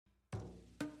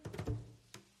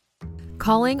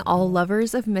Calling all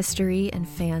lovers of mystery and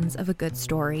fans of a good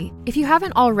story. If you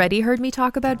haven't already heard me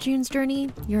talk about June's Journey,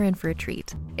 you're in for a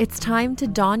treat. It's time to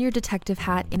don your detective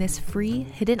hat in this free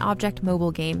hidden object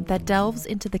mobile game that delves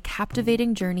into the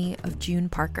captivating journey of June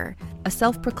Parker, a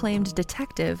self-proclaimed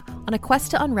detective on a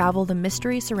quest to unravel the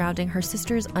mystery surrounding her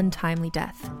sister's untimely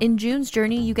death. In June's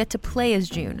Journey, you get to play as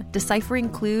June, deciphering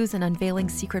clues and unveiling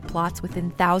secret plots within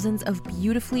thousands of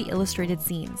beautifully illustrated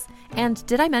scenes. And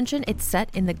did I mention it's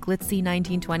set in the glitzy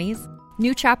 1920s?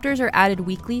 New chapters are added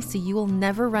weekly, so you will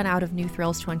never run out of new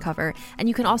thrills to uncover, and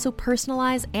you can also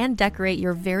personalize and decorate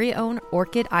your very own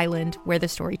Orchid Island where the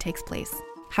story takes place.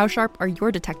 How sharp are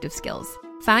your detective skills?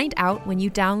 Find out when you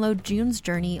download June's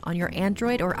Journey on your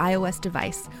Android or iOS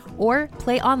device, or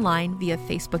play online via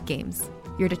Facebook Games.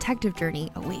 Your detective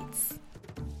journey awaits.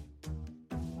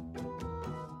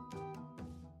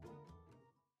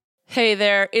 Hey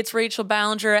there, it's Rachel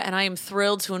Ballinger, and I am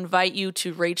thrilled to invite you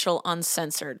to Rachel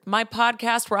Uncensored, my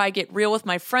podcast where I get real with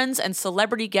my friends and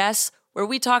celebrity guests, where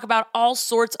we talk about all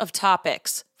sorts of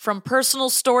topics. From personal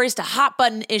stories to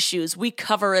hot-button issues, we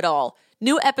cover it all.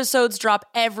 New episodes drop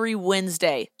every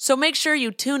Wednesday, so make sure you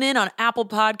tune in on Apple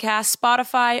Podcasts,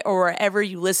 Spotify, or wherever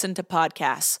you listen to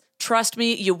podcasts. Trust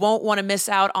me, you won't want to miss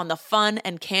out on the fun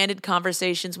and candid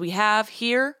conversations we have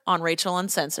here on Rachel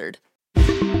Uncensored.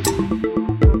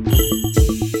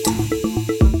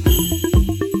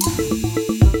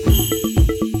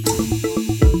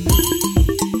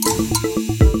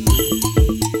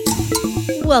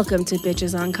 Welcome to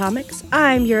Bitches on Comics.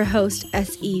 I'm your host,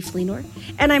 S.E. Fleenor,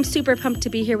 and I'm super pumped to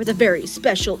be here with a very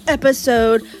special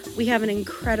episode. We have an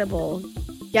incredible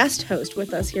guest host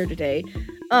with us here today.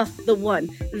 The one,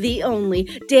 the only,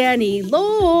 Danny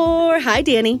Lore. Hi,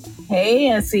 Danny. Hey,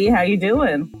 S.E. How you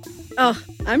doing? I'm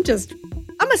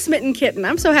a smitten kitten.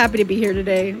 I'm so happy to be here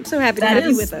today. I'm so happy to have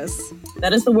you with us.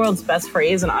 That is the world's best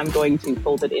phrase, and I'm going to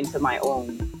fold it into my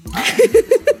own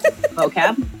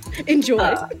vocab.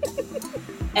 Enjoy.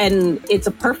 And it's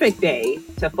a perfect day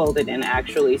to fold it in,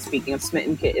 actually, speaking of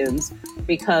smitten kittens,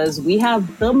 because we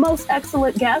have the most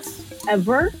excellent guest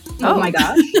ever. Oh my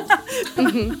gosh.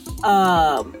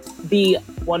 The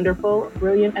wonderful,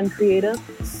 brilliant, and creative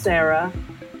Sarah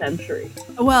Century.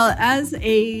 Well, as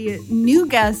a new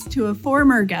guest to a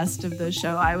former guest of the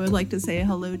show, I would like to say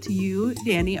hello to you,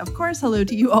 Danny. Of course, hello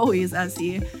to you always,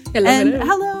 Essie.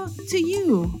 Hello to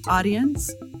you,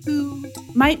 audience, who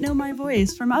might know my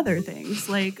voice from other things,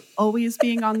 like always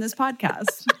being on this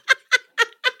podcast.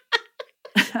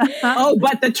 Oh,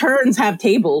 but the turns have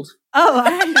tabled. Oh, I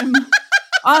am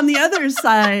on the other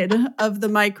side of the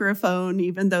microphone,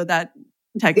 even though that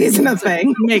technically isn't a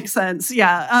thing. Makes sense.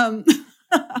 Yeah.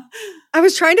 I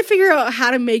was trying to figure out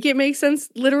how to make it make sense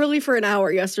literally for an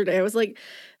hour yesterday. I was like,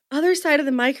 other side of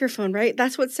the microphone, right?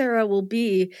 That's what Sarah will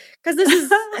be. Because this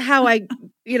is how I,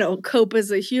 cope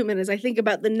as a human, as I think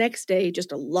about the next day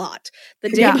just a lot, the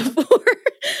day before.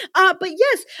 But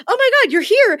yes, oh my God, you're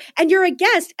here and you're a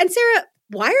guest. And Sarah,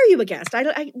 why are you a guest?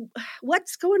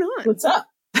 What's going on? What's up?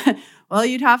 Well,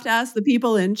 you'd have to ask the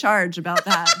people in charge about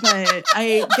that, but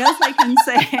I guess I can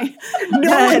say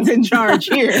no one's in charge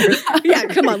here. Yeah,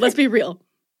 come on, let's be real.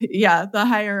 Yeah, the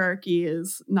hierarchy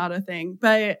is not a thing,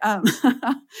 but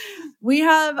we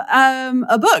have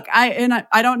a book.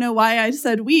 I don't know why I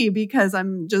said we, because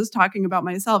I'm just talking about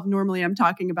myself. Normally, I'm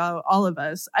talking about all of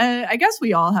us. I guess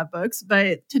we all have books,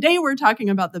 but today we're talking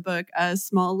about the book A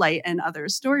Small Light and Other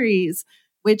Stories,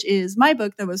 which is my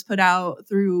book that was put out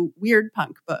through Weird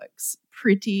Punk Books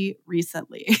pretty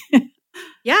recently.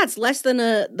 Yeah, it's less than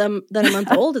a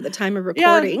month old at the time of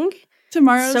recording. Yeah.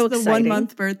 Tomorrow's so the 1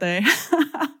 month birthday.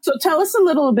 So tell us a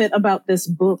little bit about this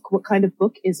book. What kind of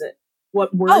book is it?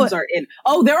 What words are in?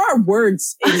 Oh, there are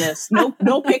words in this.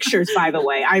 No pictures, by the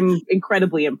way. I'm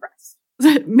incredibly impressed.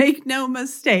 Make no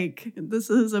mistake. This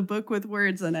is a book with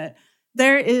words in it.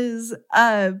 There is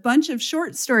a bunch of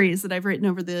short stories that I've written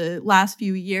over the last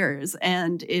few years,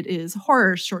 and it is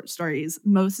horror short stories,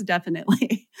 most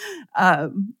definitely.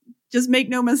 Just make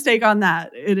no mistake on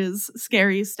that. It is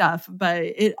scary stuff, but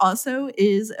it also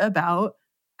is about,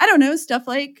 stuff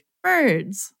like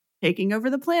birds taking over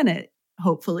the planet,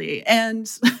 hopefully, and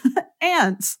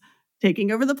ants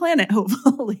taking over the planet,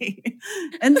 hopefully,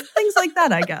 and things like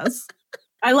that, I guess.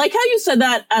 I like how you said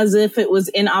that as if it was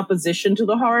in opposition to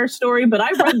the horror story, but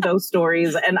I read those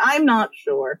stories and I'm not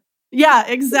sure. Yeah,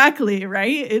 exactly,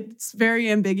 right? It's very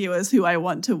ambiguous who I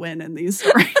want to win in these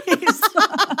stories.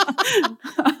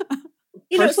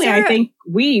 Personally, Sarah, I think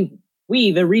we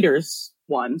the readers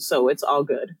won, so it's all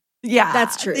good. Yeah,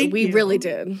 that's true. We really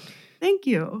did. Thank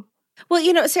you.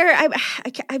 Well, Sarah,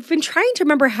 I've been trying to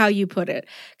remember how you put it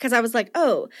because I was like,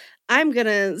 oh, I'm going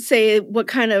to say what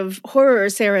kind of horror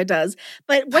Sarah does.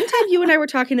 But one time you and I were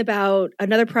talking about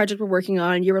another project we're working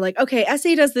on. And you were like, okay,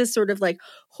 Essie does this sort of like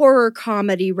horror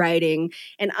comedy writing.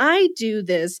 And I do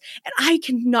this. And I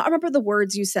cannot remember the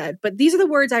words you said, but these are the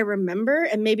words I remember.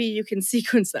 And maybe you can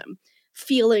sequence them.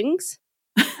 Feelings,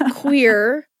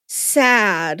 queer,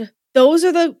 sad. Those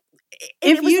are the...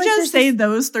 If you just say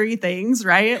those three things,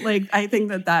 right? Like, I think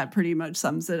that pretty much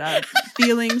sums it up.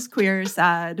 Feelings, queer,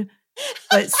 sad,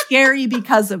 but scary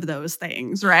because of those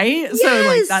things, right? Yes. So,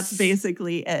 like, that's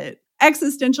basically it.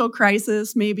 Existential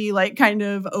crisis, maybe, like, kind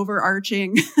of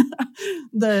overarching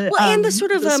and the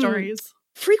sort of stories.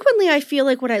 Frequently, I feel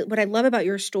like what I love about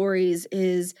your stories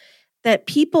is that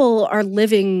people are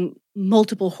living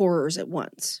multiple horrors at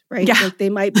once, right? Yeah. Like they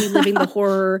might be living the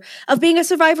horror of being a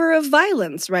survivor of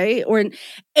violence, right?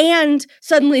 And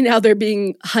suddenly now they're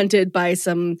being hunted by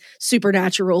some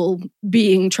supernatural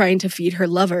being trying to feed her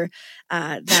lover.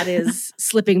 That is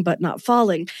slipping but not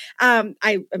falling.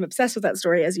 I am obsessed with that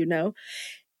story, as you know.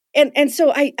 And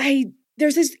so I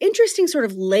there's this interesting sort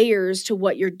of layers to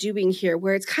what you're doing here,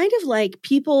 where it's kind of like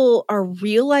people are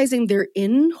realizing they're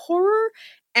in horror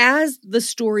as the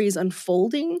story is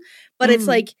unfolding, but it's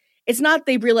like, it's not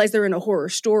they realize they're in a horror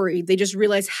story. They just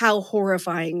realize how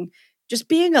horrifying just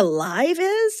being alive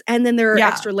is. And then there are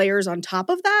extra layers on top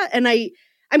of that. And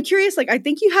I'm curious, like, I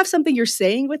think you have something you're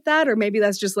saying with that, or maybe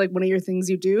that's just like one of your things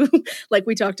you do. Like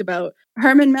we talked about.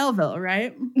 Herman Melville,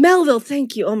 right? Melville,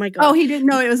 thank you. Oh my God. Oh, he didn't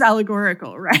know it was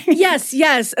allegorical, right?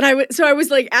 Yes. And I was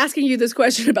like asking you this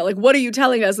question about like, what are you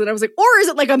telling us? And I was like, or is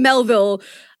it like a Melville,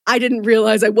 I didn't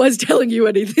realize I was telling you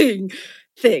anything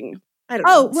thing. I don't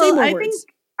know. Oh, well,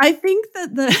 I think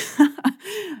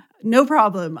that no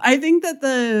problem. I think that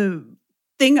the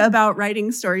thing about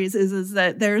writing stories is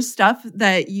that there's stuff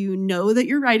that you know that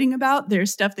you're writing about.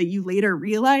 There's stuff that you later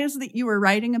realize that you were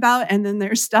writing about. And then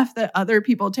there's stuff that other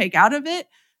people take out of it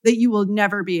that you will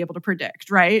never be able to predict,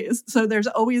 right? So there's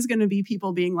always going to be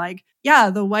people being like,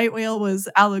 yeah, the white whale was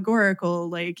allegorical.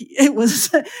 Like it was,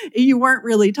 you weren't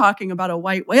really talking about a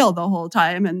white whale the whole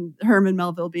time. And Herman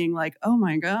Melville being like, oh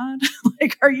my God,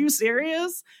 like, are you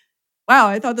serious? Wow,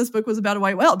 I thought this book was about a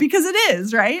white whale, because it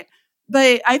is, right?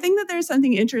 But I think that there's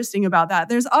something interesting about that.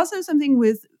 There's also something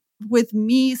with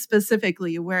me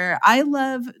specifically where I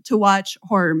love to watch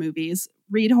horror movies,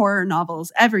 read horror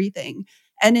novels, everything.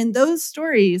 And in those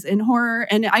stories, in horror,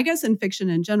 and I guess in fiction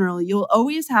in general, you'll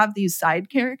always have these side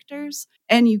characters,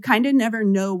 and you kind of never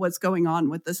know what's going on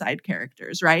with the side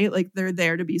characters, right? Like they're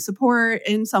there to be support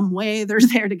in some way. They're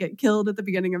there to get killed at the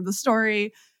beginning of the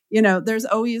story. You know, there's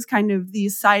always kind of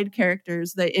these side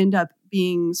characters that end up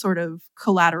being sort of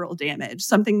collateral damage.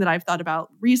 Something that I've thought about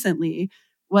recently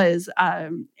was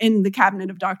in The Cabinet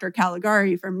of Dr.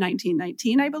 Caligari from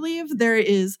 1919, I believe. There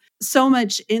is so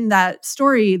much in that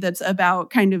story that's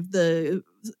about kind of the,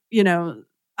 you know,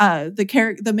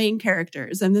 the main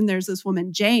characters. And then there's this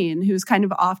woman, Jane, who's kind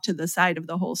of off to the side of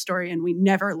the whole story, and we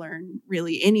never learn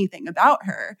really anything about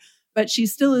her. But she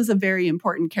still is a very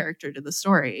important character to the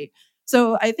story.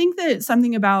 So I think that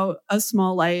something about A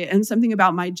Small Light and something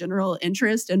about my general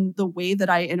interest and the way that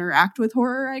I interact with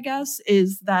horror, I guess,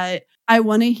 is that I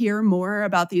want to hear more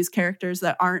about these characters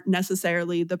that aren't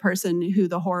necessarily the person who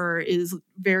the horror is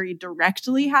very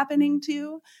directly happening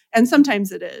to. And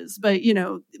sometimes it is. But, you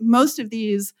know, most of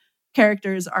these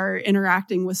characters are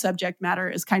interacting with subject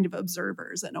matter as kind of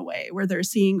observers in a way, where they're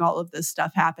seeing all of this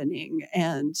stuff happening.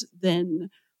 And then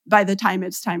by the time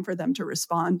it's time for them to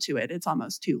respond to it, it's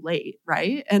almost too late,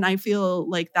 right? And I feel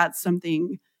like that's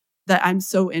something that I'm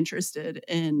so interested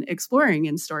in exploring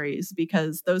in stories,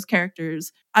 because those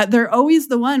characters, they're always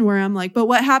the one where I'm like, but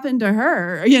what happened to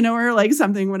her? You know, or like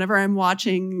something whenever I'm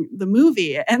watching the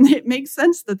movie. And it makes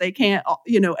sense that they can't,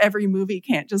 you know, every movie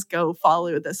can't just go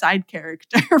follow the side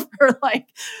character for like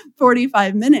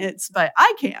 45 minutes, but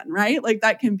I can, right? Like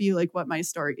that can be like what my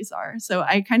stories are. So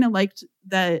I kind of liked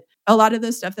that a lot of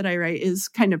the stuff that I write is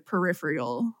kind of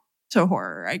peripheral to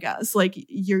horror, I guess. Like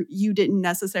you didn't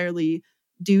necessarily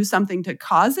do something to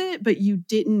cause it, but you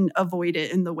didn't avoid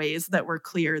it in the ways that were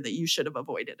clear that you should have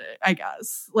avoided it, I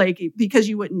guess, like because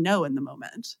you wouldn't know in the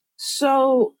moment.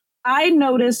 So I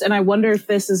noticed, and I wonder if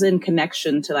this is in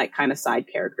connection to like kind of side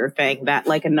character thing, that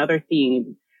like another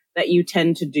theme that you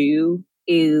tend to do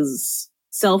is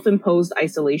self-imposed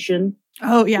isolation.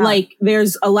 Oh, yeah. Like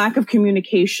there's a lack of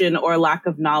communication or a lack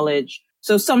of knowledge.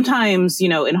 So sometimes, you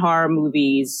know, in horror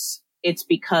movies, it's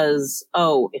because,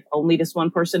 oh, if only this one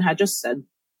person had just said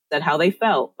how they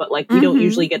felt. But like, we don't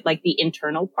usually get like the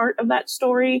internal part of that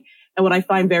story. And what I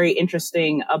find very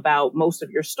interesting about most of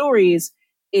your stories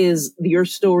is your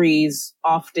stories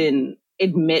often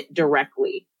admit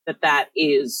directly that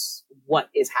is what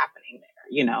is happening there,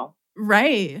 you know?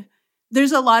 Right.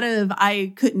 There's a lot of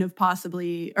I couldn't have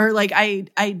possibly, or like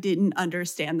I didn't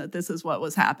understand that this is what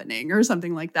was happening or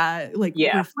something like that, like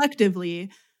reflectively.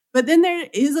 But then there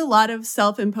is a lot of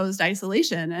self-imposed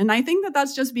isolation. And I think that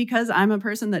that's just because I'm a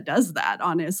person that does that,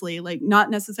 honestly, like not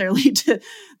necessarily to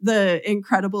the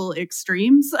incredible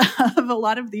extremes of a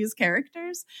lot of these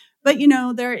characters. But, you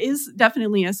know, there is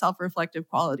definitely a self-reflective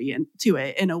quality to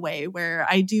it in a way where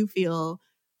I do feel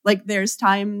like there's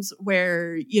times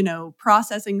where, you know,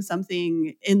 processing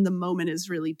something in the moment is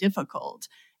really difficult,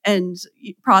 and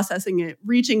processing it,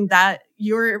 reaching that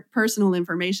your personal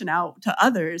information out to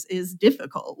others is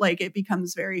difficult. Like it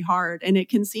becomes very hard and it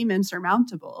can seem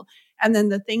insurmountable. And then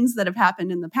the things that have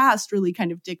happened in the past really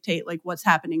kind of dictate like what's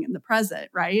happening in the present,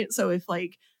 right? So if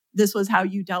like this was how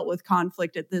you dealt with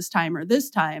conflict at this time or this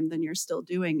time, then you're still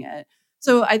doing it.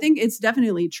 So I think it's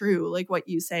definitely true, like what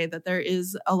you say, that there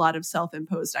is a lot of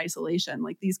self-imposed isolation.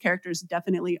 Like these characters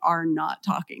definitely are not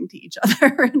talking to each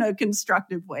other in a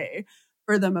constructive way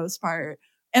for the most part.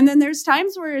 And then there's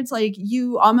times where it's like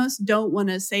you almost don't want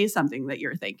to say something that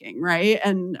you're thinking, right?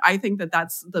 And I think that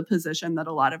that's the position that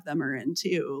a lot of them are in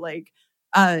too. Like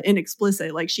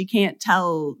inexplicit, like she can't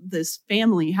tell this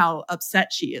family how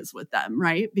upset she is with them,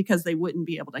 right? Because they wouldn't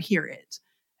be able to hear it.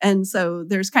 And so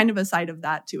there's kind of a side of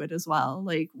that to it as well.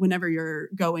 Like whenever you're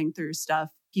going through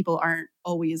stuff, people aren't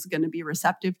always going to be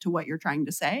receptive to what you're trying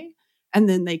to say. And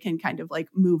then they can kind of like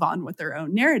move on with their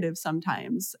own narrative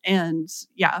sometimes. And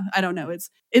yeah, I don't know.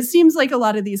 It seems like a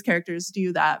lot of these characters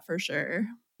do that for sure.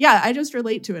 Yeah, I just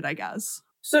relate to it, I guess.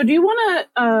 So do you want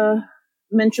to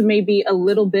mention maybe a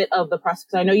little bit of the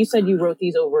process? I know you said you wrote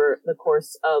these over the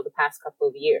course of the past couple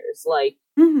of years. Like,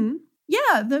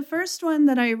 Yeah, the first one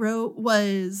that I wrote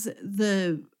was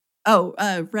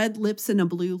Red Lips in a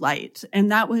Blue Light.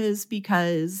 And that was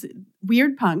because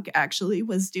Weird Punk actually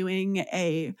was doing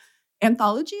a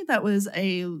anthology that was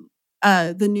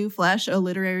The New Flesh, a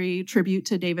literary tribute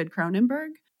to David Cronenberg.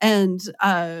 And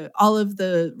all of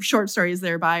the short stories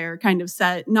thereby are kind of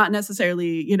set, not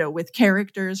necessarily, you know, with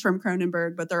characters from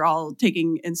Cronenberg, but they're all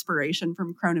taking inspiration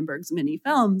from Cronenberg's mini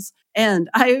films.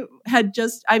 And I'm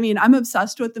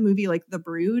obsessed with the movie like The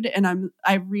Brood, and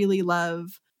I really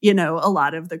love, you know, a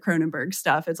lot of the Cronenberg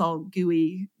stuff. It's all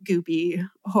gooey, goopy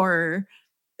horror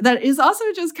that is also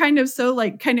just kind of so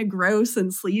like kind of gross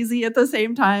and sleazy at the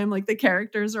same time. Like the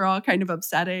characters are all kind of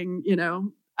upsetting, you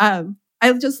know.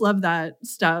 I just love that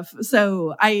stuff.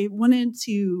 So I wanted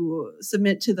to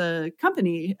submit to the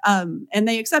company and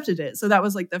they accepted it. So that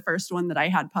was like the first one that I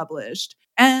had published.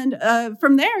 And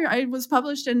from there, I was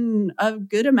published in a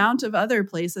good amount of other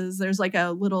places. There's like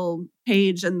a little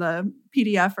page in the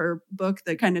PDF or book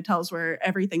that kind of tells where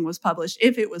everything was published,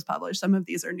 if it was published. Some of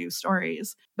these are new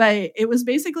stories. But it was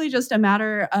basically just a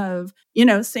matter of, you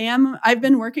know, Sam, I've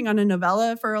been working on a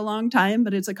novella for a long time,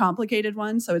 but it's a complicated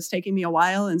one. So it's taking me a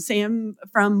while. And Sam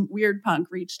from Weird Punk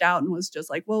reached out and was just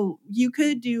like, well, you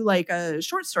could do like a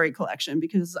short story collection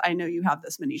because I know you have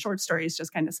this many short stories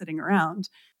just kind of sitting around.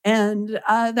 And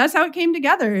that's how it came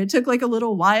together. It took like a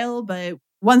little while, but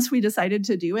once we decided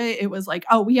to do it, it was like,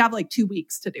 oh, we have like 2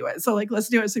 weeks to do it. So like, let's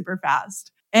do it super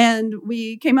fast. And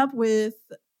we came up with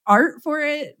art for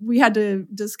it. We had to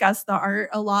discuss the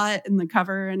art a lot and the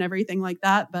cover and everything like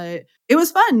that. But it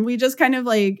was fun. We just kind of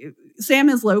like, Sam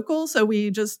is local. So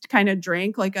we just kind of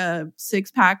drank like a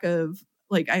 6-pack of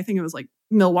like, I think it was like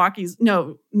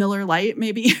Miller Lite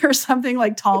maybe, or something,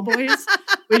 like Tall Boys.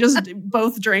 We just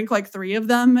both drank like 3 of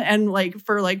them and like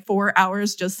for like 4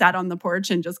 hours just sat on the porch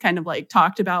and just kind of like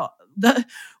talked about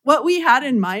what we had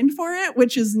in mind for it,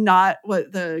 which is not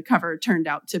what the cover turned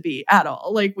out to be at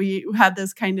all. Like we had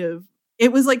this kind of,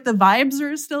 it was like the vibes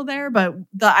are still there, but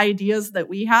the ideas that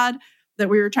we had that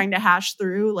we were trying to hash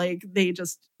through, like they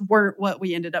just weren't what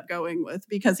we ended up going with,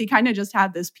 because he kind of just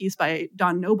had this piece by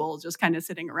Don Noble just kind of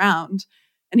sitting around.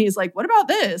 And he's like, what about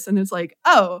this? And it's like,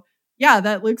 oh, yeah,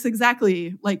 that looks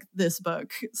exactly like this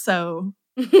book. So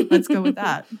let's go with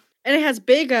that. And it has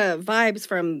big vibes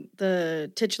from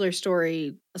the titular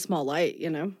story, A Small Light, you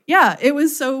know? Yeah, it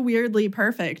was so weirdly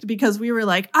perfect because we were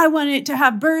like, I want it to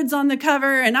have birds on the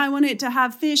cover and I want it to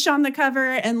have fish on the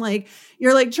cover. And like,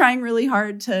 you're like trying really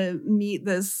hard to meet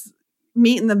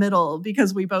in the middle,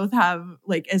 because we both have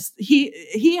like,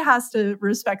 he has to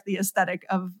respect the aesthetic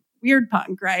of Weird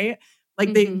Punk, right?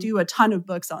 Like they do a ton of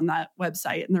books on that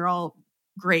website and they're all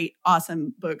great,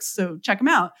 awesome books. So check them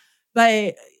out.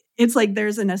 But it's like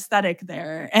there's an aesthetic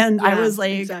there. And yeah, I was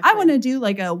like, exactly. I want to do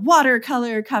like a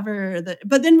watercolor cover.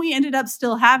 But then we ended up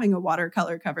still having a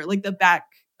watercolor cover. Like the back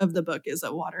of the book is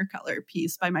a watercolor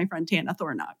piece by my friend Tana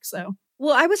Thornock. So,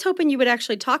 well, I was hoping you would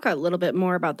actually talk a little bit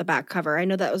more about the back cover. I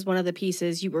know that was one of the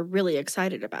pieces you were really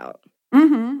excited about.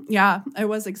 Yeah, I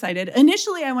was excited.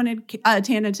 Initially, I wanted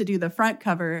Tana to do the front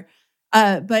cover,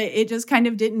 but it just kind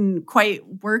of didn't quite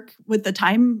work with the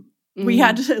time. We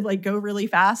had to like go really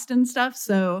fast and stuff.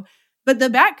 So, but the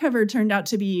back cover turned out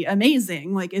to be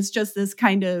amazing. Like it's just this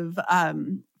kind of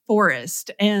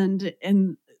forest and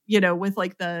you know, with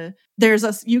like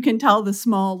you can tell the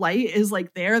small light is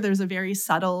like there's a very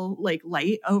subtle like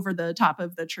light over the top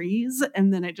of the trees.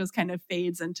 And then it just kind of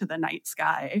fades into the night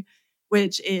sky,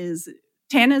 which is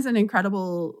Tana's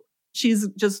she's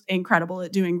just incredible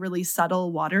at doing really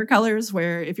subtle watercolors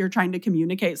where if you're trying to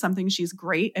communicate something, she's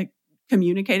great at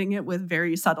communicating it with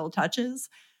very subtle touches.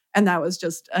 And that was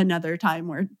just another time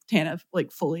where Tana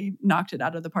like fully knocked it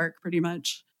out of the park pretty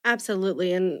much.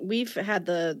 Absolutely. And we've had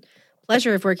the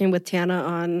pleasure of working with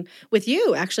Tana with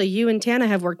you. Actually, you and Tana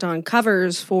have worked on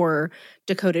covers for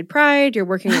Decoded Pride. You're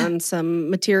working on some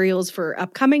materials for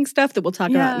upcoming stuff that we'll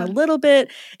talk about in a little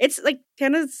bit. It's like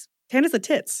Tana's the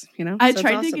tits, you know? I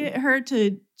tried to get her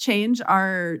to change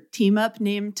our team up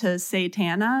name to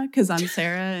Satana because I'm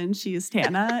Sarah and she's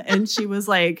Tana. And she was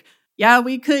like, yeah,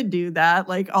 we could do that.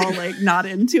 Like all like not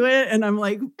into it. And I'm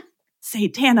like,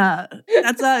 Satana,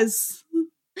 that's us.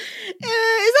 Is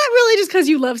that really just because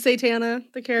you love Satana,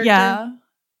 the character? Yeah,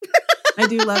 I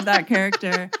do love that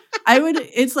character.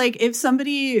 It's like if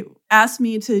somebody asked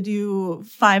me to do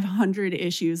 500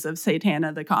 issues of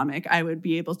Satana the comic, I would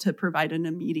be able to provide an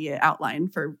immediate outline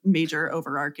for major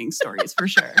overarching stories for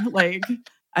sure. Like,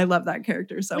 I love that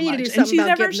character so much. And she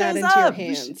never shows up.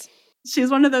 She's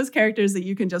one of those characters that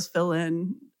you can just fill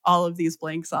in all of these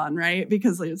blanks on, right?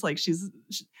 Because it's like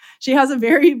she has a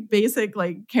very basic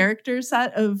like character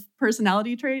set of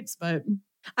personality traits, but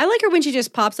I like her when she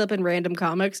just pops up in random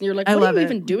comics and you're like, what are you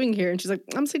even doing here? And she's like,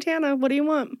 I'm Satana. What do you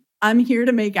want? I'm here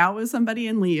to make out with somebody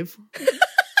and leave.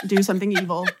 Do something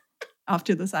evil off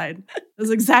to the side. That's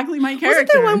exactly my character. Wasn't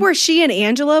there one where she and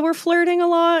Angela were flirting a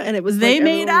lot? And it was they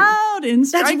made out in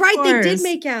Strike That's right. Force. They did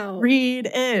make out. Read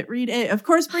it. Of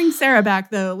course, bring Sarah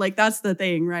back though. Like that's the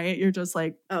thing, right? You're just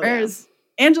like, whereas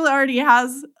Angela already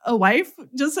has a wife,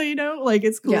 just so you know. Like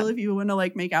it's cool if you want to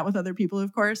like make out with other people,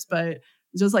 of course, but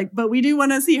just like, but we do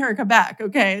want to see her come back,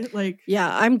 okay? Like,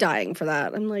 yeah, I'm dying for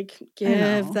that. I'm like,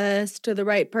 give this to the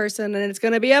right person, and it's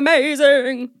gonna be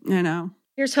amazing. I know.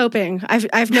 Here's hoping.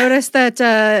 I've noticed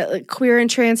that queer and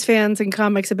trans fans in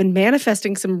comics have been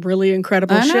manifesting some really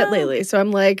incredible shit lately. So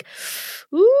I'm like,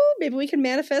 ooh, maybe we can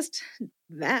manifest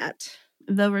that.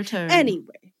 The return.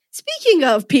 Anyway, speaking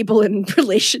of people in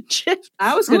relationships,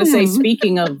 I was gonna say,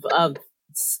 speaking of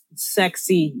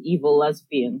sexy evil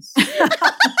lesbians.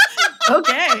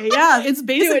 Okay, yeah, it's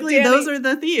basically those are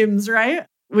the themes, right?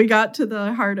 We got to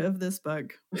the heart of this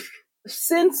book.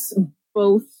 Since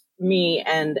both me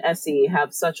and Essie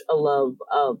have such a love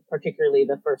of particularly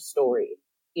the first story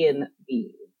in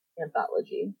the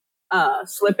anthology,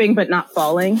 Slipping But Not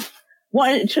Falling,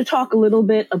 wanted to talk a little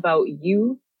bit about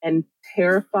you and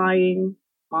Terrifying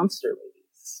Monster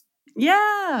Ladies.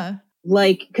 Yeah.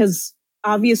 Like, because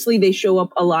obviously they show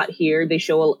up a lot here. They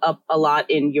show up a lot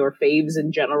in your faves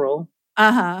in general.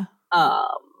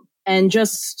 And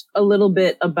just a little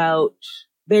bit about,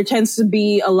 there tends to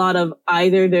be a lot of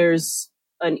either there's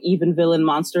an even villain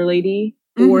monster lady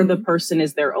or the person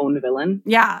is their own villain.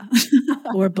 Yeah.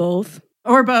 Or both.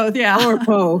 Or both, yeah. Or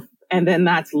both. And then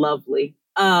that's lovely.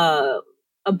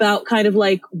 About kind of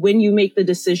like when you make the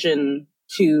decision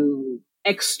to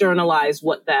externalize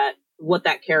what that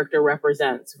character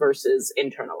represents versus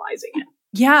internalizing it.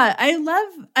 Yeah,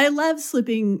 I love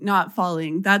Slipping Not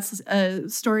Falling. That's a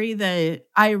story that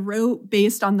I wrote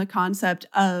based on the concept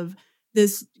of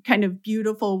this kind of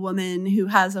beautiful woman who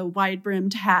has a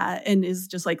wide-brimmed hat and is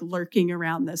just like lurking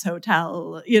around this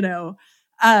hotel, you know.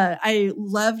 I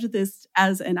loved this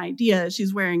as an idea.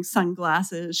 She's wearing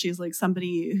sunglasses. She's like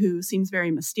somebody who seems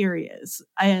very mysterious.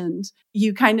 And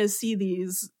you kind of see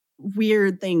these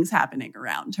weird things happening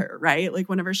around her, right? Like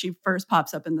whenever she first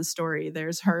pops up in the story,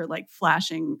 there's her like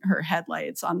flashing her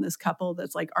headlights on this couple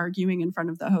that's like arguing in front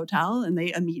of the hotel, and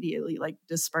they immediately like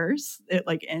disperse. It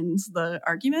like ends the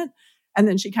argument. And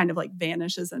then she kind of like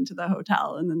vanishes into the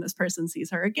hotel. And then this person sees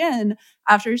her again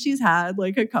after she's had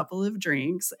like a couple of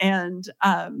drinks and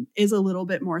is a little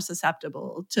bit more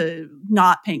susceptible to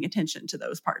not paying attention to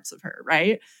those parts of her,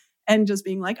 right? And just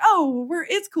being like, oh,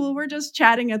 it's cool. We're just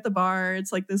chatting at the bar.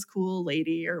 It's like this cool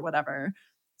lady or whatever.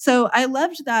 So I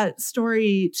loved that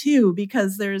story too,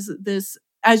 because there's this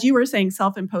as you were saying,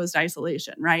 self-imposed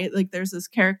isolation, right? Like there's this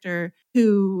character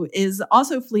who is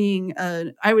also fleeing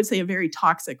I would say a very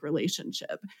toxic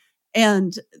relationship.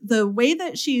 And the way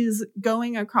that she's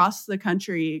going across the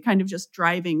country, kind of just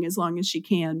driving as long as she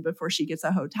can before she gets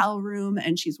a hotel room,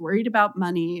 and she's worried about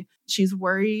money. She's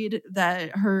worried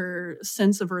that her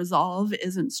sense of resolve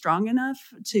isn't strong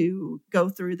enough to go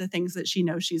through the things that she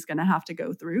knows she's going to have to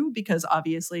go through, because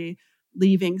obviously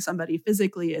leaving somebody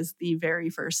physically is the very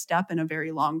first step in a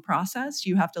very long process.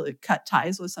 You have to cut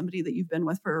ties with somebody that you've been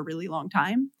with for a really long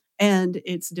time. And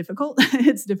it's difficult.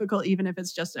 It's difficult even if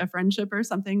it's just a friendship or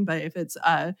something. But if it's,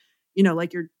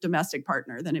 like your domestic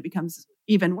partner, then it becomes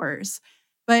even worse.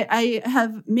 But I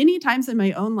have many times in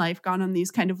my own life gone on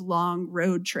these kind of long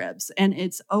road trips, and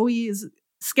it's always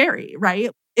scary,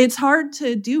 right? It's hard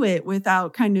to do it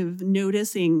without kind of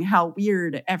noticing how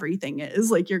weird everything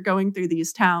is. Like you're going through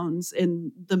these towns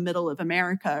in the middle of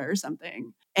America or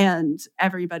something, and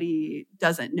everybody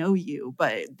doesn't know you.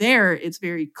 But there, it's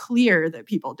very clear that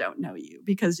people don't know you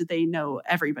because they know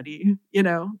everybody,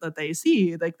 that they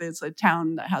see. Like it's a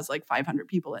town that has like 500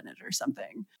 people in it or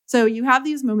something. So you have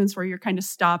these moments where you're kind of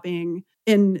stopping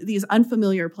in these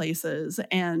unfamiliar places,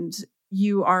 and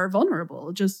you are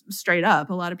vulnerable, just straight up.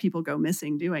 A lot of people go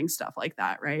missing doing stuff like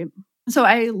that, right? So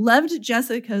I loved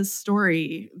Jessica's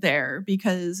story there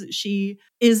because she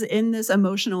is in this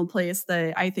emotional place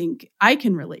that I think I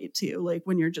can relate to. Like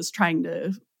when you're just trying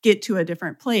to get to a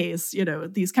different place,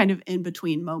 these kind of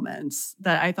in-between moments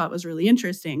that I thought was really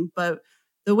interesting. But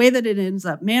the way that it ends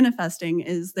up manifesting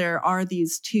is there are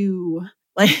these two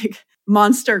like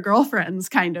monster girlfriends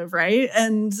kind of, right?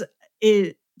 And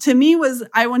it, to me,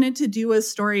 I wanted to do a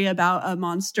story about a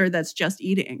monster that's just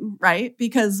eating, right?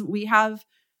 Because we have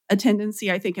a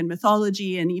tendency, I think, in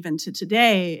mythology and even to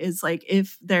today is like,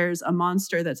 if there's a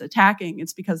monster that's attacking,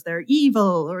 it's because they're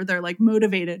evil or they're like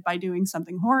motivated by doing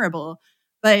something horrible.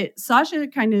 But Sasha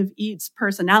kind of eats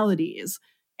personalities,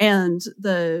 and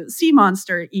the sea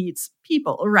monster eats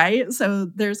people, right? So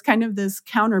there's kind of this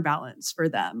counterbalance for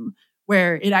them,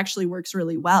 where it actually works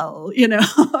really well.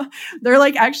 They're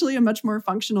like actually a much more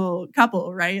functional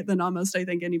couple, right? Than almost, I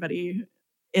think, anybody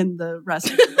in the rest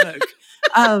of the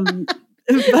book.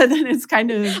 But then it's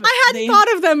kind of... I hadn't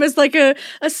thought of them as like a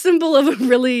symbol of a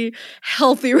really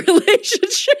healthy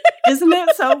relationship. Isn't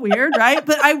it so weird, right?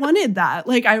 But I wanted that.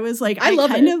 Like, I was like, I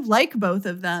kind of like both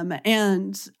of them.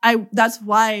 And that's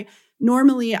why...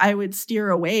 Normally, I would steer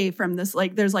away from this.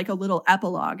 Like, there's like a little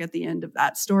epilogue at the end of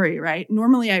that story, right?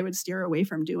 Normally, I would steer away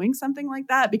from doing something like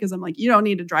that because I'm like, you don't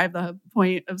need to drive the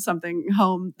point of something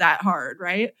home that hard,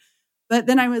 right? But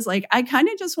then I was like, I kind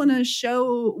of just want to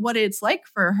show what it's like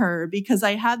for her, because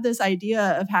I had this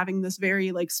idea of having this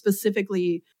very like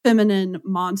specifically feminine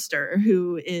monster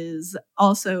who is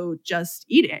also just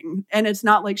eating. And it's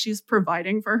not like she's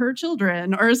providing for her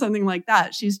children or something like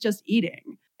that. She's just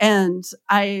eating. And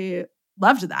I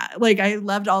loved that. Like, I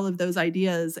loved all of those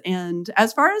ideas. And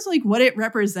as far as like what it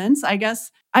represents, I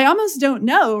guess I almost don't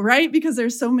know, right? Because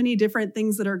there's so many different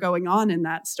things that are going on in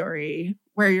that story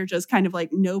where you're just kind of like,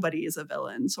 nobody is a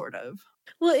villain, sort of.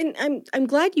 Well, and I'm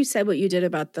glad you said what you did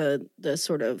about the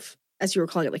sort of, as you were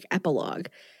calling it, like epilogue,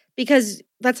 because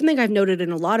that's something I've noted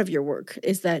in a lot of your work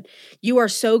is that you are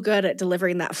so good at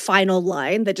delivering that final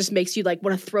line that just makes you like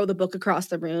want to throw the book across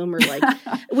the room, or like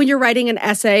when you're writing an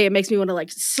essay, it makes me want to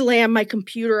like slam my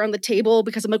computer on the table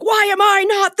because I'm like, why am I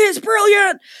not this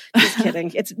brilliant? Just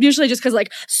kidding. It's usually just because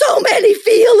like so many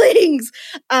feelings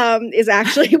is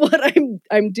actually what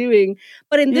I'm doing.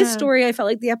 But in this story, I felt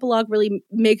like the epilogue really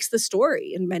makes the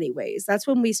story in many ways. That's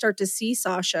when we start to see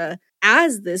Sasha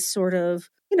as this sort of,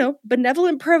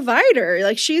 benevolent provider.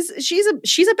 Like she's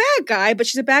a bad guy, but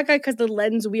she's a bad guy because the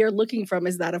lens we are looking from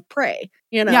is that of prey.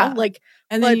 Like,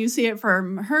 and then you see it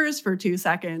from hers for 2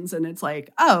 seconds, and it's like,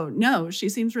 oh no, she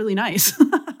seems really nice.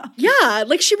 Yeah,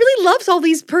 like she really loves all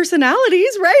these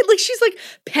personalities, right? Like she's like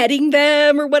petting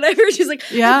them or whatever. She's like,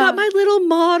 I got my little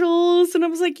models, and I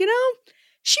was like,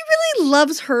 she really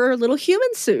loves her little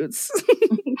human suits.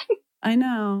 I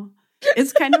know.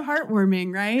 It's kind of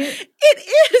heartwarming, right?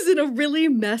 It is, in a really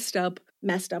messed up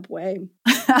way.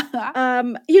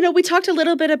 We talked a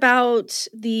little bit about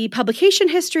the publication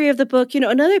history of the book.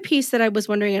 Another piece that I was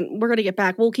wondering, and we're going to get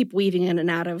back, we'll keep weaving in and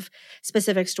out of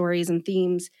specific stories and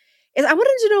themes, is I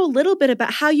wanted to know a little bit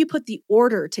about how you put the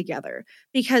order together,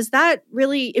 because it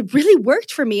really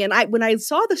worked for me. And when I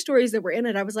saw the stories that were in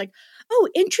it, I was like, oh,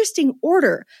 interesting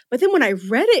order. But then when I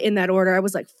read it in that order, I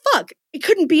was like, fuck, it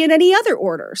couldn't be in any other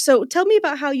order. So tell me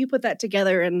about how you put that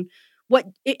together and what,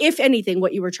 if anything,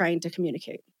 what you were trying to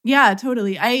communicate. Yeah,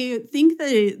 totally. I think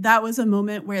that was a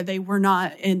moment where they were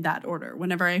not in that order.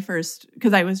 Whenever I first,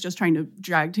 because I was just trying to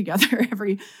drag together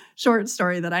every short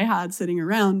story that I had sitting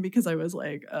around, because I was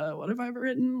like, what have I ever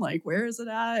written? Like, where is it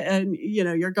at? And,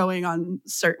 you're going on,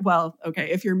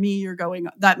 if you're me,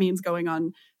 that means going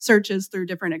on searches through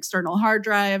different external hard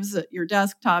drives, your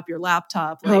desktop, your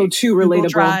laptop. Like, too relatable. Google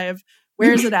Drive.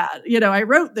 Where's it at? I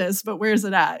wrote this, but where's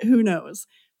it at? Who knows?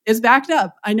 It's backed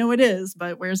up. I know it is,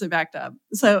 but where's it backed up?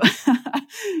 So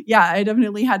yeah, I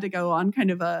definitely had to go on kind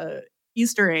of a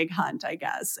Easter egg hunt, I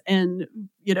guess, and,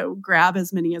 grab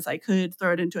as many as I could,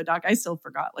 throw it into a doc. I still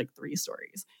forgot like 3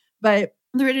 stories, but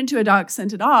threw it into a doc,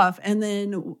 sent it off. And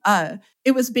then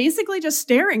it was basically just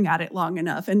staring at it long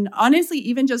enough. And honestly,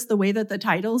 even just the way that the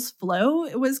titles flow,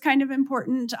 it was kind of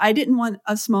important. I didn't want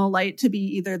A Small Light to be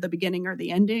either the beginning or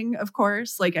the ending, of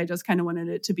course. Like, I just kind of wanted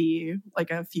it to be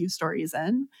like a few stories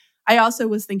in. I also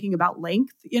was thinking about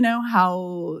length,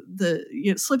 how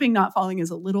the Slipping Not Falling is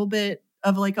a little bit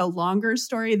of like a longer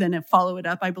story than it follow it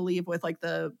up, I believe, with like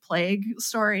the Plague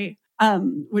story.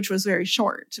 Which was very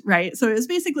short, right? So it was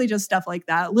basically just stuff like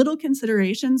that, little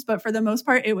considerations, but for the most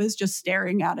part, it was just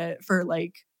staring at it for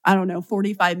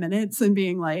 45 minutes and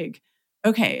being like,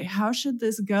 okay, how should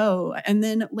this go? And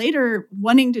then later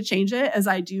wanting to change it, as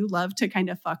I do love to kind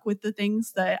of fuck with the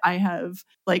things that I have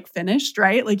like finished,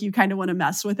 right? Like, you kind of want to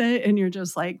mess with it and you're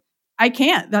just like, I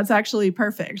can't, that's actually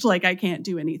perfect. Like, I can't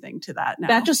do anything to that now.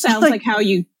 That just sounds like how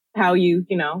you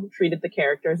treated the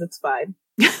characters. It's fine.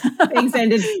 Things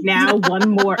ended. Now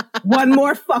one more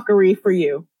fuckery for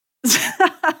you.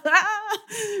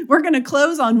 We're gonna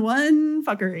close on one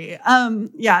fuckery.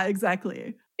 Yeah,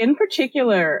 exactly. In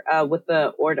particular, with the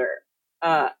order,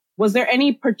 was there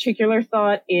any particular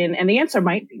thought in, and the answer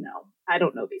might be no, I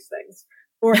don't know these things,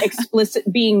 or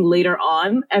explicit being later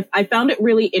on? I found it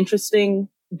really interesting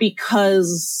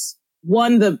because,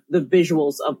 one, the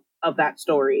visuals of that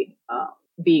story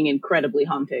being incredibly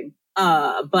haunting.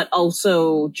 But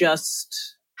also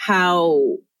just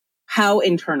how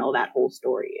internal that whole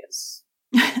story is.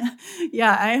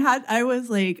 Yeah, I was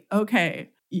like, okay,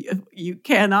 you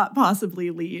cannot possibly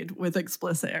lead with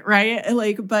explicit, right?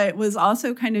 Like, but was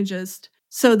also kind of just,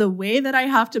 so the way that I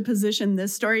have to position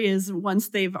this story is once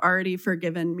they've already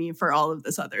forgiven me for all of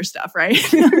this other stuff, right?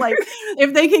 Like,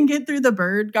 if they can get through the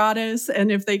bird goddess,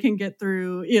 and if they can get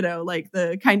through, like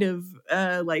the kind of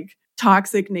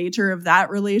toxic nature of that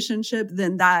relationship,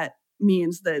 then that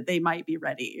means that they might be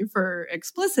ready for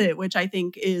explicit, which I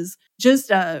think is just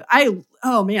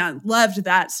loved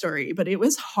that story, but it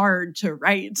was hard to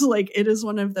write. Like, it is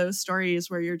one of those stories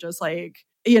where you're just like,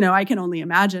 I can only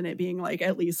imagine it being like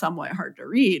at least somewhat hard to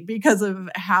read because of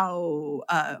how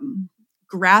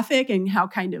graphic and how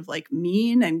kind of like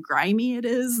mean and grimy it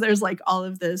is. There's like all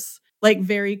of this like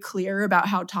very clear about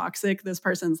how toxic this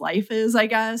person's life is, I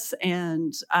guess,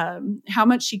 and how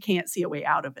much she can't see a way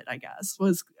out of it, I guess,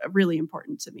 was really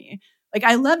important to me. Like,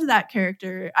 I loved that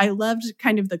character. I loved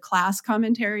kind of the class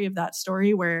commentary of that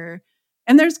story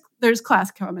and there's class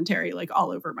commentary like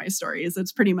all over my stories.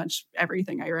 It's pretty much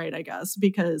everything I write, I guess,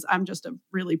 because I'm just a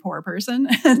really poor person.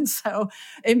 And so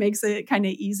it makes it kind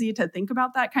of easy to think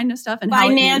about that kind of stuff. And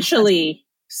financially,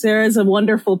 Sarah's a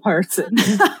wonderful person.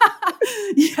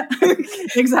 Yeah,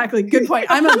 exactly. Good point.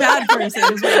 I'm a bad person.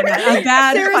 Is what a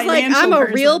bad Sarah's like, I'm a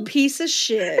person. Real piece of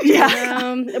shit.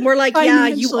 Yeah. And we're like, yeah,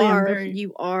 you are.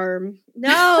 You are.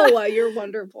 No, you're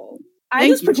wonderful. I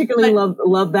just particularly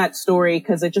love that story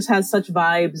because it just has such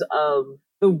vibes of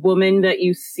the woman that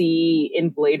you see in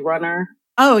Blade Runner.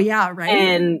 Oh yeah,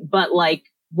 right. But like,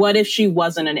 what if she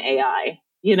wasn't an AI?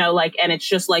 And it's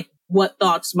just like what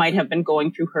thoughts might have been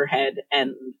going through her head.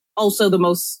 And also the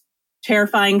most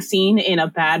terrifying scene in a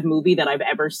bad movie that I've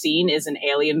ever seen is in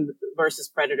Alien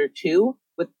versus Predator 2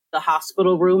 with the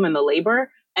hospital room and the labor.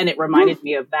 And it reminded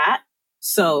me of that.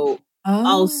 So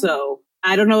also,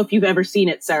 I don't know if you've ever seen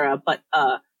it, Sarah, but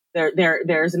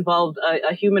there's involved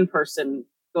a human person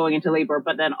going into labor,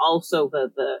 but then also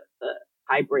the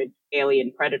hybrid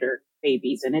alien predator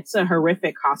babies. And it's a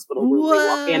horrific hospital room they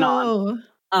walk in on.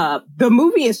 The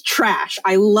movie is trash.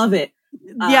 I love it.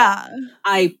 Yeah.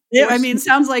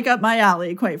 Sounds like up my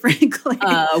alley, quite frankly.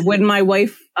 When my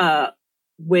wife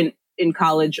went in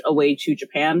college away to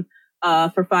Japan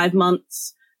for 5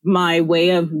 months, my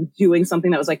way of doing something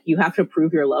that was like, you have to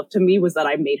prove your love to me, was that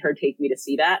I made her take me to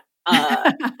see that.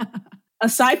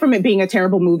 Aside from it being a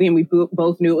terrible movie and we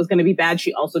both knew it was going to be bad,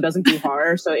 she also doesn't do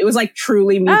horror. So it was like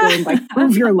truly me going like,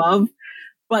 prove your love.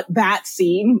 But that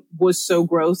scene was so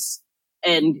gross.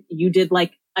 And you did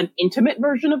like an intimate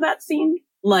version of that scene,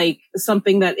 like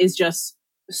something that is just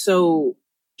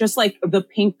just like the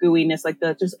pink gooiness, like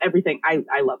just everything.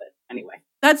 I love it anyway.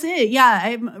 That's it. Yeah,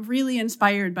 I'm really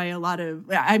inspired by a lot of,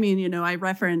 I mean, you know, I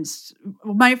referenced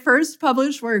my first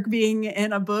published work being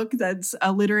in a book that's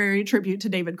a literary tribute to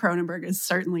David Cronenberg is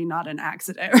certainly not an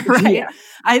accident, right? Yeah.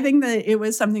 I think that it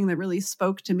was something that really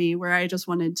spoke to me where I just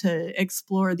wanted to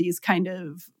explore these kind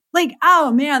of like,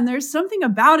 oh man, there's something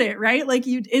about it, right? Like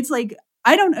it's like,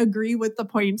 I don't agree with the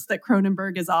points that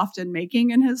Cronenberg is often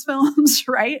making in his films,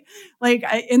 right? Like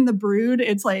in The Brood,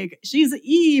 it's like, she's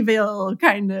evil,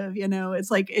 kind of, you know,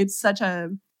 it's like, it's such a,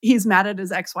 he's mad at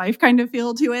his ex-wife kind of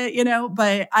feel to it, you know,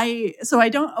 but I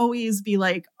don't always be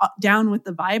like down with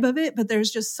the vibe of it, but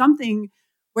there's just something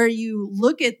where you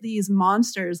look at these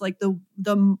monsters, like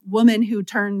the woman who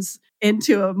turns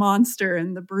into a monster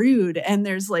in The Brood, and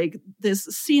there's like this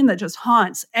scene that just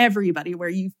haunts everybody where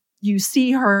you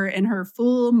see her in her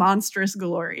full monstrous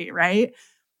glory, right?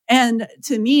 And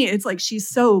to me, it's like she's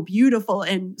so beautiful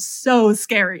and so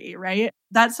scary, right?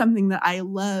 That's something that I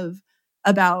love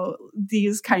about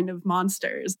these kind of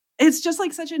monsters. It's just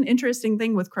like such an interesting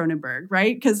thing with Cronenberg,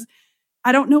 right? Because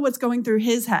I don't know what's going through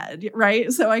his head,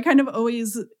 right? So I kind of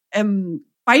always am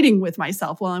fighting with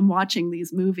myself while I'm watching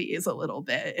these movies a little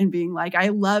bit and being like,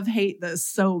 I hate this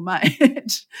so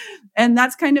much. And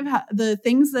that's kind of how the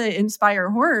things that inspire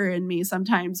horror in me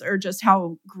sometimes are just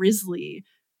how grisly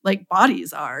like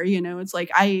bodies are, you know, it's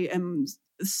like, I am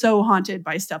so haunted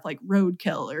by stuff like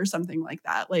Roadkill or something like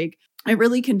that. Like it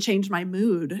really can change my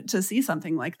mood to see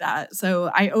something like that.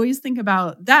 So I always think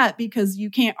about that because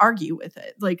you can't argue with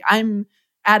it. Like I'm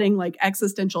adding like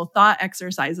existential thought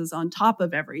exercises on top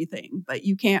of everything, but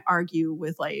you can't argue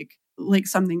with like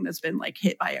something that's been like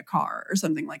hit by a car or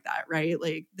something like that, right?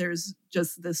 Like there's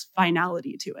just this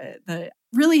finality to it that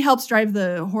really helps drive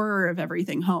the horror of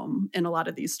everything home in a lot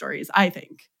of these stories, I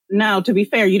think. Now, to be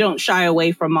fair, you don't shy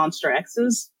away from Monster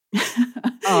X's.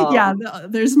 Yeah,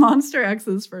 there's Monster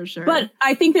X's for sure. But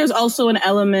I think there's also an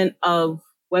element of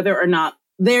whether or not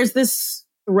there's this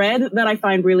thread that I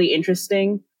find really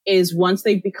interesting is once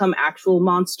they become actual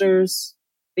monsters,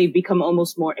 they become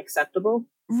almost more acceptable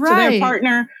to their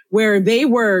partner, where they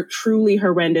were truly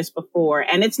horrendous before.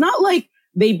 And it's not like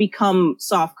they become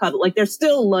soft cuddle. Like they're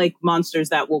still like monsters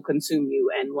that will consume you.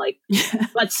 And like,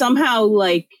 but somehow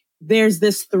like there's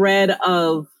this thread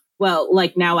of, well,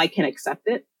 like now I can accept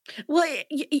it. Well,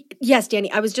 yes,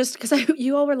 Danny, I was just, because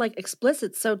you all were like,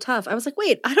 explicit, so tough. I was like,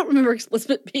 wait, I don't remember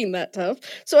explicit being that tough.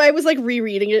 So I was like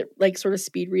rereading it, like sort of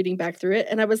speed reading back through it.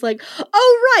 And I was like,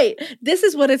 oh, right, this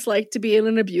is what it's like to be in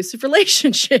an abusive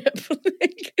relationship.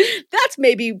 Like, that's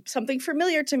maybe something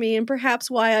familiar to me and perhaps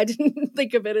why I didn't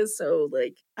think of it as so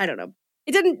like, I don't know.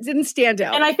 It didn't stand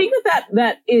out. And I think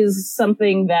that is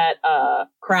something that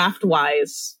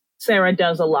craft-wise, Sarah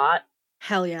does a lot.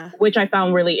 Hell yeah. Which I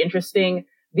found really interesting.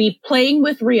 The playing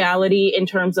with reality in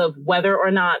terms of whether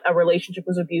or not a relationship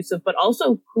was abusive, but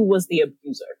also who was the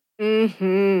abuser.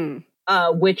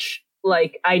 Mm-hmm. Which,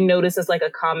 like, I notice as, like, a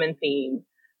common theme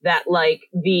that, like,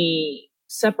 the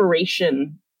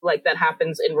separation, like, that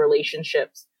happens in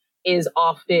relationships is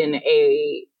often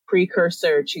a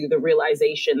precursor to the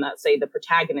realization that, say, the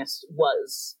protagonist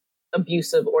was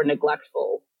abusive or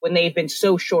neglectful when they've been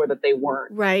so sure that they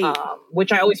weren't. Right.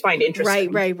 Which I always find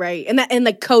interesting. Right. And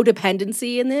the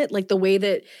codependency in it, like the way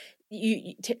that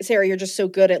Sarah, you're just so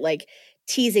good at like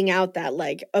teasing out that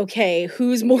like, okay,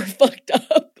 who's more fucked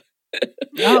up?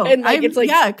 Oh, and like, it's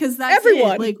like, yeah, because that's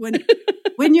everyone. It. Like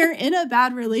when you're in a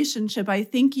bad relationship, I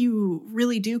think you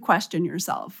really do question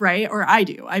yourself, right? Or I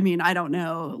do. I mean, I don't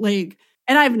know. Like,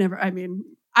 and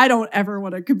I don't ever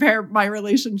want to compare my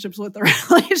relationships with the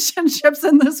relationships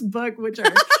in this book, which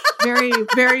are very,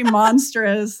 very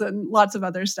monstrous and lots of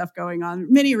other stuff going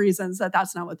on. Many reasons that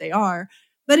that's not what they are.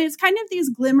 But it's kind of these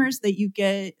glimmers that you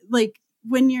get, like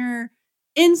when you're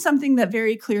in something that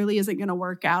very clearly isn't going to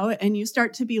work out and you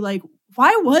start to be like,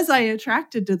 why was I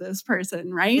attracted to this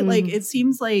person, right? Mm-hmm. Like it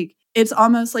seems like it's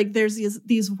almost like there's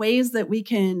these ways that we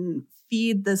can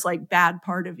feed this like bad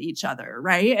part of each other,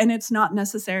 right? And it's not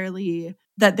necessarily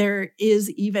that there is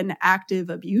even active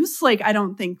abuse. Like, I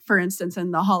don't think, for instance,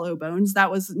 in The Hollow Bones, that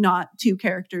was not two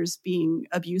characters being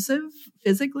abusive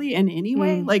physically in any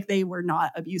way. Like, they were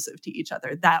not abusive to each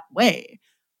other that way.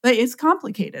 But it's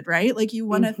complicated, right? Like, you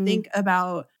want to think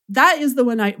about, that is the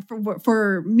one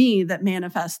for me that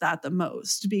manifests that the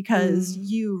most, because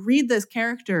you read this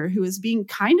character who is being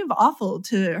kind of awful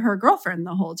to her girlfriend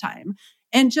the whole time.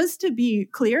 And just to be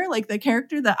clear, like the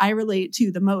character that I relate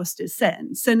to the most is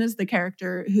Sin. Sin is the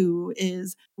character who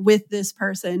is with this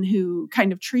person who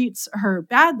kind of treats her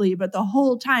badly, but the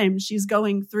whole time she's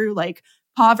going through like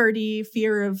poverty,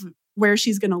 fear of where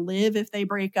she's going to live if they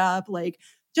break up, like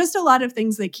just a lot of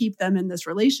things that keep them in this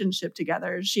relationship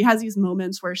together. She has these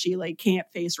moments where she like can't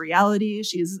face reality.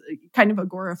 She's kind of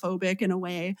agoraphobic in a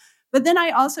way. But then I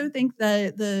also think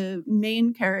that the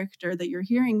main character that you're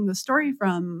hearing the story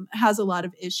from has a lot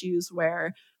of issues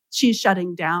where she's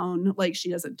shutting down, like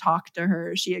she doesn't talk to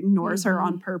her. She ignores her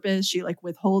on purpose. She like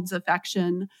withholds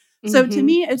affection. So to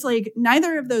me, it's like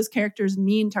neither of those characters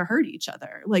mean to hurt each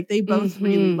other. Like they both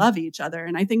really love each other.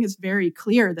 And I think it's very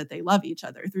clear that they love each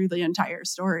other through the entire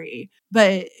story.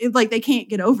 But like they can't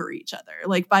get over each other.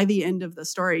 Like by the end of the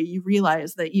story, you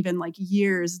realize that even like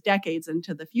years, decades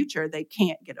into the future, they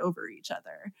can't get over each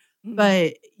other.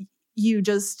 But you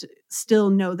just still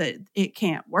know that it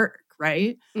can't work,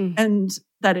 right? And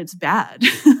that it's bad.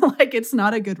 Like it's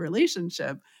not a good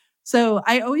relationship. So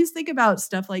I always think about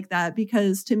stuff like that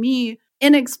because to me,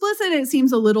 in Explicit, it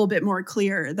seems a little bit more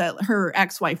clear that her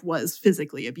ex-wife was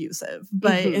physically abusive.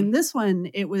 But in this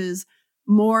one, it was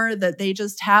more that they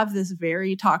just have this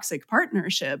very toxic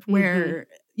partnership where,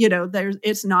 you know,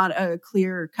 it's not a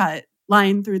clear-cut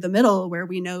line through the middle where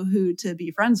we know who to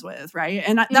be friends with, right?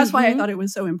 And that's why I thought it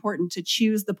was so important to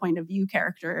choose the point of view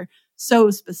character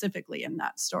so specifically in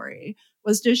that story,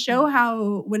 was to show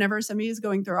how whenever somebody is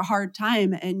going through a hard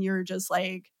time and you're just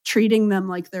like treating them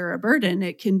like they're a burden,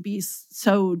 it can be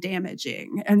so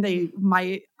damaging. And they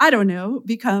might, I don't know,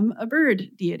 become a bird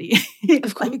deity.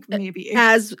 Like maybe.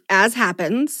 As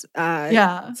happens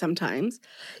sometimes.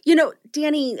 You know,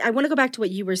 Danny, I want to go back to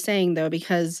what you were saying though,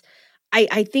 because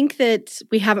I think that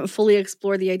we haven't fully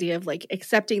explored the idea of like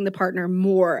accepting the partner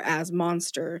more as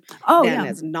monster than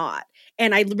as not.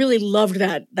 And I really loved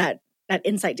that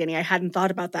insight, Danny. I hadn't thought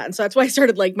about that. And so that's why I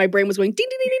started like my brain was going ding,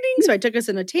 ding, ding, ding, ding. So I took us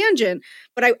in a tangent.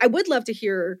 But I would love to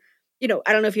hear, you know,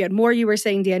 I don't know if you had more you were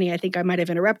saying, Danny. I think I might have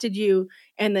interrupted you.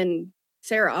 And then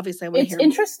Sarah, obviously I want to hear. It's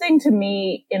interesting to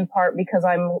me in part because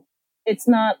it's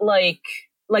not like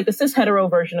the cis hetero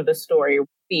version of the story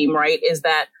theme, right? Is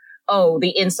that, oh,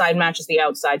 the inside matches the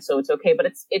outside, so it's okay.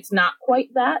 But it's not quite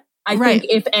that. I think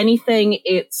if anything,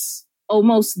 it's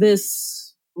almost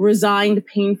this resigned,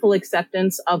 painful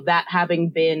acceptance of that having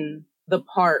been the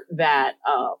part that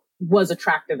was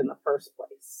attractive in the first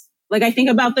place. Like I think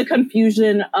about the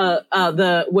confusion,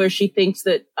 where she thinks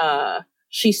that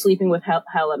she's sleeping with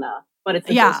Helena, but it's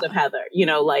the ghost of Heather. You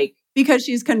know, like because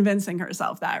she's convincing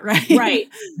herself that, right? Right,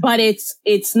 but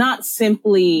it's not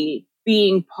simply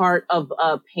being part of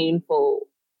a painful,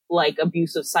 like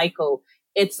abusive cycle.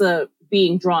 It's the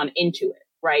being drawn into it,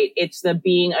 right? It's the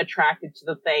being attracted to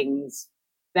the things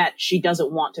that she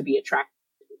doesn't want to be attracted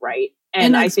to, right?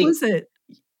 And I Explicit,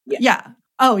 think,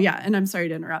 Oh yeah. And I'm sorry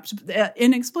to interrupt.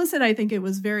 In Explicit, I think it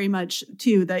was very much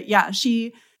too that,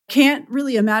 she can't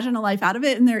really imagine a life out of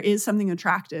it. And there is something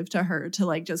attractive to her to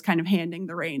like just kind of handing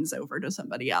the reins over to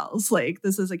somebody else. Like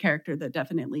this is a character that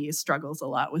definitely struggles a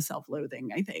lot with self-loathing,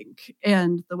 I think.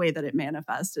 And the way that it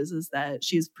manifests is that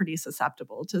she's pretty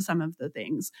susceptible to some of the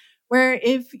things where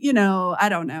if, you know, I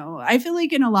don't know, I feel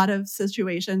like in a lot of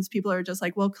situations, people are just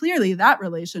like, well, clearly that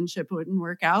relationship wouldn't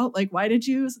work out. Like, why did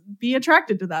you be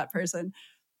attracted to that person?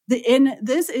 In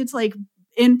this, it's like,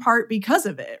 in part because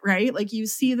of it, right? Like you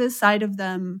see this side of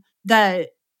them that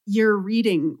you're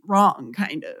reading wrong,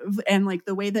 kind of. And like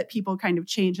the way that people kind of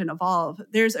change and evolve,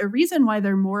 there's a reason why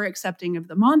they're more accepting of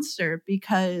the monster,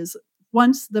 because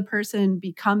once the person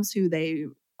becomes who they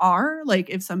are, like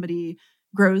if somebody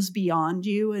grows beyond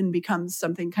you and becomes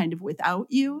something kind of without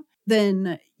you,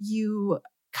 then you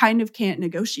kind of can't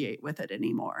negotiate with it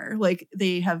anymore. Like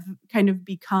they have kind of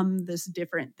become this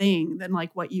different thing than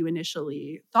like what you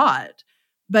initially thought.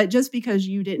 But just because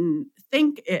you didn't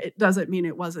think it doesn't mean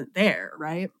it wasn't there,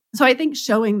 right? So I think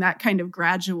showing that kind of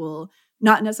gradual,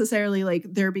 not necessarily like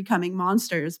they're becoming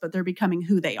monsters, but they're becoming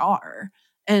who they are.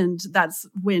 And that's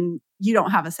when you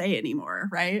don't have a say anymore,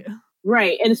 right?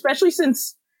 Right. And especially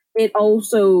since it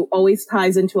also always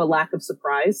ties into a lack of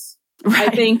surprise. Right.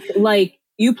 I think like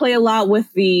you play a lot with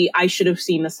the I should have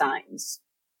seen the signs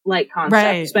like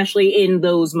concept, especially in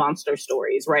those monster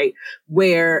stories, right?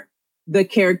 Where the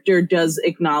character does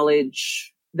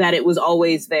acknowledge that it was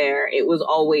always there. It was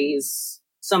always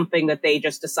something that they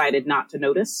just decided not to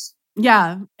notice.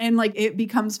 Yeah. And like it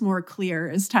becomes more clear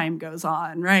as time goes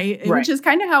on, right? Which is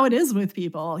kind of how it is with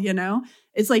people, you know?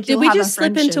 It's like, did we just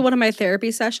slip into one of my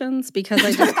therapy sessions? Because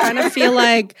I just kind of feel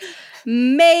like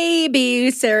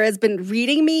maybe Sarah's been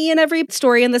reading me in every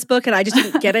story in this book and I just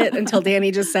didn't get it until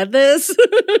Danny just said this.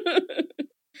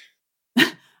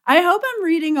 I hope I'm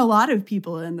reading a lot of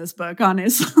people in this book,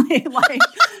 honestly. Like,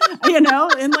 you know,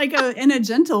 in a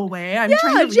gentle way. I'm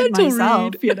trying to read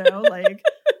myself, you know, like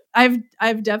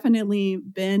I've definitely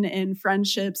been in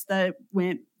friendships that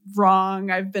went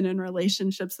wrong. I've been in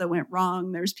relationships that went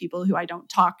wrong. There's people who I don't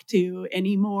talk to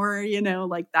anymore,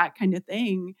 like that kind of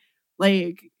thing.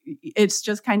 Like, it's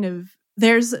just kind of,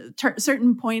 there's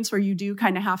certain points where you do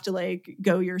kind of have to like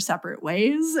go your separate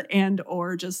ways and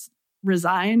or just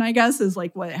resign, I guess, is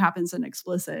like what happens in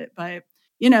Explicit. But,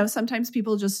 sometimes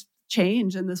people just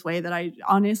change in this way that I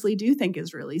honestly do think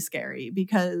is really scary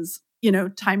because,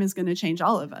 time is going to change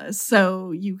all of us.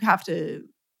 So you have to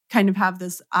kind of have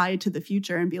this eye to the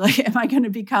future and be like, am I going to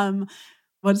become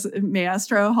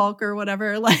Maestro Hulk or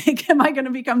whatever? Like, am I going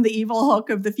to become the evil Hulk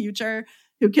of the future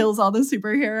who kills all the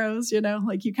superheroes?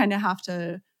 Like you kind of have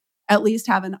to at least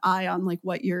have an eye on like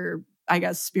what your, I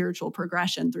guess, spiritual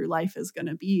progression through life is going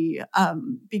to be.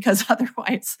 Because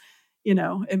otherwise,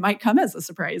 it might come as a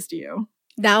surprise to you.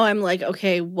 Now I'm like,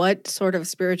 okay, what sort of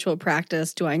spiritual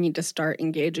practice do I need to start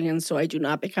engaging in so I do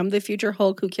not become the future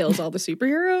Hulk who kills all the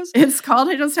superheroes? It's called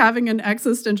just having an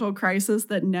existential crisis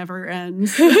that never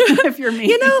ends. If you're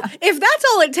me. If that's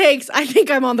all it takes, I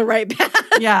think I'm on the right path.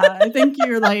 Yeah, I think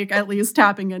you're like at least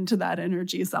tapping into that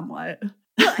energy somewhat.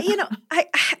 Well,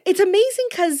 it's amazing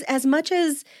because as much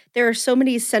as there are so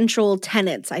many central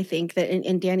tenets, I think that,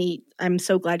 and Danny, I'm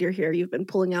so glad you're here. You've been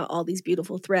pulling out all these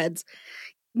beautiful threads.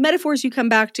 Metaphors you come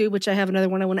back to, which I have another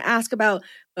one I want to ask about,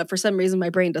 but for some reason my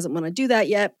brain doesn't want to do that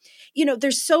yet.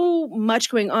 There's so much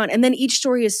going on. And then each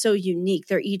story is so unique.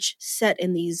 They're each set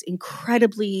in these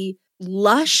incredibly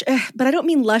lush, but I don't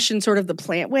mean lush in sort of the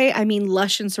plant way. I mean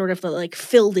lush in sort of the like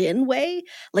filled in way,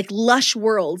 like lush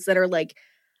worlds that are like,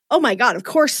 oh my God, of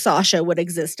course Sasha would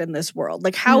exist in this world.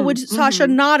 Like how would Sasha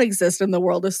not exist in the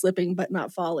world of slipping but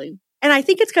not falling? And I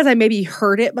think it's because I maybe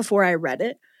heard it before I read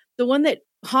it. The one that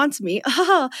haunts me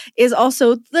is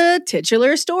also the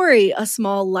titular story, A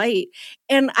Small Light.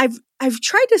 And I've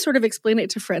tried to sort of explain it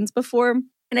to friends before,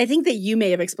 and I think that you may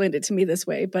have explained it to me this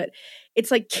way, but it's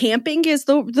like camping is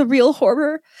the real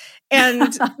horror.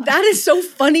 And that is so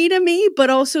funny to me,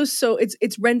 but also so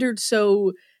it's rendered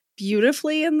so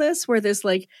beautifully in this, where there's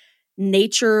like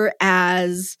nature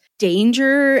as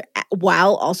danger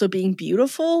while also being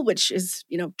beautiful, which is,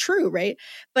 true, right?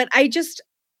 But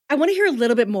I want to hear a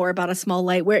little bit more about A Small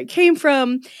Light, where it came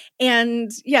from.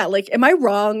 And yeah, like, am I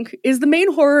wrong? Is the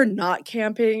main horror not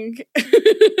camping?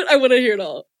 I want to hear it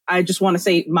all. I just want to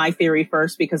say my theory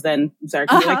first, because then Sarah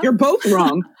can be like, you're both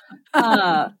wrong.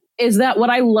 Is that what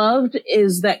I loved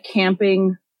is that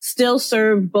camping still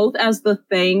served both as the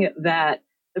thing that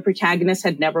the protagonist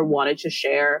had never wanted to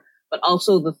share, but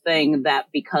also the thing that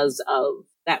because of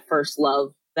that first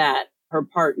love that her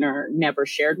partner never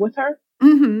shared with her.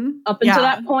 Up until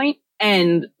that point.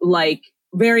 And like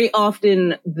very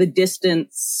often the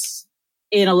distance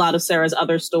in a lot of Sarah's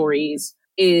other stories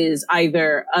is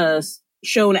either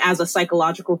shown as a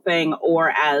psychological thing or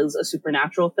as a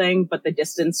supernatural thing, but the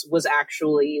distance was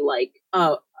actually like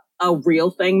a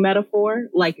real thing metaphor,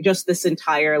 like just this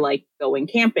entire like going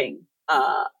camping,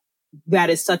 that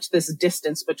is such this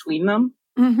distance between them.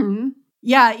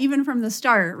 Yeah, even from the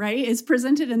start, right? It's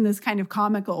presented in this kind of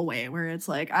comical way where it's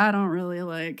like, I don't really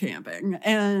like camping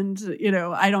and,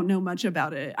 I don't know much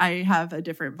about it. I have a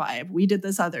different vibe. We did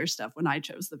this other stuff when I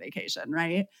chose the vacation,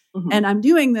 right? And I'm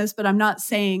doing this, but I'm not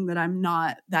saying that I'm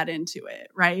not that into it,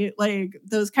 right? Like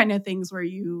those kind of things where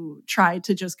you try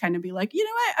to just kind of be like, you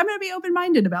know what? I'm going to be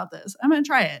open-minded about this. I'm going to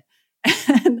try it.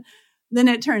 And then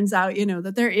it turns out,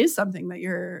 that there is something that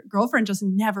your girlfriend just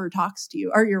never talks to you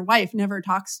or your wife never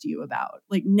talks to you about,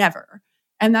 like never.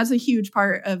 And that's a huge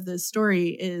part of the story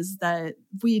is that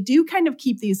we do kind of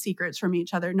keep these secrets from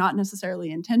each other, not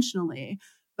necessarily intentionally,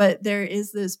 but there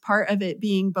is this part of it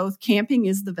being both camping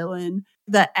is the villain,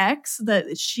 the ex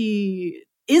that she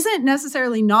isn't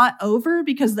necessarily not over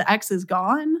because the ex is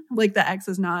gone, like the ex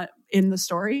is not in the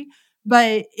story,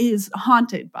 but is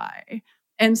haunted by.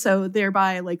 And so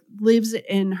thereby like lives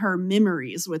in her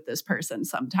memories with this person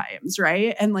sometimes,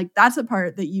 right? And like that's a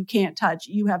part that you can't touch.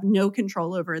 You have no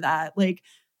control over that. Like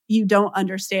you don't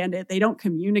understand it. They don't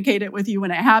communicate it with you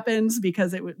when it happens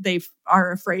because they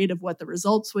are afraid of what the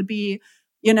results would be,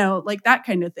 like that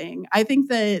kind of thing. I think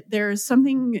that there's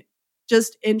something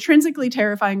just intrinsically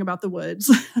terrifying about the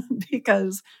woods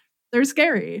because they're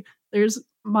scary. There's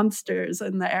monsters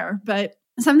in there, but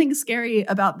something scary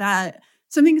about that.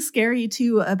 Something scary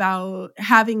too about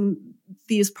having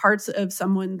these parts of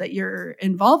someone that you're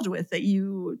involved with that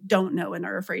you don't know and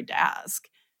are afraid to ask.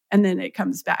 And then it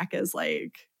comes back as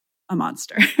like a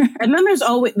monster. And then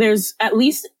there's at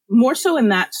least more so in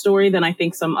that story than I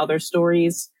think some other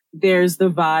stories. There's the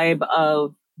vibe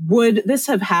of, would this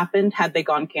have happened had they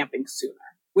gone camping sooner?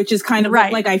 Which is kind of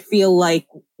right. Like I feel like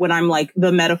when I'm like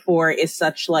the metaphor is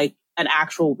such like an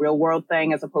actual real world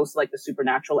thing as opposed to like the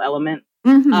supernatural element,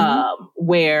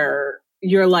 where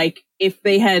you're like, if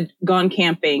they had gone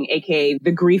camping, aka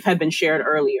the grief had been shared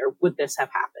earlier, would this have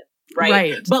happened?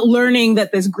 Right. But learning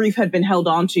that this grief had been held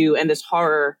onto and this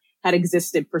horror had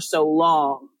existed for so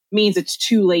long means it's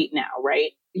too late now,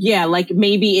 right? Yeah, like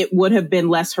maybe it would have been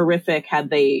less horrific had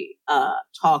they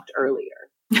talked earlier,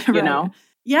 you know?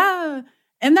 Yeah.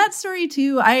 And that story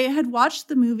too, I had watched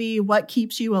the movie What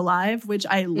Keeps You Alive, which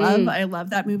I love. I love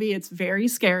that movie. It's very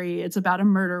scary. It's about a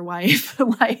murder wife.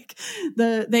 Like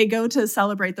they go to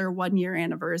celebrate their 1-year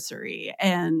anniversary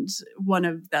and one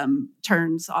of them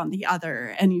turns on the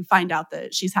other and you find out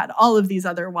that she's had all of these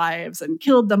other wives and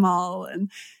killed them all. And,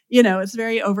 you know, it's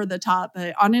very over the top,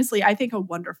 but honestly, I think a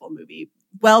wonderful movie,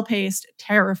 well-paced,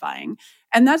 terrifying.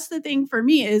 And that's the thing for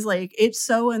me is like, it's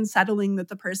so unsettling that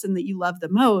the person that you love the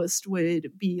most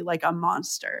would be like a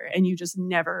monster and you just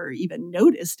never even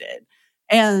noticed it.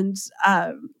 And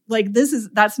like,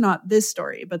 that's not this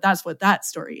story, but that's what that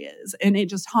story is. And it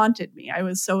just haunted me. I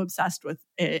was so obsessed with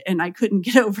it and I couldn't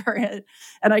get over it.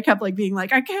 And I kept like being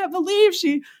like, I can't believe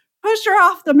she pushed her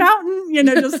off the mountain, you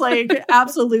know, just like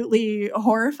absolutely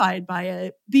horrified by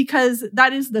it, because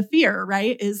that is the fear,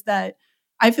 right? Is that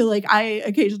I feel like I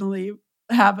occasionally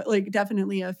have like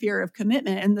definitely a fear of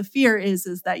commitment. And the fear is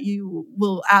that you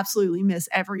will absolutely miss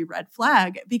every red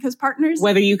flag because partners,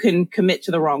 whether you can commit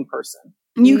to the wrong person,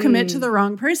 you commit to the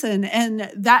wrong person. And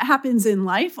that happens in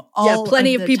life all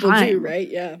plenty of people time. do, right?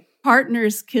 Yeah.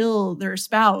 Partners kill their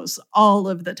spouse all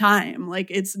of the time. Like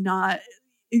it's not,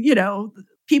 you know,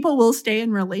 people will stay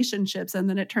in relationships and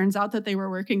then it turns out that they were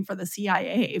working for the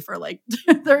CIA for like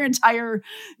their entire,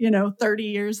 30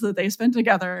 years that they spent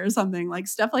together or something. Like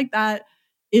stuff like that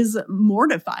is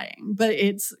mortifying, but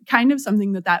it's kind of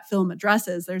something that film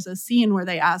addresses. There's a scene where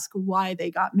they ask why they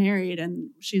got married and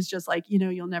she's just like,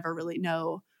 you'll never really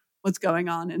know what's going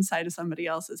on inside of somebody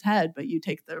else's head, but you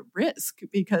take the risk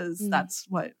because that's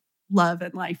what love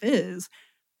and life is.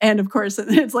 And of course,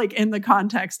 it's like in the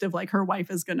context of like her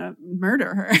wife is going to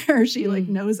murder her. She like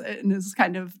knows it and is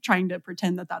kind of trying to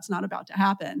pretend that that's not about to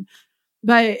happen.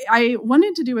 But I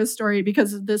wanted to do a story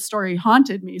because this story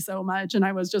haunted me so much and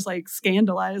I was just like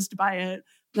scandalized by it.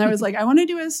 And I was like, I want to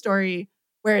do a story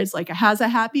where it's like it has a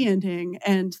happy ending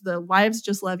and the wives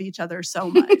just love each other so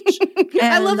much.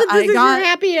 I love that this is your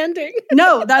happy ending.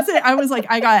 No, that's it. I was like,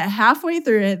 I got halfway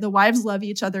through it. The wives love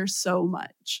each other so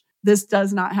much. This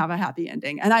does not have a happy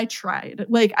ending. And I tried.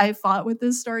 Like I fought with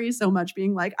this story so much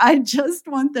being like, I just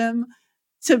want them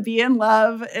to be in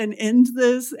love and end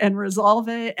this and resolve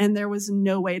it. And there was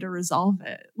no way to resolve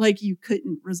it. Like you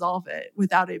couldn't resolve it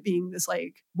without it being this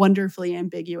like wonderfully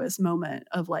ambiguous moment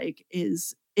of like,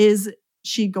 is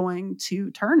she going to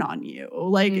turn on you?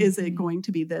 Like, is it going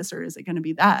to be this or is it going to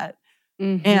be that?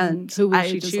 And who will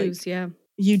she choose? Like,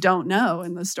 you don't know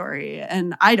in the story.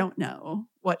 And I don't know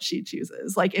what she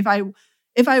chooses. Like if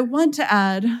I want to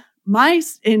add my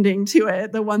ending to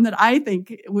it, the one that I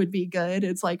think would be good,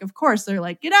 it's like, of course, they're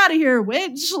like, get out of here,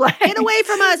 witch. Like, get away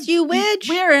from us, you witch.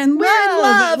 We're in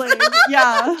love. Like,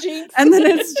 yeah. And then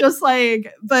it's just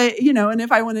like, but, and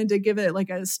if I wanted to give it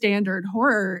like a standard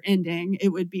horror ending, it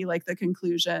would be like the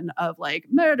conclusion of like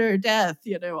murder, death,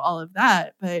 all of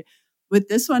that. But with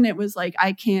this one, it was like,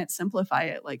 I can't simplify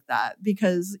it like that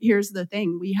because here's the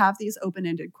thing. We have these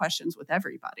open-ended questions with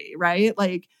everybody, right?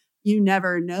 Like you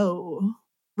never know.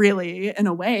 Really, in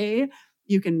a way,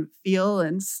 you can feel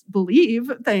and believe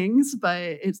things, but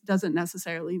it doesn't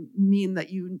necessarily mean that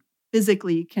you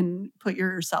physically can put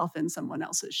yourself in someone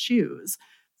else's shoes.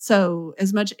 So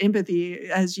as much empathy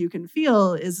as you can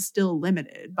feel is still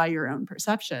limited by your own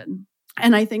perception.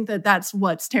 And I think that that's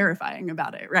what's terrifying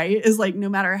about it, right? Is like, no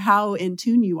matter how in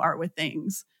tune you are with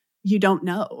things, you don't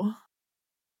know.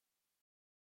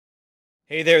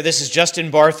 Hey there, this is Justin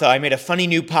Bartha. I made a funny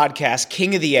new podcast,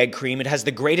 King of the Egg Cream. It has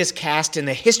the greatest cast in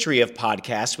the history of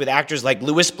podcasts with actors like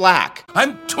Louis Black.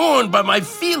 I'm torn by my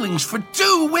feelings for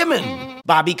two women.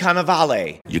 Bobby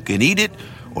Cannavale. You can eat it,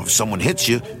 or if someone hits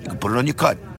you, you can put it on your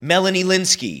cut. Melanie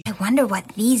Linsky. I wonder what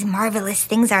these marvelous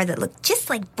things are that look just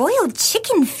like boiled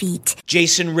chicken feet.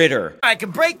 Jason Ritter. I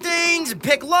can break things and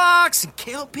pick locks and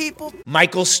kill people.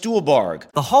 Michael Stuhlbarg.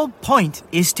 The whole point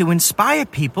is to inspire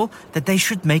people that they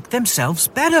should make themselves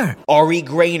better. Ari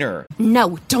Grainer.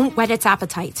 No, don't whet its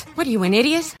appetite. What are you, an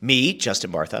idiot? Me,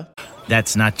 Justin Bartha.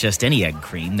 That's not just any egg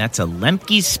cream, that's a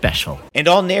Lemke's special. And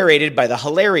all narrated by the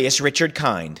hilarious Richard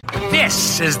Kind.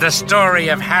 This is the story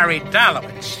of Harry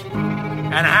Dalowitz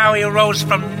and how he rose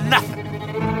from nothing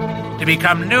to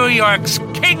become New York's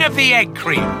King of the Egg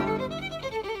Cream.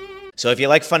 So if you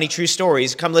like funny true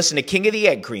stories, come listen to King of the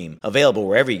Egg Cream, available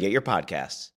wherever you get your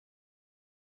podcasts.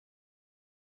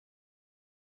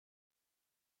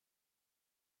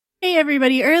 Hey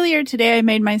everybody, earlier today I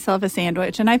made myself a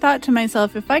sandwich and I thought to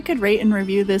myself, if I could rate and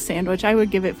review this sandwich, I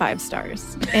would give it 5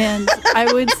 stars. And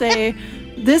I would say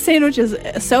this sandwich is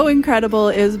so incredible.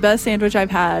 It was the best sandwich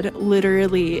I've had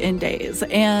literally in days.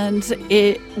 And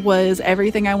it was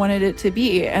everything I wanted it to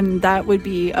be. And that would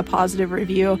be a positive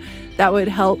review. That would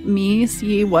help me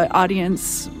see what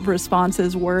audience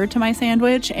responses were to my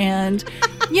sandwich. And,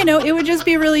 you know, it would just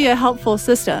be really a helpful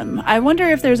system. I wonder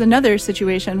if there's another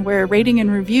situation where rating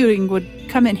and reviewing would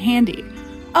come in handy.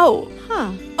 Oh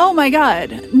my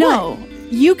God. No,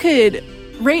 you could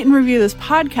rate and review this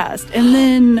podcast, and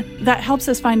then that helps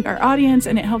us find our audience,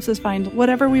 and it helps us find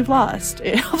whatever we've lost.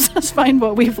 It helps us find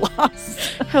what we've lost.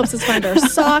 Helps us find our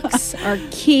socks, our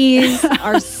keys,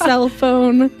 our cell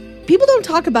phone. People don't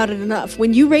talk about it enough.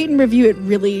 When you rate and review, it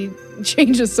really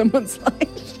changes someone's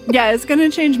life. Yeah, it's going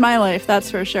to change my life, that's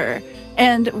for sure.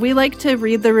 And we like to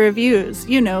read the reviews,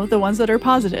 you know, the ones that are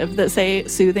positive, that say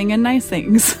soothing and nice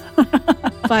things.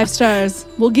 5 stars.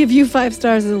 We'll give you 5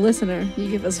 stars as a listener.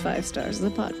 You give us 5 stars as a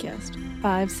podcast.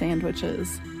 5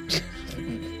 sandwiches.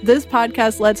 This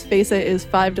podcast, let's face it, is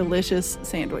 5 delicious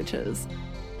sandwiches.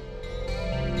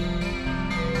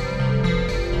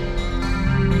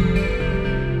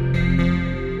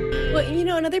 Well, you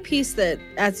know, another piece that,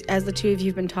 as the two of you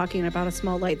have been talking about A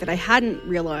Small Light, that I hadn't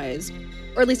realized,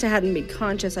 or at least I hadn't been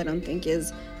conscious, I don't think,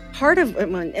 is part of,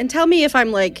 and tell me if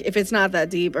I'm like, if it's not that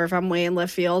deep or if I'm way in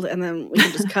left field, and then we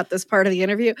can just cut this part of the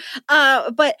interview.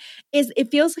 But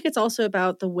it feels like it's also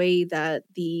about the way that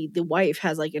the wife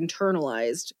has like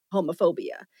internalized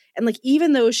homophobia. And like,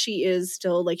 even though she is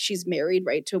still like, she's married,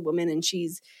 right, to a woman, and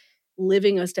she's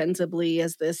living ostensibly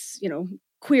as this, you know,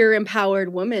 queer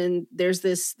empowered woman, there's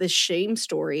this shame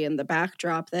story in the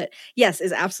backdrop that, yes,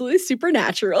 is absolutely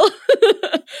supernatural.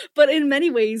 But in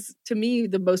many ways, to me,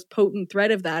 the most potent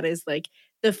thread of that is like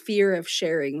the fear of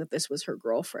sharing that this was her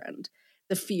girlfriend,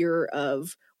 the fear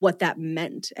of what that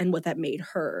meant and what that made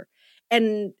her.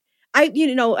 And I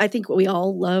think we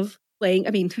all love playing.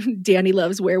 I mean, Danny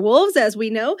loves werewolves, as we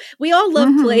know. We all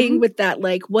love playing with that,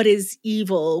 like, what is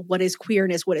evil? What is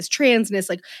queerness? What is transness?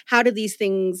 Like, how do these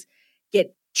things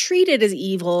get treated as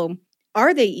evil?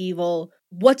 Are they evil?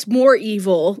 What's more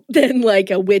evil than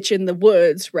like a witch in the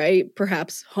woods, right?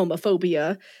 Perhaps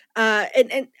homophobia.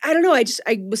 And I don't know, I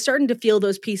was starting to feel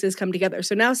those pieces come together.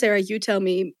 So now, Sarah, you tell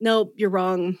me, no, you're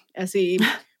wrong, Essie.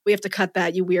 We have to cut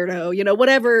that, you weirdo. You know,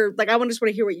 whatever. Like, I just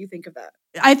want to hear what you think of that.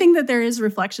 I think that there is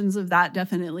reflections of that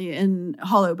definitely in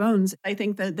Hollow Bones. I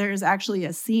think that there's actually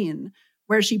a scene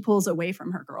where she pulls away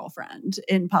from her girlfriend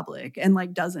in public and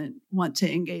like doesn't want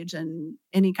to engage in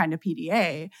any kind of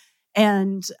PDA.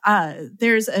 And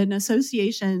there's an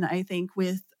association, I think,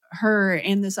 with her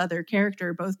and this other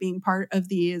character both being part of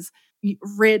these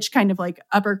rich kind of like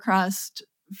upper crust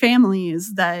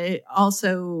families that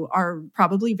also are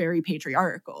probably very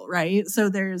patriarchal, right? So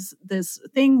there's this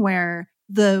thing where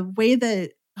the way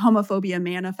that homophobia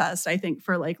manifests, I think,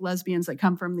 for like lesbians that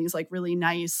come from these like really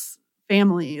nice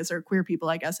families, or queer people,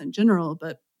 I guess, in general,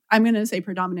 but I'm going to say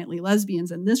predominantly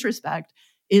lesbians in this respect,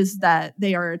 is that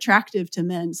they are attractive to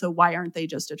men. So why aren't they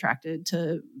just attracted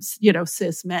to, you know,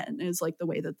 cis men, is like the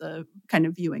way that the kind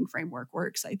of viewing framework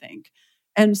works, I think.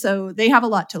 And so they have a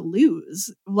lot to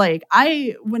lose. Like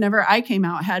whenever I came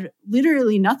out, had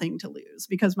literally nothing to lose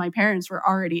because my parents were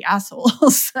already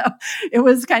assholes. So it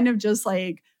was kind of just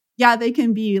like, yeah, they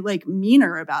can be like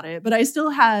meaner about it, but I still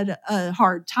had a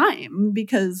hard time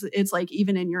because it's like,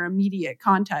 even in your immediate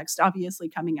context, obviously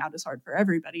coming out is hard for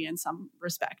everybody in some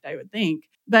respect, I would think.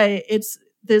 But it's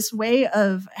this way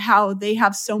of how they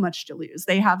have so much to lose.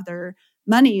 They have their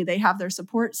money, they have their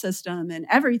support system and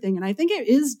everything. And I think it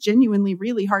is genuinely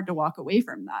really hard to walk away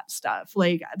from that stuff.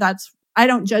 Like I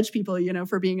don't judge people, you know,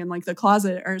 for being in like the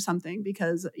closet or something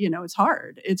because, you know, it's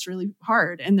hard. It's really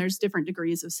hard. And there's different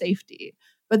degrees of safety.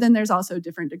 But then there's also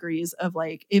different degrees of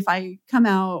like, if I come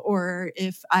out or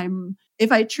if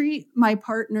I treat my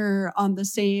partner on the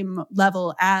same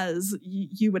level as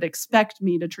you would expect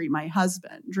me to treat my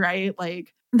husband, right?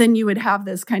 Like, then you would have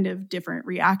this kind of different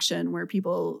reaction where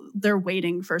people, they're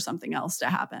waiting for something else to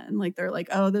happen. Like, they're like,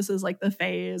 oh, this is like the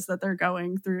phase that they're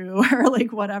going through or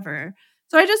like whatever.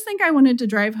 So I just think I wanted to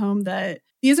drive home that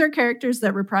these are characters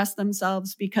that repress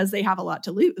themselves because they have a lot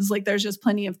to lose. Like, there's just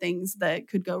plenty of things that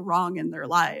could go wrong in their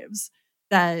lives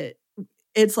that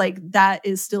it's like that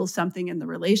is still something in the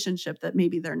relationship that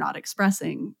maybe they're not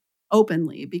expressing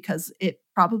openly because it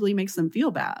probably makes them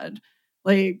feel bad.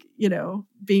 Like, you know,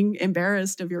 being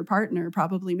embarrassed of your partner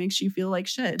probably makes you feel like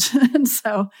shit. And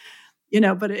so, you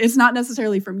know, but it's not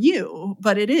necessarily from you,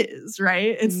 but it is,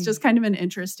 right? It's just kind of an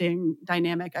interesting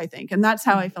dynamic, I think. And that's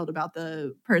how I felt about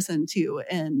the person too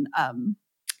in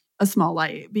a small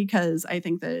light, because I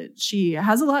think that she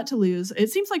has a lot to lose.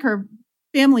 It seems like her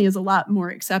family is a lot more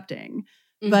accepting,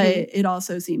 but it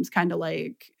also seems kind of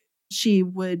like she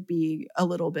would be a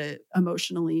little bit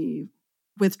emotionally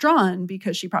withdrawn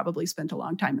because she probably spent a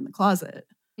long time in the closet.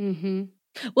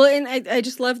 Well, and I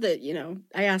just love that, you know,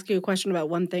 I ask you a question about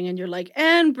one thing and you're like,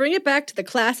 and bring it back to the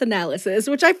class analysis,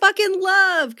 which I fucking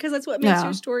love because that's what makes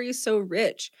your story so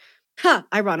rich.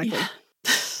 Ironically.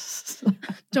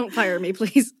 Don't fire me,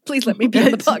 please. Please let me be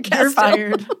on the podcast. You're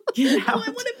fired. No, I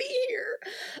want to be here.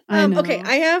 Okay,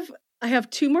 I have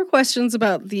two more questions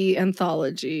about the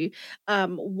anthology.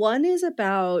 One is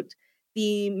about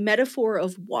the metaphor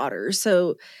of water.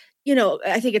 So, you know,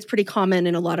 I think it's pretty common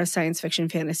in a lot of science fiction,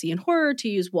 fantasy, and horror to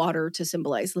use water to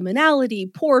symbolize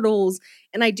liminality, portals.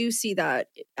 And I do see that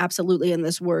absolutely in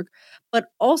this work. But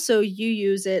also you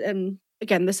use it, and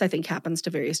again, this I think happens to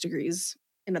various degrees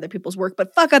in other people's work,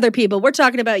 but fuck other people. We're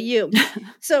talking about you.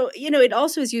 So, you know, it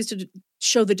also is used to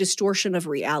show the distortion of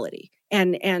reality.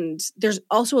 And there's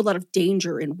also a lot of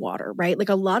danger in water, right? Like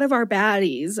a lot of our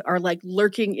baddies are like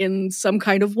lurking in some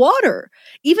kind of water,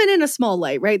 even in a small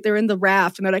light, right? They're in the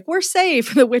raft and they're like, we're safe.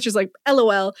 And the witch is like,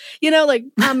 LOL, you know, like,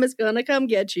 I'm just gonna come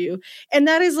get you. And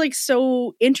that is like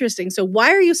so interesting. So why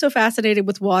are you so fascinated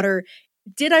with water?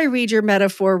 Did I read your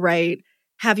metaphor right?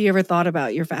 Have you ever thought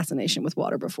about your fascination with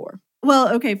water before?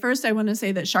 Well, okay, first I want to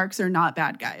say that sharks are not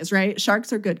bad guys, right?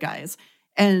 Sharks are good guys.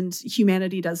 And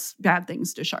humanity does bad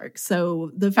things to sharks.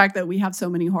 So the fact that we have so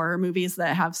many horror movies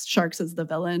that have sharks as the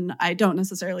villain, I don't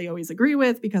necessarily always agree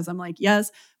with, because I'm like, yes,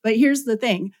 but here's the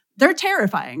thing. They're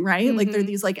terrifying, right? Like they're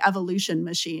these like evolution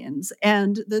machines.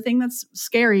 And the thing that's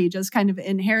scary, just kind of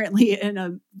inherently in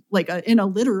a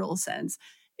literal sense,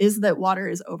 is that water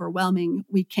is overwhelming.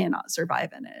 We cannot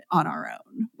survive in it on our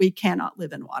own. We cannot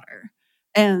live in water.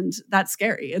 And that's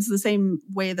scary. It's the same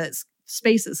way that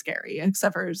space is scary,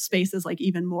 except for space is like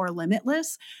even more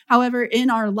limitless. However, in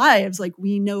our lives, like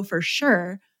we know for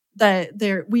sure that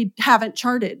we haven't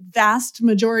charted vast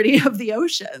majority of the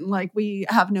ocean. Like we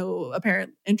have no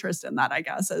apparent interest in that, I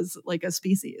guess, as like a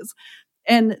species.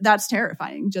 And that's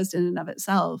terrifying just in and of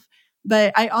itself.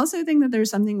 But I also think that there's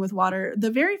something with water.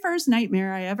 The very first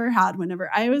nightmare I ever had whenever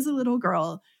I was a little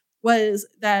girl was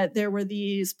that there were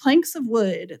these planks of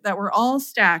wood that were all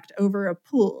stacked over a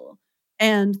pool.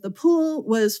 And the pool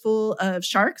was full of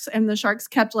sharks, and the sharks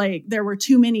kept like, there were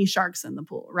too many sharks in the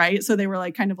pool, right? So they were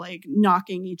like kind of like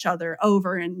knocking each other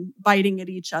over and biting at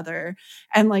each other.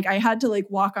 And like I had to like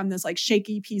walk on this like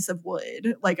shaky piece of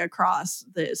wood like across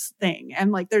this thing.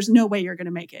 And like there's no way you're going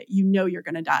to make it. You know you're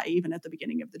going to die even at the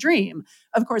beginning of the dream.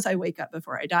 Of course, I wake up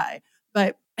before I die.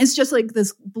 But it's just like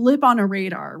this blip on a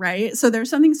radar, right? So there's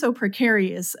something so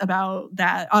precarious about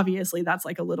that. Obviously, that's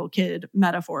like a little kid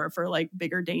metaphor for like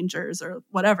bigger dangers or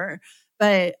whatever.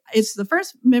 But it's the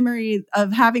first memory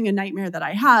of having a nightmare that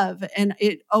I have, and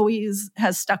it always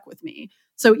has stuck with me.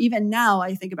 So even now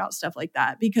I think about stuff like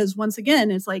that, because once again,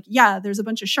 it's like, yeah, there's a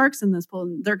bunch of sharks in this pool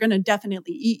and they're going to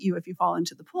definitely eat you if you fall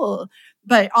into the pool.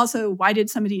 But also, why did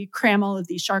somebody cram all of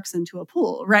these sharks into a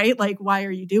pool, right? Like, why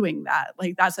are you doing that?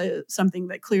 Like, that's something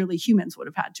that clearly humans would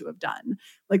have had to have done.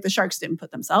 Like the sharks didn't put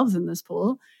themselves in this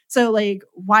pool. So like,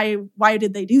 why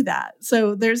did they do that?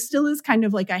 So there's still is kind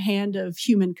of like a hand of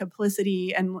human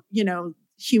complicity and, you know,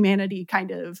 humanity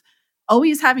kind of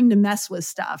always having to mess with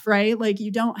stuff, right? Like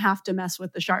you don't have to mess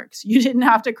with the sharks. You didn't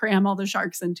have to cram all the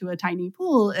sharks into a tiny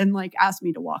pool and like ask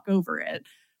me to walk over it.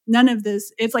 None of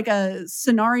this, it's like a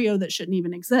scenario that shouldn't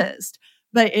even exist,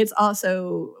 but it's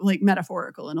also like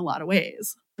metaphorical in a lot of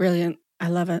ways. Brilliant. I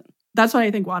love it. That's what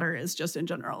I think water is just in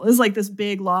general, is like this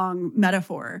big, long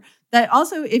metaphor that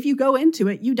also, if you go into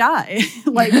it, you die.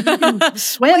 Like you can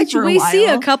swim which for a we while. See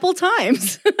a couple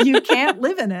times. You can't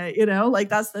live in it, you know, like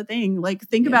that's the thing. Like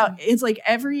think about, it's like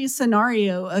every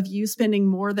scenario of you spending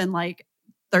more than like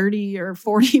 30 or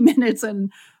 40 minutes in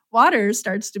water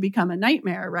starts to become a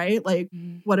nightmare, right? Like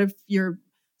what if you're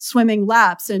swimming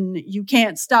laps and you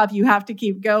can't stop, you have to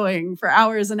keep going for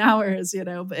hours and hours, you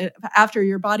know, but after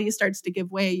your body starts to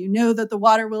give way, you know that the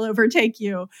water will overtake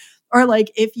you. Or like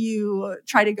if you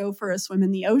try to go for a swim in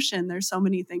the ocean, there's so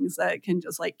many things that can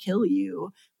just like kill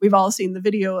you. We've all seen the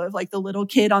video of like the little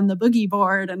kid on the boogie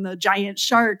board and the giant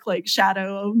shark like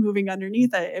shadow moving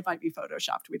underneath it. It might be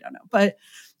photoshopped, we don't know, but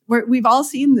we've all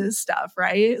seen this stuff,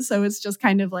 right? So it's just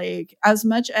kind of like, as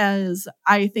much as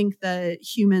I think that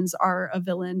humans are a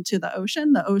villain to the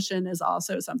ocean is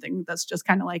also something that's just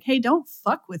kind of like, hey, don't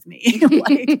fuck with me.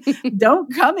 Like,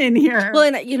 don't come in here. Well,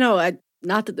 and you know,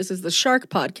 not that this is the shark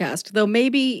podcast, though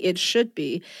maybe it should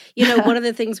be. You know, one of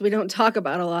the things we don't talk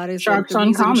about a lot is Sharks like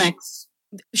on comics.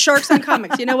 Sharks on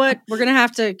Comics. You know what? We're going to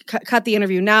have to cut the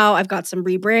interview now. I've got some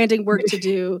rebranding work to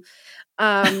do.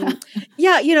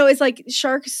 Yeah, it's like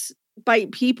sharks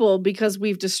bite people because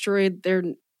we've destroyed their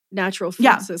natural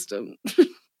food system.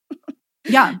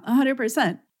 Yeah,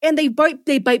 100%. And they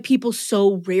bite people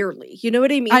so rarely. You know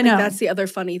what I mean? I know. That's the other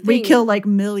funny thing. We kill like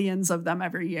millions of them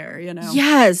every year,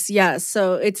 Yes.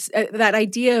 So it's that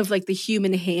idea of like the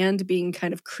human hand being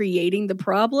kind of creating the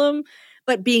problem,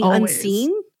 but being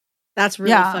unseen. That's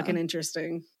really fucking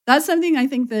interesting. That's something I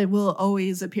think that will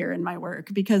always appear in my work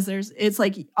because it's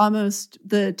like almost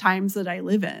the times that I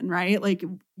live in, right? Like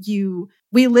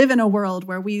we live in a world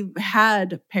where we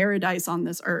had paradise on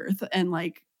this earth and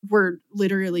like we're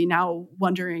literally now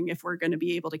wondering if we're going to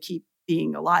be able to keep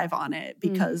being alive on it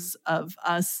because of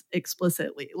us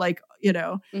explicitly, like,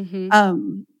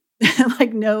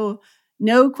 like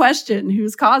no question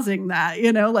who's causing that,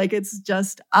 like it's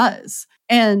just us.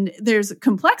 And there's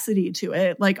complexity to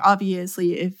it. Like,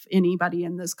 obviously, if anybody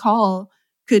in this call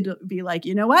could be like,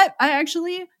 you know what, I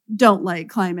actually don't like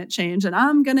climate change and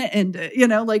I'm going to end it,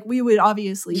 like we would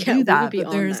obviously do that.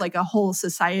 But there's like a whole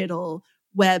societal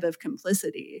web of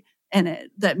complicity in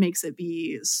it that makes it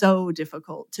be so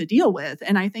difficult to deal with.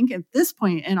 And I think at this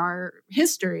point in our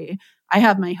history, I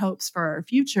have my hopes for our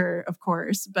future, of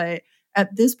course, but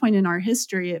at this point in our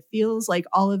history, it feels like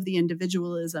all of the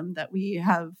individualism that we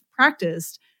have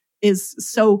practiced is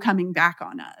so coming back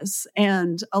on us.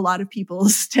 And a lot of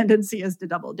people's tendency is to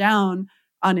double down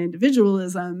on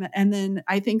individualism. And then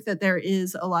I think that there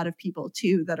is a lot of people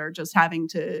too that are just having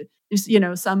to,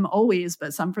 some always,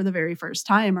 but some for the very first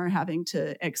time are having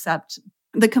to accept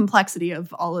the complexity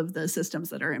of all of the systems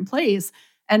that are in place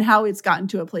and how it's gotten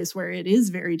to a place where it is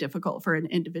very difficult for an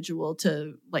individual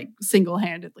to like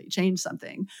single-handedly change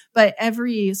something. But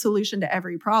every solution to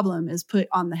every problem is put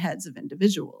on the heads of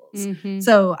individuals. Mm-hmm.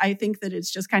 So I think that it's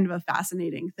just kind of a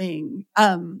fascinating thing.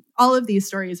 All of these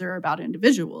stories are about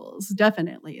individuals,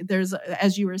 definitely. There's,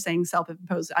 as you were saying,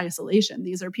 self-imposed isolation.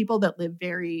 These are people that live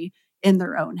very in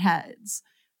their own heads.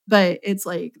 But it's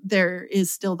like there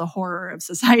is still the horror of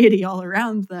society all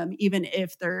around them, even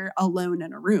if they're alone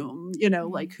in a room,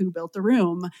 like who built the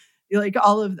room, like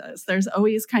all of this. There's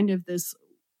always kind of this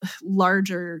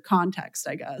larger context,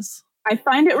 I guess. I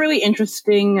find it really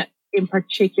interesting in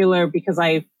particular because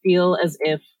I feel as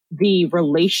if the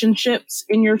relationships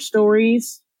in your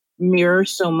stories mirror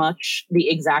so much the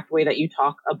exact way that you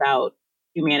talk about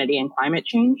humanity and climate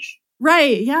change.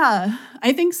 Right. Yeah,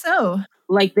 I think so.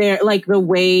 Like the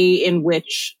way in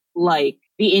which like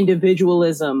the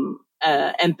individualism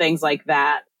and things like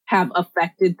that have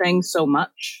affected things so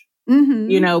much,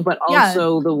 but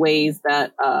also the ways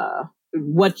that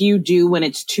what you do when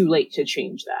it's too late to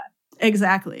change that.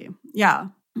 Exactly. Yeah.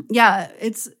 Yeah.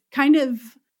 It's kind of,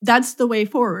 that's the way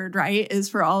forward, right? Is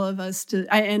for all of us to,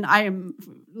 and I am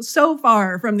so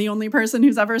far from the only person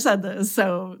who's ever said this.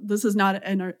 So this is not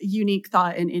a unique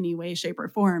thought in any way, shape, or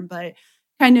form, but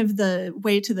kind of the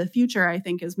way to the future, I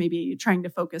think, is maybe trying to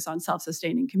focus on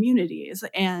self-sustaining communities.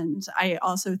 And I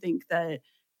also think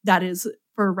that is,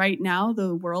 for right now,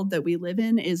 the world that we live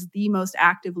in is the most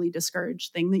actively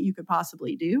discouraged thing that you could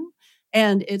possibly do.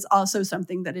 And it's also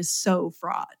something that is so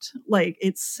fraught. Like,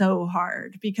 it's so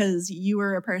hard because you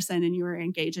are a person and you are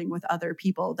engaging with other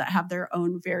people that have their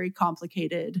own very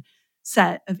complicated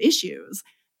set of issues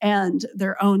and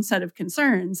their own set of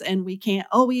concerns. And we can't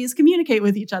always communicate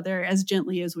with each other as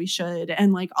gently as we should.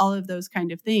 And like all of those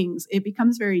kind of things, it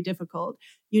becomes very difficult.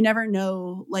 You never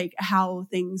know like how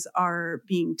things are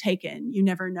being taken. You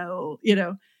never know,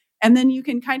 and then you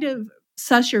can kind of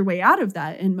suss your way out of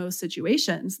that in most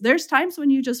situations. There's times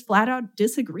when you just flat out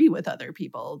disagree with other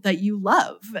people that you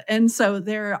love. And so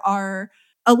there are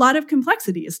a lot of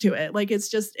complexities to it. Like,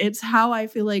 it's how I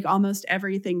feel like almost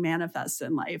everything manifests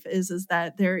in life is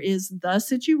that there is the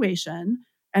situation,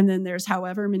 and then there's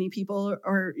however many people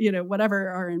or, whatever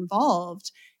are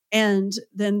involved. And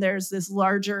then there's this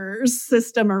larger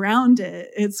system around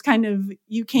it. It's kind of,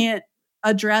 you can't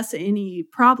address any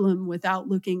problem without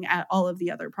looking at all of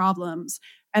the other problems.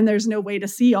 And there's no way to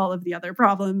see all of the other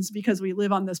problems because we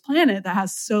live on this planet that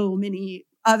has so many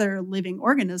other living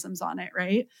organisms on it,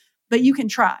 right? But you can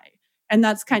try. And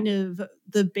that's kind of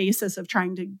the basis of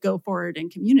trying to go forward in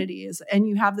communities. And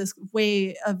you have this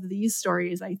way of these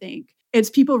stories, I think. It's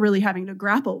people really having to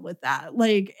grapple with that,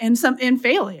 like, and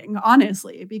failing,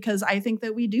 honestly, because I think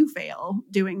that we do fail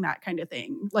doing that kind of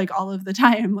thing, like all of the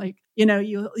time. Like,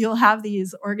 you'll have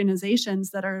these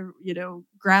organizations that are,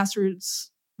 grassroots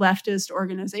leftist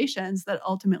organizations that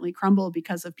ultimately crumble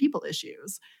because of people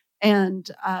issues. And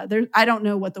I don't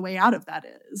know what the way out of that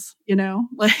is,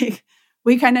 like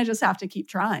we kind of just have to keep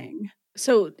trying.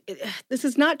 So this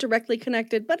is not directly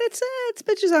connected, but it's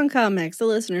Bitches on Comics. The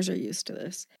listeners are used to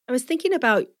this. I was thinking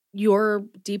about your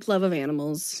deep love of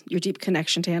animals, your deep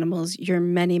connection to animals, your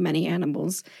many, many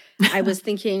animals. I was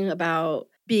thinking about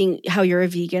how you're a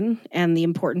vegan and the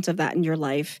importance of that in your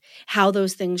life, how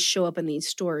those things show up in these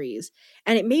stories.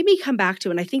 And it made me come back to,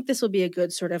 and I think this will be a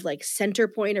good sort of like center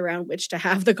point around which to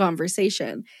have the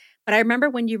conversation. But I remember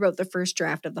when you wrote the first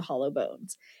draft of The Hollow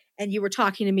Bones and you were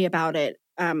talking to me about it.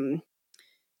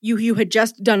 You had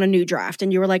just done a new draft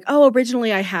and you were like, oh,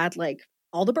 originally I had like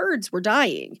all the birds were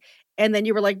dying. And then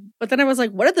you were like, but then I was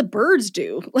like, what did the birds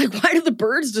do? Like, why do the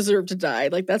birds deserve to die?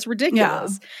 Like, that's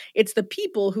ridiculous. Yeah. It's the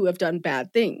people who have done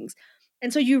bad things.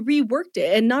 And so you reworked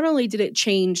it. And not only did it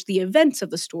change the events of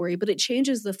the story, but it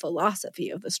changes the philosophy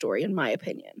of the story, in my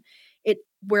opinion.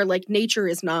 Where like nature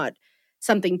is not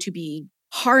something to be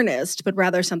harnessed, but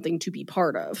rather something to be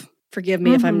part of. Forgive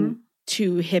me if I'm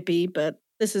too hippie, but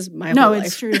this is my whole life. No,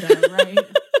 it's true though, right?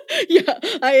 Yeah,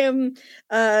 I am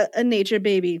a nature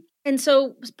baby. And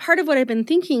so part of what I've been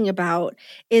thinking about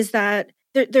is that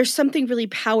there's something really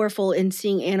powerful in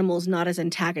seeing animals not as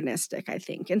antagonistic, I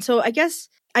think. And so I guess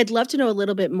I'd love to know a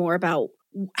little bit more about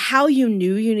how you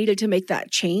knew you needed to make that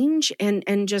change.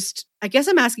 And just, I guess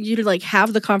I'm asking you to like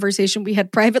have the conversation we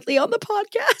had privately on the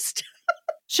podcast.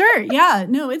 Sure. Yeah.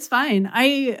 No, it's fine.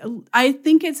 I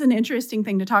think it's an interesting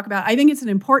thing to talk about. I think it's an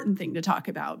important thing to talk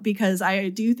about because I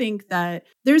do think that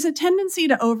there's a tendency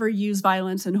to overuse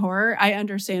violence in horror. I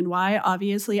understand why.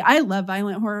 Obviously, I love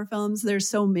violent horror films. There's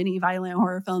so many violent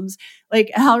horror films.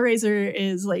 Like Hellraiser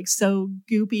is like so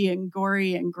goopy and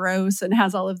gory and gross and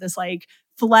has all of this like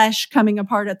flesh coming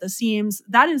apart at the seams.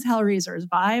 That is Hellraiser's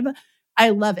vibe. I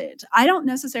love it. I don't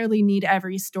necessarily need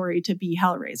every story to be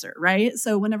Hellraiser, right?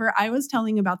 So whenever I was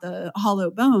telling about the Hollow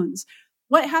Bones,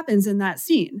 what happens in that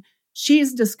scene?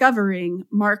 She's discovering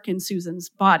Mark and Susan's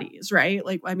bodies, right?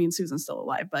 Like, I mean, Susan's still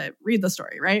alive, but read the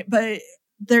story, right? But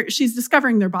she's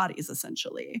discovering their bodies,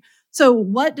 essentially. So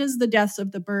what does the deaths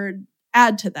of the bird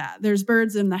add to that? There's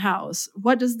birds in the house.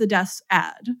 What does the deaths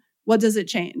add? What does it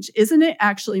change? Isn't it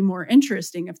actually more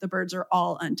interesting if the birds are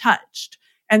all untouched?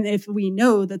 And if we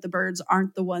know that the birds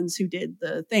aren't the ones who did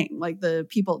the thing, like the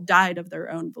people died of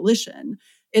their own volition,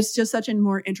 it's just such a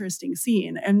more interesting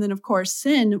scene. And then, of course,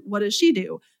 Sin, what does she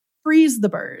do? Freeze the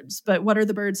birds. But what are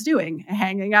the birds doing?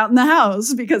 Hanging out in the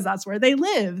house because that's where they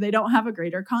live. They don't have a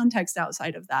greater context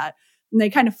outside of that. And they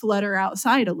kind of flutter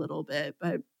outside a little bit.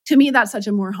 But to me, that's such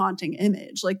a more haunting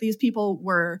image. Like these people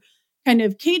were kind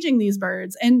of caging these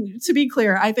birds. And to be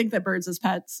clear, I think that birds as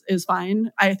pets is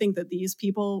fine. I think that these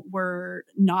people were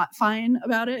not fine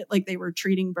about it. Like they were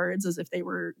treating birds as if they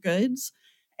were goods.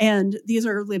 And these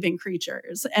are living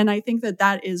creatures. And I think that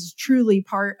that is truly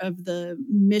part of the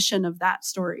mission of that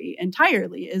story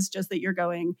entirely, is just that you're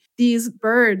going, these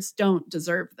birds don't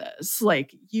deserve this.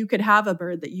 Like you could have a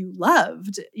bird that you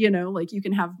loved, like you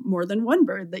can have more than one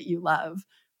bird that you love,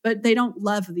 but they don't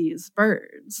love these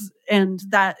birds. And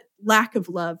that lack of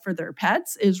love for their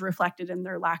pets is reflected in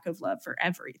their lack of love for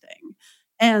everything.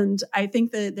 And I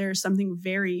think that there's something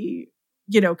very,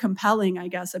 compelling, I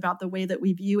guess, about the way that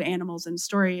we view animals in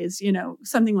stories,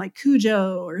 something like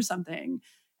Cujo or something.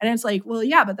 And it's like, well,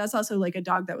 yeah, but that's also like a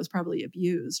dog that was probably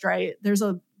abused, right? There's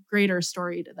a greater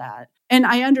story to that. And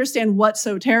I understand what's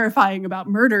so terrifying about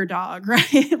Murder Dog,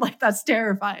 right? Like that's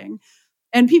terrifying.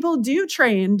 And people do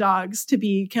train dogs to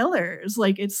be killers.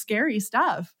 Like it's scary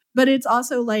stuff. But it's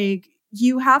also like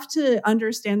you have to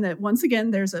understand that once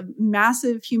again, there's a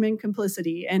massive human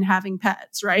complicity in having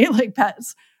pets, right? Like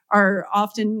pets are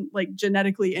often like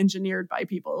genetically engineered by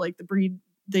people. Like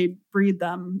they breed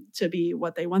them to be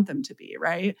what they want them to be,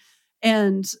 right?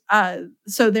 And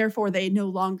so therefore they no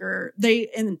longer,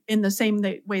 in the same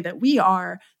way that we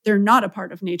are, they're not a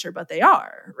part of nature, but they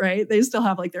are, right? They still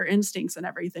have like their instincts and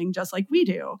everything, just like we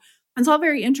do. It's all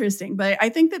very interesting, but I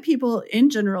think that people in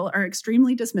general are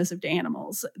extremely dismissive to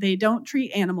animals. They don't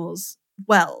treat animals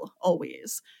well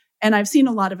always. And I've seen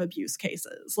a lot of abuse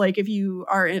cases. Like if you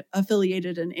are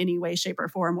affiliated in any way, shape, or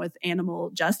form with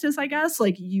animal justice, I guess,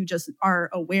 like you just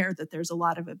are aware that there's a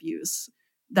lot of abuse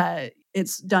that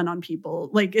it's done on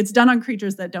people. Like it's done on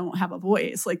creatures that don't have a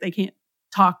voice. Like they can't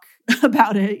talk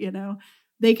about it,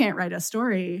 they can't write a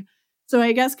story. So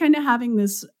I guess kind of having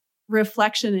this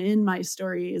reflection in my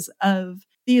stories of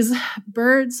these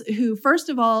birds who, first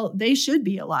of all, they should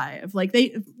be alive. Like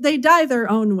they die their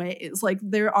own ways. Like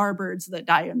there are birds that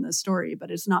die in this story,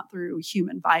 but it's not through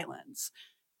human violence.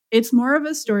 It's more of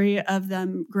a story of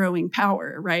them growing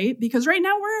power, right? Because right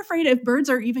now we're afraid if birds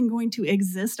are even going to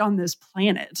exist on this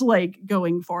planet, like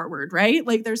going forward, right?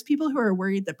 Like there's people who are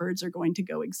worried that birds are going to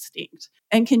go extinct.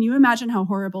 And can you imagine how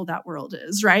horrible that world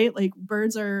is, right? Like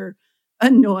birds are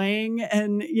annoying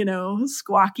and,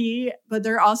 squawky, but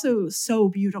they're also so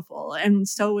beautiful and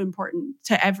so important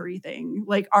to everything,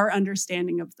 like our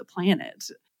understanding of the planet.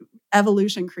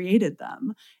 Evolution created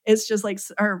them. It's just like,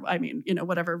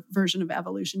 whatever version of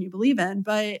evolution you believe in.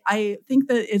 But I think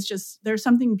that it's just, there's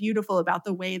something beautiful about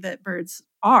the way that birds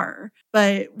are,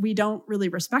 but we don't really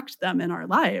respect them in our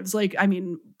lives. Like,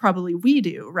 probably we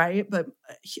do, right? But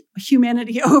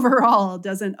humanity overall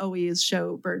doesn't always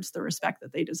show birds the respect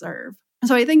that they deserve.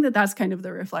 So I think that that's kind of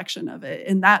the reflection of it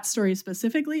in that story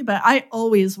specifically. But I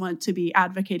always want to be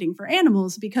advocating for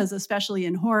animals because, especially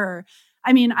in horror,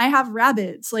 I have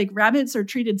rabbits. Like rabbits are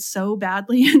treated so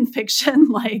badly in fiction.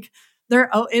 Like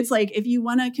it's like, if you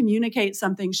want to communicate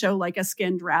something, show like a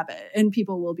skinned rabbit and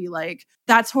people will be like,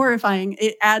 that's horrifying.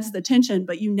 It adds the tension,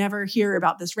 but you never hear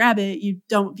about this rabbit. You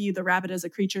don't view the rabbit as a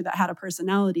creature that had a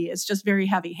personality. It's just very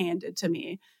heavy handed to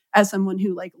me as someone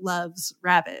who like loves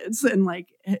rabbits and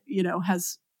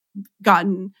has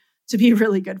gotten to be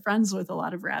really good friends with a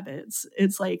lot of rabbits.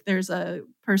 It's like there's a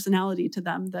personality to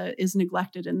them that is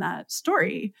neglected in that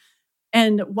story.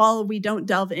 And while we don't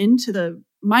delve into the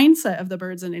mindset of the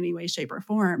birds in any way, shape, or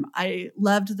form, I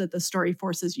loved that the story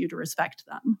forces you to respect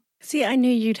them. See, I knew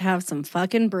you'd have some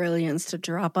fucking brilliance to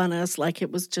drop on us like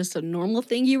it was just a normal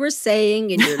thing you were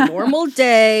saying in your normal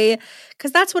day,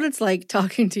 because that's what it's like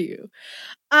talking to you.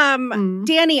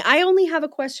 Danny, I only have a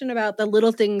question about the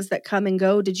little things that come and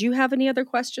go. Did you have any other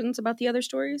questions about the other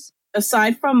stories?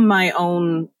 Aside from my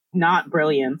own not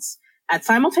brilliance, at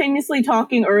simultaneously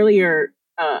talking earlier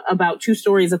about two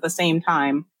stories at the same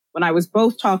time, when I was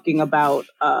both talking about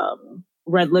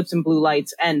Red Lips and Blue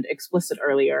Lights and Explicit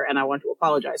earlier, and I want to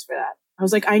apologize for that. I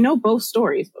was like, I know both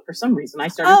stories, but for some reason I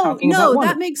started talking about one.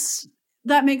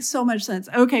 That makes so much sense.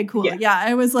 Okay, cool. Yeah,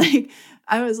 I was like,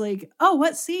 oh,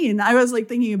 what scene? I was like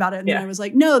thinking about it, and then I was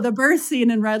like, no, the birth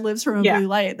scene in Red Lips from a Blue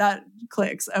Light. That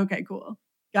clicks. Okay, cool.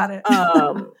 Got it.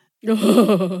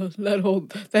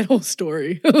 that whole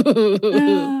story.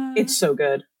 It's so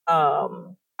good.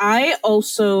 I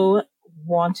also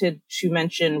wanted to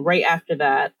mention right after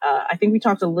that, I think we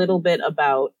talked a little bit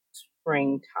about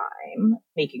Springtime,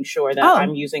 making sure that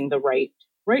I'm using the right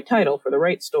title for the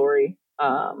right story.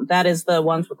 That is the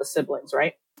ones with the siblings,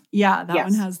 right? Yeah, that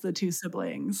one has the two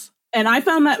siblings. And I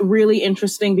found that really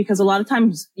interesting because a lot of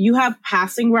times you have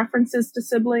passing references to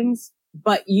siblings,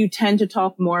 but you tend to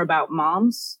talk more about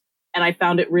moms. And I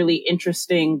found it really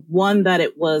interesting. One, that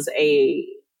it was a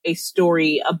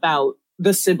story about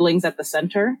the siblings at the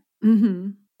center,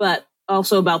 but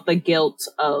also about the guilt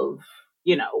of,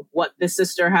 what the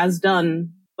sister has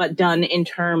done, but done in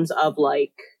terms of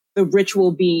like the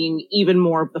ritual being even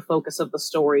more of the focus of the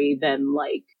story than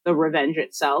like the revenge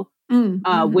itself,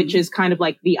 which is kind of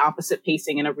like the opposite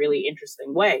pacing in a really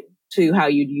interesting way to how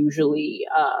you'd usually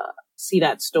see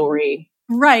that story.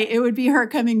 Right. It would be her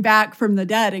coming back from the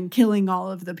dead and killing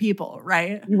all of the people,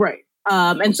 right? Right.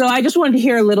 And so I just wanted to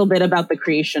hear a little bit about the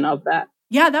creation of that.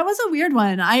 Yeah, that was a weird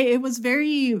one. It was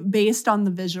very based on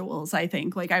the visuals, I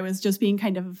think. Like I was just being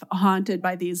kind of haunted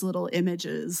by these little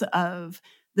images of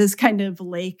this kind of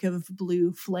lake of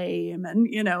blue flame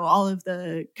and, all of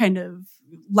the kind of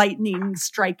lightning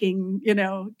striking,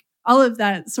 all of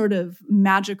that sort of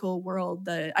magical world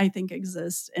that I think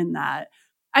exists in that.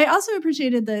 I also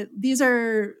appreciated that these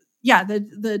are,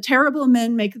 the terrible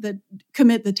men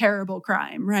commit the terrible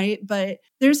crime, right? But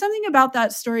there's something about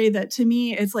that story that to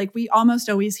me, it's like we almost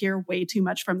always hear way too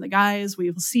much from the guys.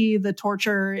 We will see the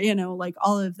torture, like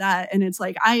all of that. And it's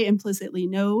like, I implicitly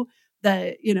know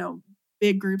that,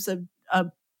 big groups of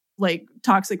like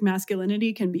toxic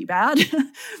masculinity can be bad.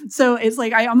 So it's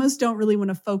like, I almost don't really want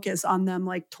to focus on them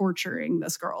like torturing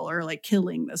this girl or like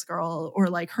killing this girl or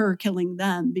like her killing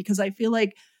them, because I feel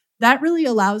like that really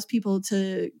allows people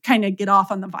to kind of get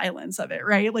off on the violence of it,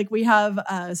 right? Like we have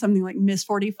something like Miss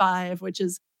 45, which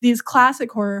is these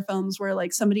classic horror films where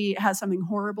like somebody has something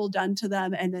horrible done to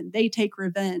them and then they take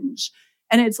revenge.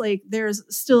 And it's like, there's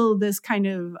still this kind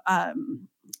of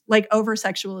like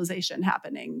over-sexualization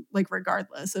happening, like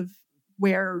regardless of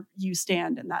where you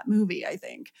stand in that movie, I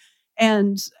think.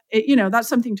 And, that's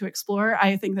something to explore.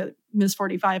 I think that Miss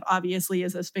 45 obviously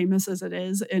is as famous as it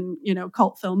is in,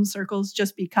 cult film circles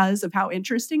just because of how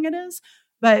interesting it is.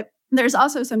 But there's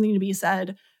also something to be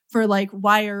said for like,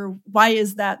 why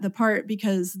is that the part?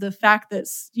 Because the fact that,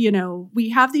 we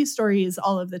have these stories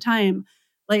all of the time,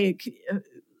 like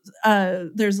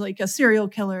there's like a serial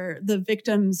killer, the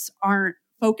victims aren't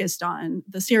focused on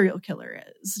the serial killer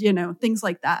is, things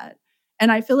like that.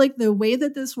 And I feel like the way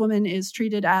that this woman is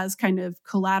treated as kind of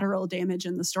collateral damage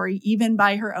in the story, even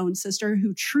by her own sister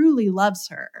who truly loves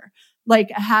her, like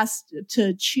has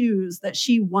to choose that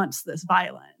she wants this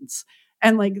violence.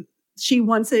 And like she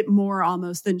wants it more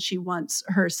almost than she wants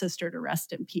her sister to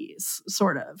rest in peace,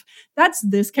 sort of. That's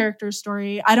this character's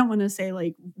story. I don't want to say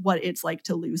like what it's like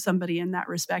to lose somebody in that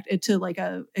respect, to like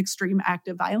a extreme act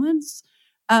of violence.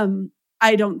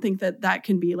 I don't think that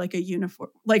can be like a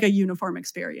uniform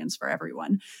experience for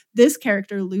everyone. This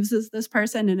character loses this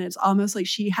person, and it's almost like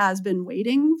she has been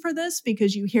waiting for this,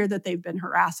 because you hear that they've been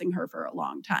harassing her for a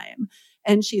long time.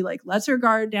 And she like lets her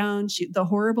guard down. The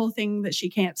horrible thing that she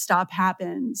can't stop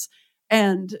happens.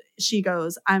 And she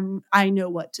goes, I know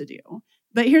what to do.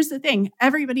 But here's the thing.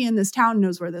 Everybody in this town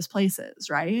knows where this place is,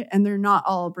 right? And they're not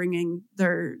all bringing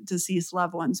their deceased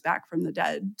loved ones back from the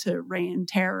dead to rain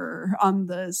terror on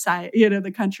the side,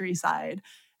 the countryside.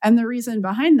 And the reason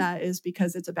behind that is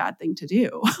because it's a bad thing to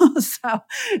do. So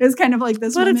it's kind of like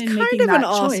this woman making that choice. But it's kind of an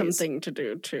awesome thing to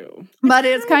do, too. But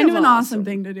it's kind of an awesome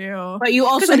thing to do. But you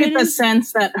also get the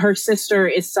sense that her sister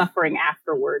is suffering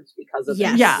afterwards because of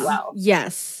this as well.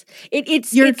 Yes.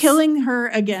 You're killing her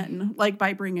again, like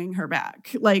by bringing her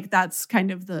back. Like that's kind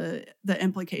of the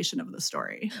implication of the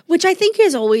story. Which I think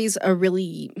is always a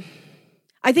really...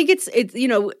 I think it's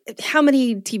how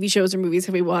many TV shows or movies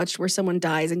have we watched where someone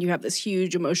dies and you have this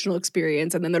huge emotional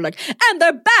experience and then they're like, and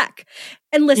they're back.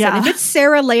 And listen, if it's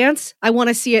Sarah Lance, I want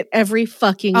to see it every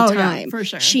fucking time. Yeah, for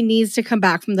sure. She needs to come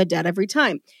back from the dead every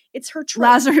time. It's her trope.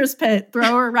 Lazarus Pit,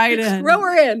 throw her right in. Throw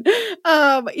her in.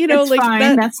 It's like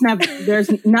fine. That's never.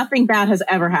 There's nothing bad has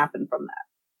ever happened from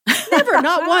that. Never,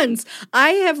 not once. I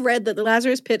have read that the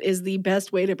Lazarus Pit is the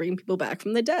best way to bring people back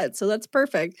from the dead. So that's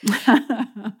perfect.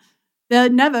 They'll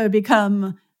never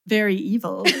become very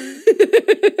evil. I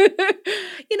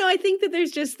think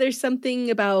that there's something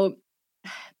about,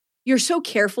 you're so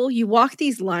careful. You walk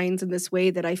these lines in this way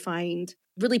that I find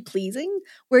really pleasing,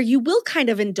 where you will kind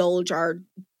of indulge our,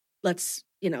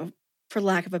 for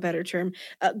lack of a better term,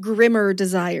 grimmer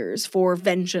desires for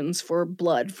vengeance, for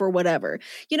blood, for whatever.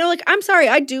 I'm sorry,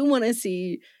 I do want to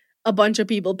see a bunch of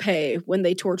people pay when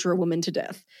they torture a woman to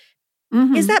death.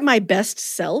 Mm-hmm. Is that my best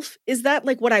self? Is that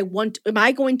like what I want? Am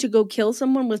I going to go kill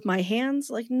someone with my hands?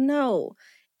 Like, no.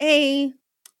 A,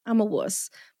 I'm a wuss.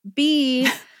 B,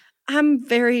 I'm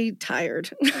very tired.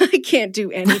 I can't do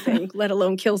anything, let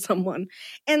alone kill someone.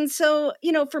 And so,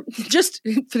 for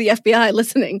the FBI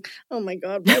listening, oh my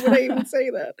God, why would I even say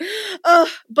that?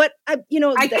 But I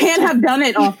can't have done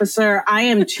it, officer. I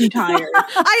am too tired.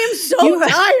 I am so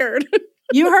tired.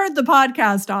 You heard the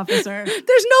podcast, officer.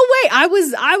 There's no way.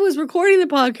 I was recording the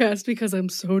podcast because I'm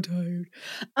so tired.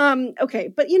 Okay,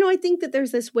 but I think that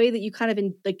there's this way that you kind of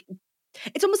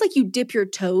it's almost like you dip your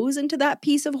toes into that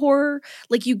piece of horror.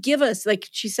 Like you give us, like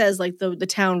she says, like the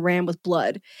town ran with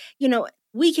blood.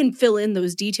 We can fill in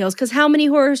those details, because how many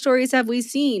horror stories have we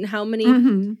seen? How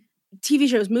many TV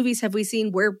shows, movies have we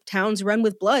seen where towns run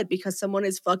with blood because someone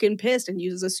is fucking pissed and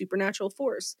uses a supernatural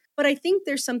force? But I think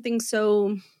there's something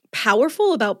so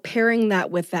powerful about pairing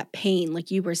that with that pain, like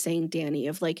you were saying, Danny,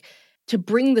 of like, to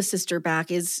bring the sister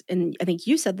back is, and I think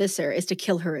you said this, Sarah, is to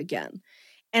kill her again.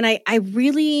 And I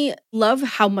really love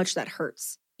how much that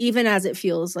hurts, even as it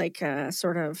feels like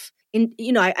sort of,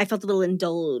 I felt a little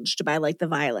indulged by like the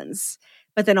violence,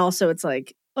 but then also it's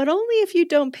like, but only if you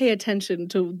don't pay attention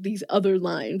to these other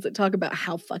lines that talk about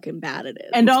how fucking bad it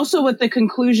is. And also with the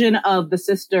conclusion of the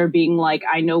sister being like,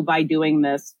 I know by doing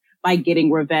this, by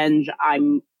getting revenge,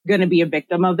 I'm going to be a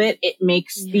victim of it. It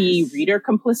makes the reader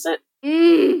complicit.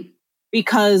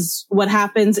 Because what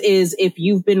happens is if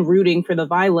you've been rooting for the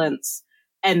violence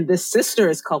and the sister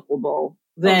is culpable,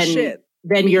 then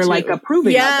you're like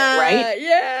approving of it, right?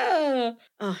 Yeah.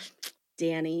 Oh,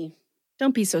 Danny,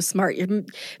 don't be so smart. You're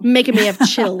making me have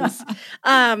chills.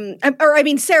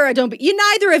 Sarah, don't be.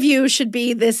 Neither of you should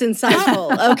be this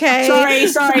insightful, okay?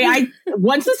 Sorry.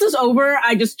 Once this is over,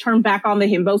 I just turn back on the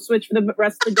himbo switch for the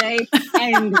rest of the day,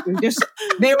 and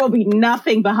there will be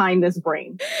nothing behind this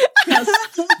brain.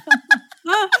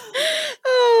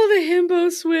 Oh, the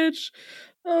himbo switch.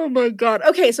 Oh my God.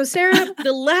 Okay, so Sarah,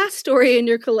 the last story in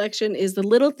your collection is The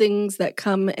Little Things That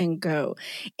Come and Go.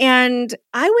 And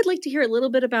I would like to hear a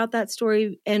little bit about that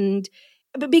story,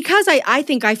 but because I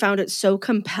think I found it so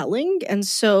compelling, and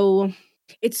so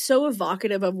it's so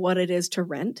evocative of what it is to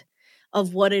rent,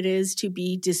 of what it is to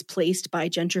be displaced by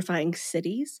gentrifying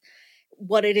cities,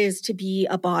 what it is to be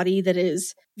a body that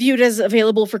is viewed as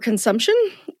available for consumption.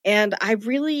 And I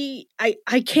really,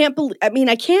 I can't believe,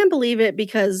 I can believe it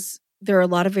because there are a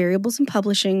lot of variables in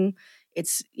publishing.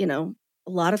 It's,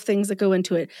 a lot of things that go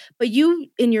into it. But you,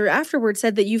 in your afterward,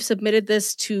 said that you've submitted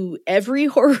this to every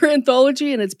horror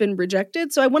anthology and it's been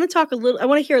rejected. So I want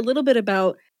to hear a little bit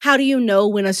about how do you know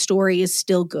when a story is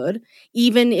still good,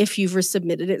 even if you've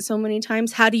resubmitted it so many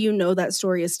times? How do you know that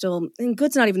story is still, and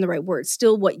good's not even the right word,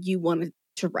 still what you wanted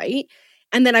to write?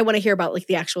 And then I want to hear about like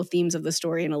the actual themes of the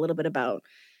story and a little bit about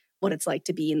what it's like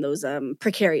to be in those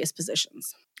precarious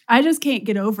positions. I just can't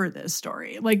get over this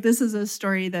story. Like, this is a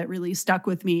story that really stuck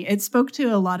with me. It spoke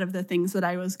to a lot of the things that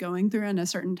I was going through in a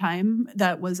certain time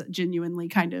that was genuinely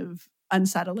kind of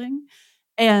unsettling.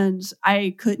 And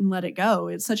I couldn't let it go.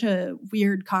 It's such a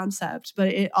weird concept, but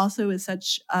it also is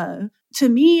to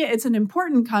me, it's an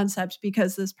important concept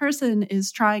because this person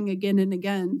is trying again and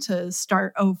again to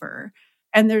start over.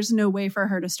 And there's no way for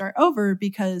her to start over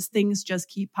because things just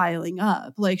keep piling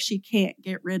up. Like, she can't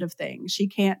get rid of things. She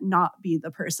can't not be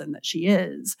the person that she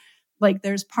is. Like,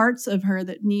 there's parts of her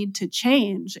that need to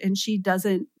change and she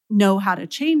doesn't know how to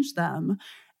change them.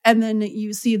 And then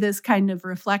you see this kind of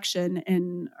reflection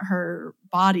in her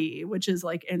body, which is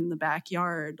like in the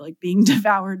backyard, like being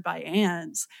devoured by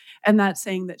ants. And that's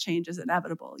saying that change is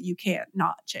inevitable. You can't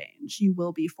not change. You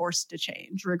will be forced to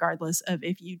change regardless of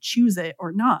if you choose it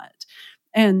or not.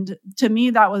 And to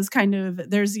me, that was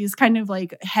there's these kind of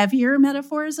like heavier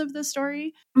metaphors of the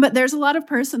story, but there's a lot of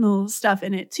personal stuff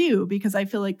in it too, because I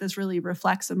feel like this really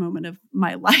reflects a moment of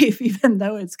my life, even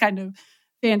though it's kind of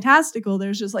fantastical.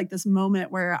 There's just like this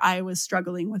moment where I was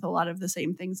struggling with a lot of the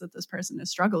same things that this person is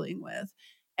struggling with.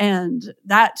 And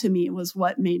that to me was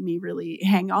what made me really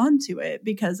hang on to it,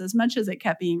 because as much as it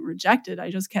kept being rejected,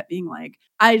 I just kept being like,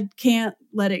 I can't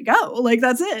let it go. Like,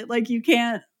 that's it. Like, you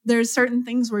can't. There's certain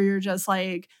things where you're just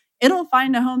like, it'll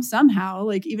find a home somehow.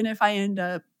 Like, even if I end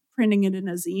up printing it in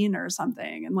a zine or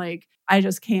something, and like, I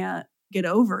just can't get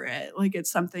over it. Like,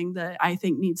 it's something that I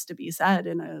think needs to be said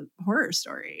in a horror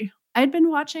story. I'd been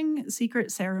watching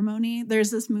Secret Ceremony. There's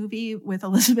this movie with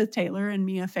Elizabeth Taylor and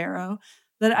Mia Farrow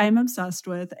that I'm obsessed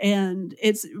with. And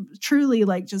it's truly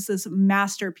like just this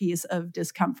masterpiece of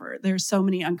discomfort. There's so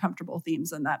many uncomfortable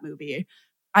themes in that movie.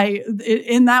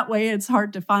 In that way, it's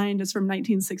hard to find. It's from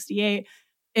 1968.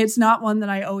 It's not one that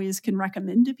I always can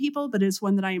recommend to people, but it's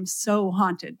one that I am so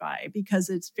haunted by because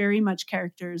it's very much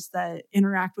characters that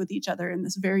interact with each other in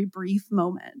this very brief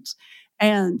moment.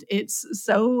 And it's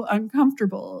so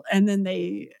uncomfortable. And then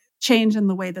they change in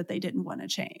the way that they didn't want to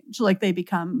change. Like, they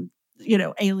become,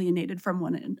 alienated from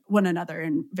one another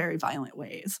in very violent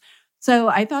ways. So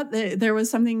I thought that there was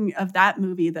something of that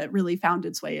movie that really found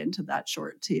its way into that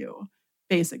short too.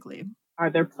 Basically. Are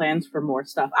there plans for more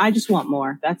stuff? I just want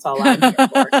more. That's all I'm here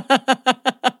for.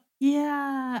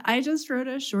 Yeah, I just wrote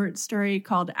a short story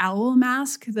called Owl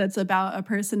Mask that's about a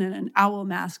person in an owl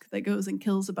mask that goes and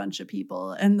kills a bunch of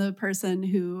people. And the person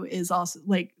who is also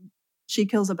like, she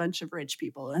kills a bunch of rich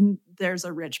people. And there's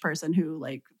a rich person who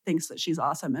like thinks that she's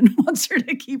awesome and wants her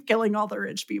to keep killing all the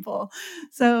rich people.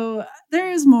 So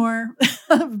there is more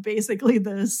of basically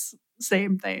this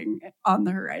same thing on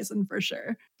the horizon for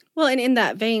sure. Well, and in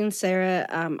that vein, Sarah,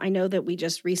 I know that we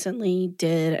just recently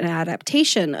did an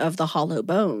adaptation of The Hollow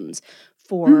Bones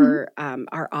for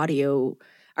our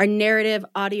narrative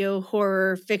audio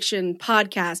horror fiction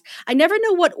podcast. I never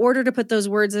know what order to put those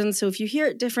words in, so if you hear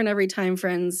it different every time,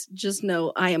 friends, just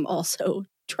know I am also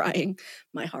trying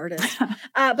my hardest.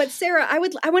 But Sarah, I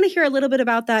want to hear a little bit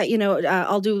about that.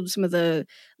 I'll do some of the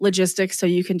logistics so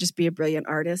you can just be a brilliant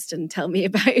artist and tell me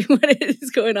about what is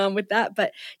going on with that.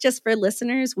 But just for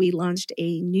listeners, we launched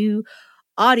a new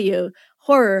audio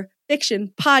horror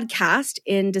fiction podcast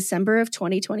in December of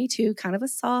 2022, kind of a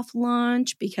soft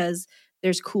launch because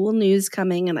there's cool news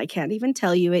coming and I can't even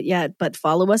tell you it yet, but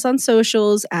follow us on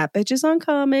socials at Bitches on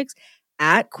Comics,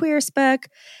 at QueerSpec,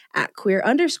 at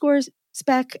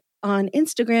queer_spec on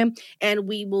Instagram, and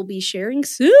we will be sharing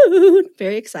soon.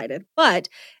 Very excited. But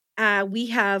we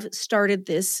have started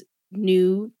this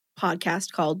new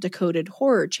podcast called Decoded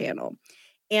Horror Channel.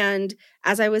 And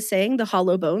as I was saying, The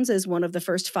Hollow Bones is one of the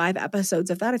first 5 episodes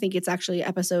of that. I think it's actually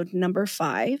episode number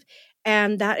 5.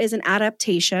 And that is an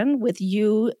adaptation with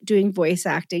you doing voice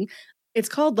acting. It's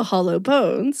called The Hollow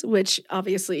Bones, which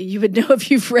obviously you would know if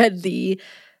you've read the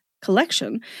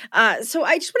collection. So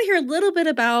I just want to hear a little bit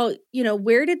about,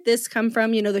 where did this come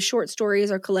from? The short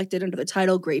stories are collected under the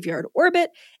title Graveyard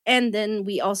Orbit. And then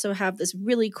we also have this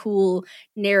really cool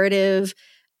narrative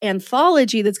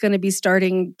anthology that's going to be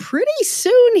starting pretty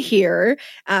soon here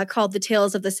called The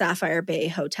Tales of the Sapphire Bay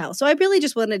Hotel. So I really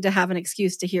just wanted to have an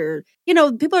excuse to hear,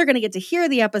 people are going to get to hear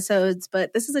the episodes,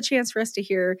 but this is a chance for us to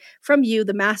hear from you,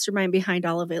 the mastermind behind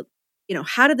all of it.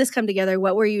 How did this come together?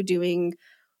 What were you doing?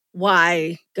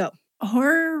 Why? Go.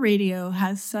 Horror radio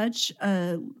has such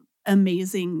a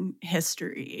amazing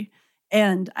history.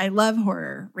 And I love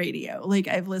horror radio. Like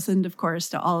I've listened, of course,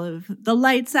 to all of the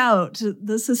Lights Out,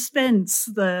 the Suspense,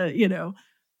 the,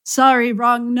 sorry,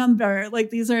 wrong number. Like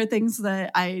these are things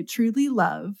that I truly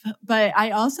love. But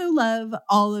I also love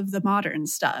all of the modern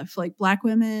stuff. Like Black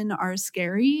Women Are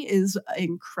Scary is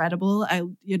incredible. I,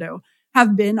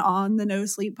 have been on the No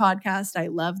Sleep podcast. I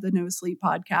love the No Sleep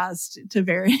podcast to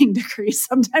varying degrees.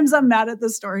 Sometimes I'm mad at the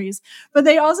stories, but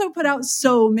they also put out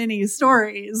so many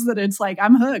stories that it's like,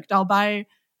 I'm hooked. I'll buy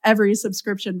every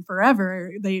subscription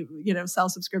forever. They, sell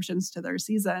subscriptions to their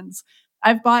seasons.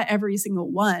 I've bought every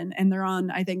single one, and they're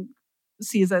on, I think,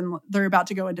 they're about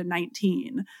to go into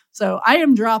 19. So I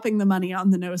am dropping the money on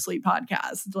the No Sleep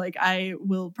podcast. Like I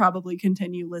will probably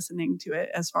continue listening to it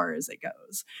as far as it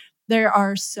goes. There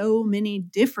are so many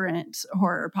different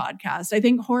horror podcasts. I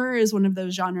think horror is one of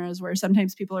those genres where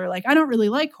sometimes people are like, I don't really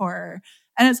like horror.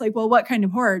 And it's like, well, what kind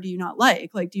of horror do you not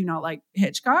like? Like, do you not like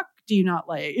Hitchcock? Do you not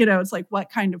like, it's like, what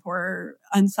kind of horror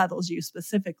unsettles you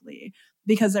specifically?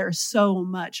 Because there's so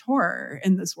much horror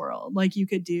in this world. Like you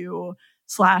could do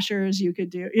slashers, you could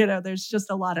do, there's just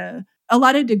a lot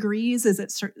of degrees. Is it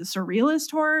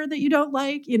surrealist horror that you don't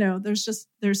like? There's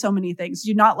so many things. Do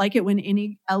you not like it when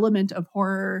any element of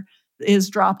horror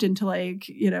is dropped into like,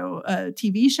 a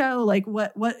TV show? Like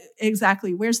what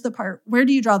exactly, where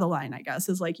do you draw the line, I guess,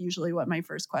 is like usually what my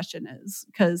first question is,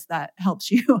 because that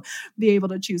helps you be able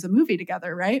to choose a movie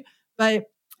together. Right. But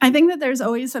I think that there's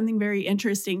always something very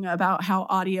interesting about how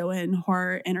audio and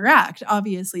horror interact.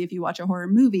 Obviously, if you watch a horror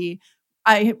movie,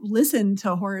 I listen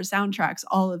to horror soundtracks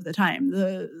all of the time.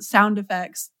 The sound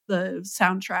effects, the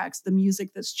soundtracks, the music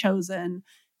that's chosen,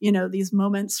 these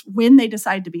moments when they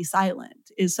decide to be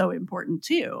silent is so important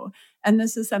too. And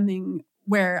this is something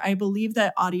where I believe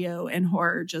that audio and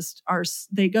horror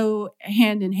they go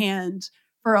hand in hand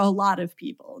for a lot of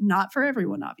people, not for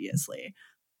everyone, obviously.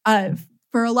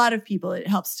 For a lot of people, it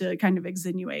helps to kind of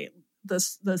extenuate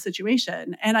the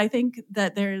situation. And I think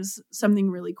that there's something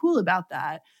really cool about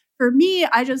that. For me,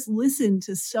 I just listen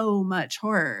to so much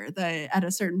horror that at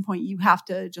a certain point you have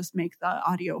to just make the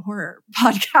audio horror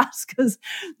podcast because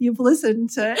you've listened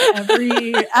to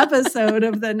every episode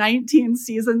of the 19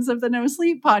 seasons of the No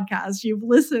Sleep podcast. You've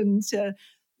listened to,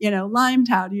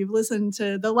 Limetown. You've listened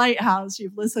to The Lighthouse.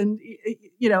 You've listened,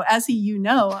 Essie,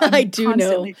 I do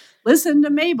know. Listen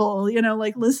to Mabel,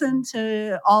 listen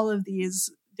to all of these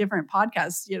different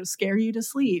podcasts, scare you to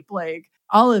sleep, like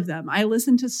all of them. I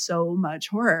listen to so much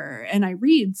horror and I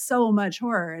read so much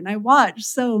horror and I watch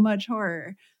so much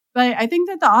horror. But I think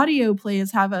that the audio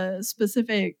plays have a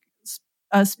specific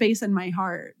space in my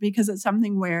heart because it's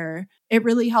something where it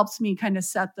really helps me kind of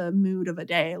set the mood of a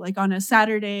day. Like on a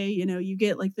Saturday, you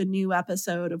get like the new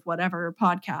episode of whatever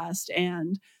podcast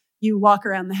and you walk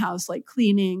around the house like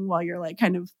cleaning while you're like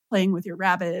kind of playing with your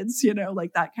rabbits,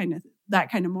 like that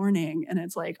kind of morning. And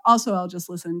it's like, also I'll just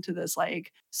listen to this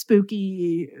like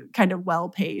spooky kind of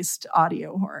well-paced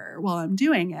audio horror while I'm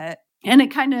doing it. And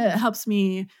it kind of helps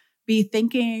me be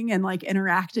thinking and like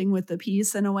interacting with the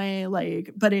piece in a way,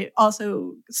 like, but it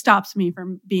also stops me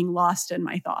from being lost in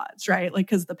my thoughts, right? Like,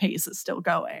 because the pace is still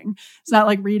going. It's not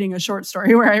like reading a short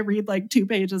story where I read like 2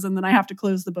 pages and then I have to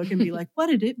close the book and be like, what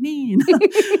did it mean?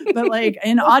 But like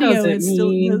in audio, it's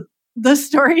still the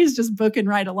story is just booking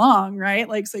right along, right?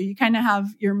 Like, so you kind of have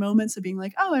your moments of being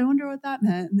like, oh, I wonder what that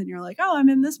meant. And then you're like, oh, I'm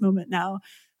in this moment now.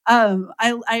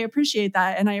 I appreciate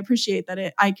that. And I appreciate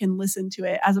that I can listen to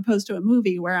it as opposed to a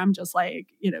movie where I'm just like,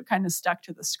 kind of stuck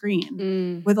to the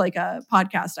screen. With like a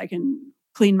podcast, I can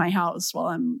clean my house while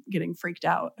I'm getting freaked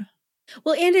out.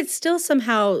 Well, and it's still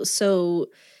somehow so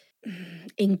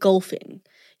engulfing.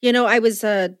 I was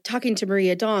talking to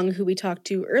Maria Dong, who we talked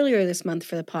to earlier this month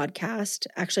for the podcast,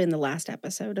 actually in the last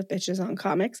episode of Bitches on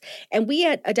Comics. And we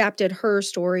had adapted her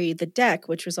story, The Deck,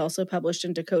 which was also published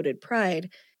in Decoded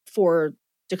Pride for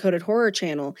Decoded Horror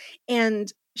Channel.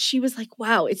 And she was like,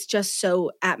 wow, it's just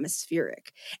so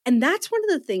atmospheric. And that's one of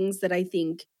the things that I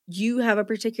think you have a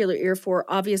particular ear for.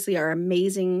 Obviously, our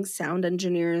amazing sound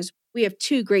engineers. We have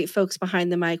 2 great folks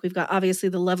behind the mic. We've got obviously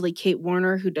the lovely Kate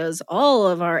Warner, who does all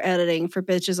of our editing for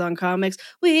Bitches on Comics.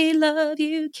 We love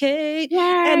you, Kate. Yay!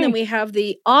 And then we have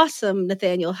the awesome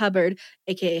Nathaniel Hubbard,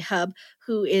 aka Hub,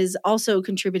 who is also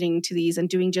contributing to these and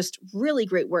doing just really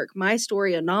great work. My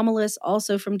Story, Anomalous,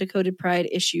 also from Decoded Pride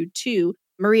issue 2.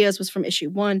 Maria's was from issue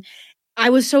 1. I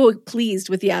was so pleased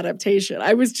with the adaptation.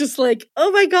 I was just like,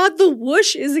 oh my God, the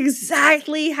whoosh is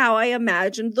exactly how I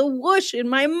imagined the whoosh in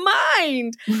my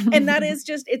mind. And that is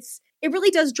just, it really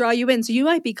does draw you in. So you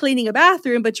might be cleaning a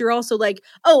bathroom, but you're also like,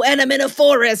 oh, and I'm in a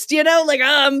forest, like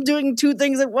I'm doing 2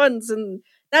 things at once. And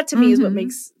that to me is what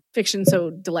makes fiction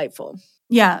so delightful.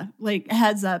 Yeah, like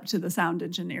heads up to the sound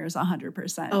engineers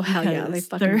 100%. Oh, hell yeah. They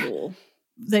fucking rule.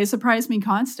 They surprise me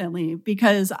constantly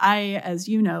because I, as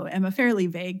you know, am a fairly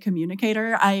vague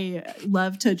communicator. I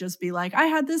love to just be like, I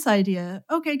had this idea.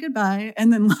 Okay, goodbye.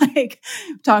 And then like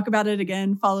talk about it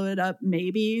again, follow it up.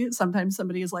 Maybe sometimes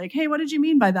somebody is like, hey, what did you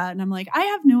mean by that? And I'm like, I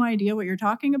have no idea what you're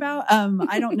talking about.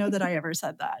 I don't know that I ever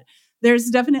said that. There's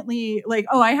definitely like,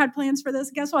 oh, I had plans for this.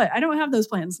 Guess what? I don't have those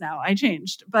plans now. I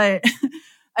changed. But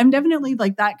I'm definitely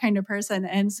like that kind of person.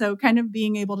 And so kind of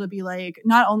being able to be like,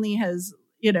 not only has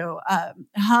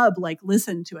Hub like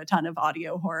listened to a ton of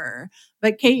audio horror,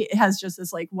 but Kate has just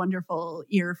this like wonderful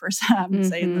ear for sound. Mm-hmm.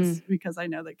 Saying this because I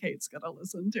know that Kate's gonna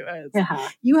listen to it. Yeah.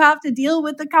 You have to deal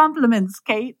with the compliments,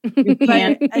 Kate. You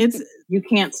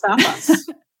can't stop us.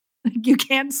 You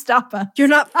can't stop us. You're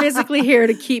not physically here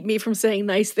to keep me from saying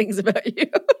nice things about you.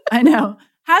 I know.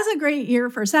 Has a great ear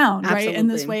for sound, Absolutely. Right? In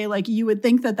this way, like you would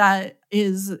think that that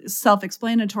is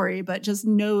self-explanatory, but just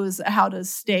knows how to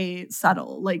stay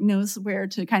subtle, like knows where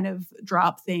to kind of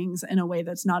drop things in a way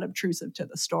that's not obtrusive to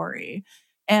the story.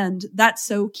 And that's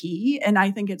so key. And I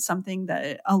think it's something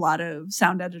that a lot of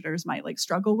sound editors might like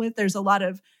struggle with. There's a lot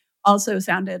of also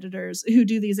sound editors who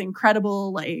do these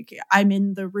incredible, like, I'm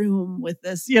in the room with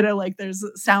this, like there's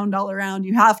sound all around.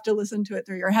 You have to listen to it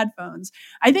through your headphones.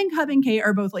 I think Hub and Kate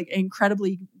are both like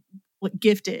incredibly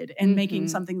gifted in making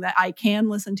something that I can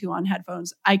listen to on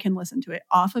headphones. I can listen to it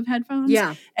off of headphones.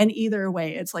 Yeah. And either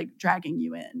way, it's like dragging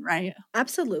you in, right?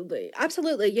 Absolutely.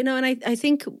 Absolutely. And I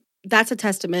think that's a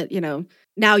testament,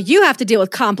 now you have to deal with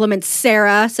compliments,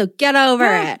 Sarah, so get over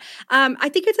it. I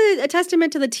think it's a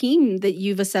testament to the team that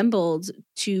you've assembled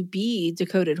to be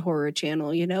Decoded Horror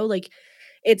Channel, like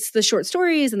it's the short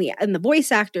stories and the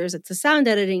voice actors, it's the sound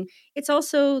editing. It's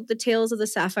also the Tales of the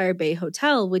Sapphire Bay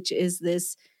Hotel, which is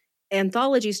this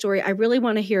anthology story. I really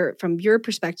want to hear it from your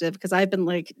perspective because I've been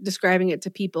like describing it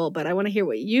to people, but I want to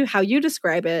hear how you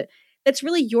describe it. It's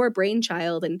really your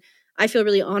brainchild, and I feel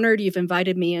really honored you've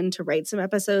invited me in to write some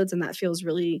episodes, and that feels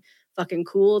really fucking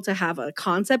cool to have a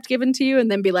concept given to you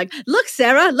and then be like, look,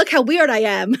 Sarah, look how weird I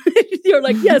am. You're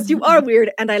like, yes, you are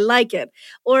weird and I like it.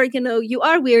 Or, you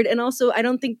are weird and also I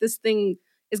don't think this thing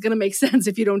is going to make sense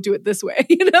if you don't do it this way.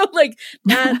 Like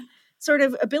that sort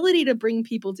of ability to bring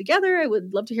people together. I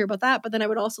would love to hear about that. But then I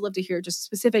would also love to hear just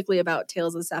specifically about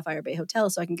Tales of the Sapphire Bay Hotel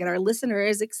so I can get our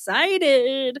listeners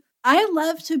excited. I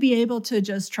love to be able to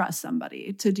just trust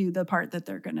somebody to do the part that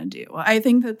they're going to do. I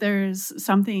think that there's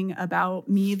something about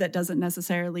me that doesn't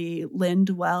necessarily lend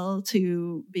well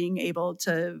to being able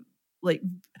to, like,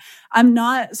 I'm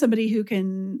not somebody who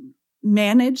can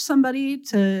manage somebody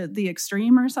to the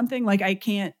extreme or something. Like, I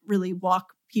can't really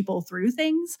walk people through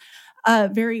things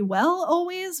very well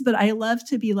always, but I love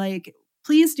to be like,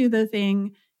 please do the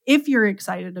thing if you're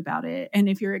excited about it. And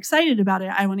if you're excited about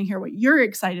it, I want to hear what you're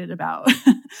excited about.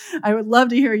 I would love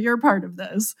to hear your part of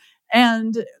this.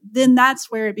 And then that's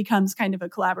where it becomes kind of a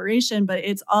collaboration, but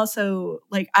it's also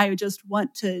like, I just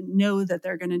want to know that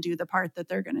they're going to do the part that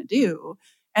they're going to do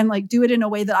and like do it in a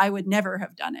way that I would never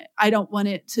have done it. I don't want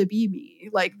it to be me.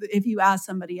 Like if you ask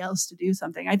somebody else to do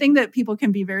something, I think that people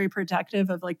can be very protective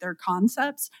of like their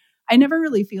concepts. I never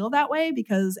really feel that way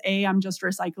because I'm just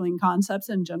recycling concepts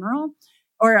in general.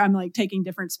 Or I'm like taking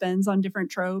different spins on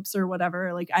different tropes or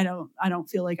whatever. Like I don't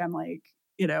feel like I'm like,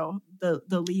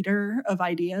 the leader of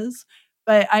ideas.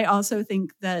 But I also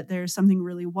think that there's something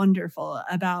really wonderful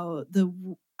about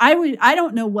I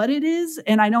don't know what it is.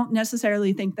 And I don't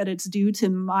necessarily think that it's due to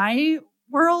my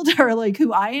world or like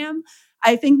who I am.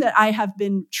 I think that I have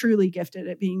been truly gifted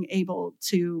at being able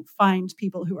to find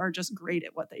people who are just great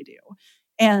at what they do.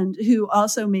 And who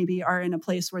also maybe are in a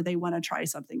place where they want to try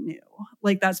something new.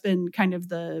 Like that's been kind of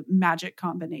the magic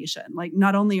combination. Like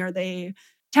not only are they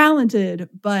talented,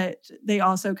 but they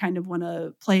also kind of want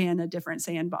to play in a different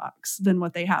sandbox than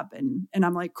what they have been. And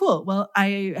I'm like, cool, well,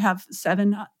 I have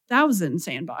 7,000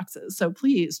 sandboxes. So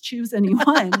please choose any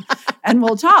one and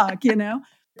we'll talk,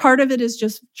 Part of it is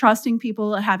just trusting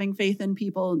people, having faith in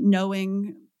people,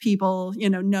 knowing people,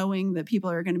 knowing that people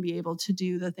are going to be able to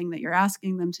do the thing that you're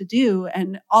asking them to do,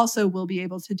 and also will be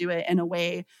able to do it in a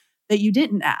way that you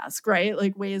didn't ask, right?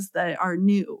 Like ways that are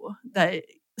new, that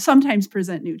sometimes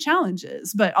present new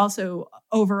challenges, but also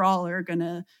overall are going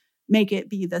to make it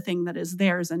be the thing that is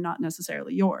theirs and not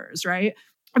necessarily yours, right?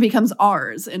 It becomes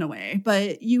ours in a way.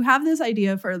 But you have this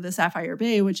idea for the Sapphire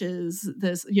Bay, which is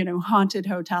this, haunted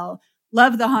hotel.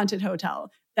 Love the haunted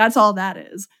hotel. That's all that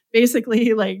is.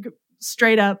 Basically, like,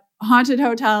 straight up haunted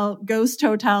hotel, ghost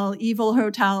hotel, evil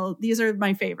hotel. These are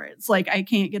my favorites. Like, I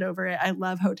can't get over it. I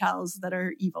love hotels that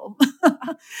are evil.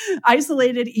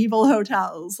 Isolated evil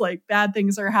hotels. Like, bad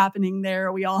things are happening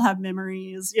there. We all have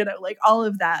memories, like all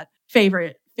of that.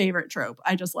 Favorite trope.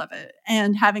 I just love it.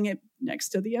 And having it next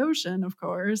to the ocean, of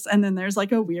course. And then there's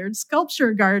like a weird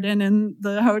sculpture garden in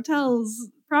the hotel's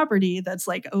property that's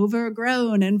like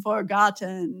overgrown and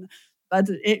forgotten, but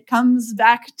it comes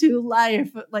back to life.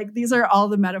 Like, these are all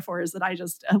the metaphors that I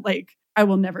just like. I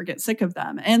will never get sick of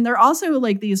them. And they're also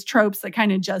like these tropes that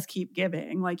kind of just keep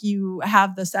giving. Like, you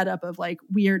have the setup of like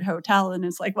weird hotel, and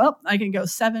it's like, well, I can go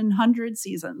 700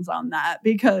 seasons on that,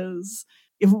 because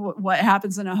what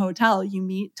happens in a hotel, you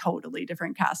meet totally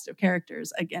different cast of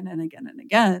characters again and again and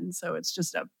again. So it's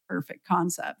just a perfect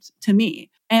concept to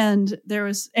me. And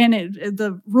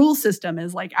the rule system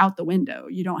is like out the window.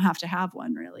 You don't have to have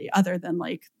one really, other than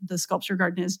like the sculpture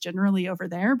garden is generally over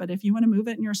there. But if you want to move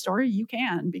it in your story, you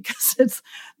can, because it's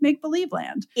make-believe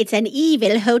land. It's an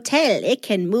evil hotel. It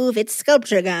can move its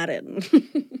sculpture garden.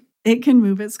 It can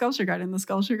move its sculpture garden. The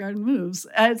sculpture garden moves.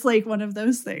 It's like one of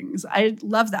those things. I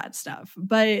love that stuff.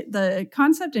 But the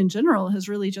concept in general has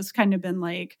really just kind of been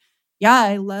like, yeah,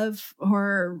 I love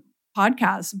horror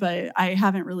podcasts, but I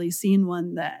haven't really seen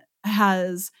one that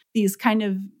has these kind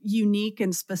of unique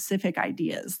and specific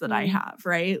ideas that I have,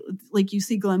 right? Like, you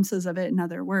see glimpses of it in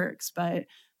other works, but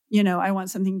I want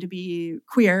something to be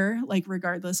queer, like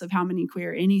regardless of how many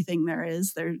queer anything there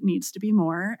is, there needs to be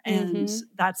more. And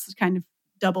that's kind of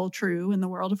double true in the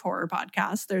world of horror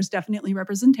podcasts. There's definitely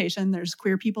representation. There's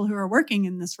queer people who are working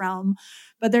in this realm,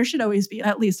 but there should always be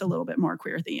at least a little bit more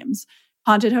queer themes.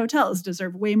 Haunted hotels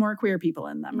deserve way more queer people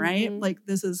in them, right? Like,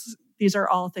 these are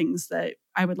all things that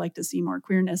I would like to see more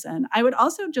queerness in. I would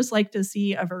also just like to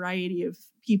see a variety of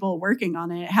people working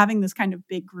on it. Having this kind of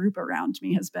big group around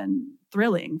me has been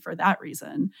thrilling for that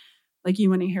reason. Like,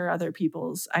 you want to hear other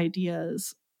people's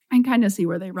ideas and kind of see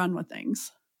where they run with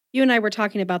things. You and I were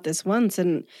talking about this once,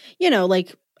 and,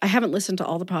 like, I haven't listened to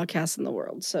all the podcasts in the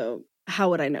world, so how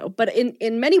would I know? But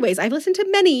in many ways, I've listened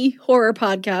to many horror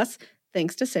podcasts,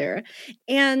 thanks to Sarah.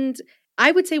 And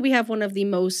I would say we have one of the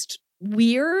most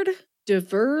weird,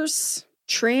 diverse,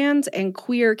 trans, and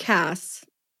queer casts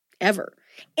ever.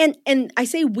 And I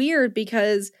say weird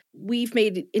because we've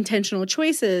made intentional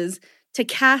choices to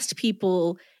cast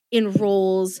people in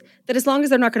roles that, as long as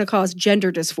they're not going to cause gender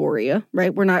dysphoria,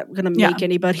 right? We're not going to make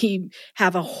anybody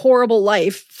have a horrible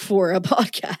life for a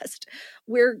podcast.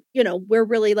 We're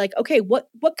really like, okay, what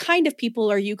kind of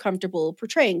people are you comfortable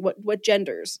portraying? What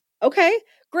genders? Okay,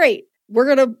 great.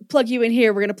 We're going to plug you in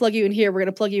here. We're going to plug you in here. We're going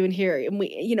to plug you in here. And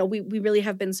we really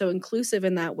have been so inclusive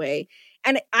in that way.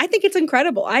 And I think it's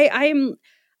incredible.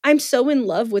 I'm so in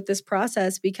love with this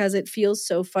process because it feels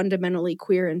so fundamentally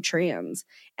queer and trans.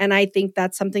 And I think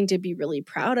that's something to be really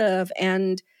proud of.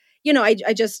 And,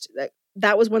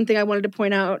 that was one thing I wanted to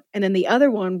point out. And then the other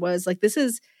one was like,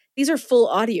 these are full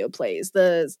audio plays.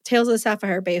 The Tales of the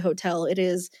Sapphire Bay Hotel.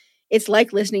 It's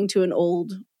like listening to an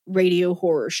old radio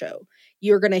horror show.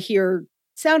 You're going to hear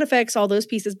sound effects, all those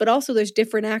pieces, but also there's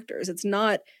different actors. It's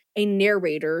not a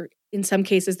narrator. In some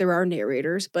cases, there are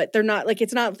narrators, but they're not like,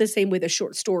 it's not the same way the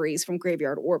short stories from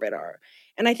Graveyard Orbit are.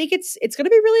 And I think it's going to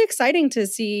be really exciting to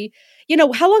see,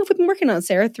 how long have we been working on,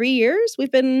 Sarah? 3 years?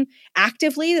 We've been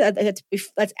actively,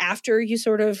 that's after you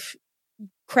sort of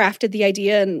crafted the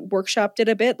idea and workshopped it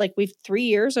a bit. Like, we've 3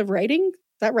 years of writing.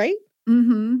 Is that right?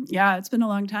 Mm-hmm. Yeah, it's been a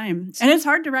long time. And it's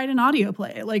hard to write an audio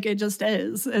play. Like, it just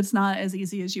is. It's not as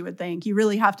easy as you would think. You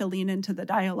really have to lean into the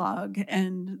dialogue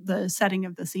and the setting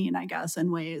of the scene, I guess,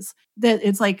 in ways that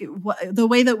it's like the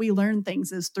way that we learn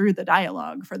things is through the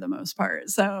dialogue for the most part.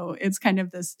 So it's kind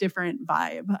of this different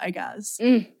vibe, I guess.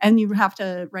 And you have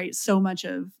to write so much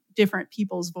of different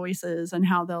people's voices and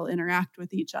how they'll interact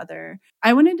with each other.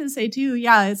 I wanted to say too,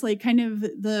 it's like kind of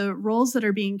the roles that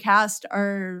are being cast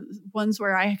are ones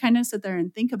where I kind of sit there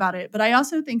and think about it. But I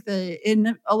also think that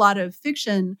in a lot of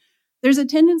fiction, there's a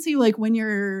tendency, like when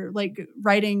you're like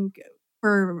writing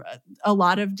for a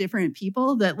lot of different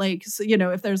people, that like, so,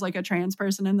 if there's like a trans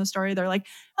person in the story, they're like,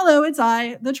 hello, it's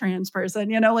I, the trans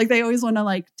person, like they always want to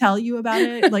like tell you about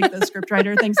it. Like the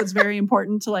scriptwriter thinks it's very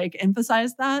important to like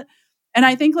emphasize that. And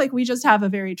I think like we just have a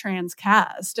very trans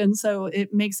cast. And so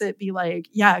it makes it be like,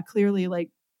 clearly like,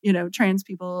 trans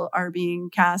people are being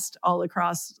cast all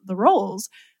across the roles,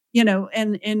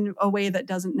 and in a way that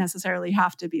doesn't necessarily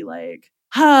have to be like,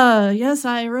 yes,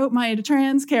 I wrote my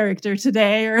trans character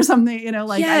today or something,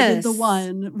 like I did the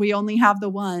one, we only have the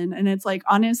one. And it's like,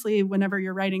 honestly, whenever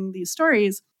you're writing these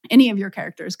stories, any of your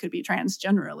characters could be trans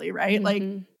generally, right? Like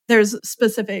there's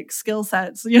specific skill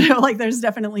sets, you know, like there's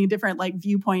definitely different like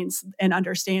viewpoints and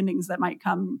understandings that might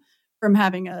come from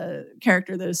having a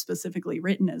character that is specifically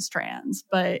written as trans,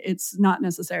 but it's not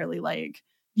necessarily like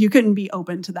you couldn't be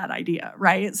open to that idea,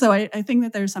 right? So I think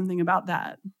that there's something about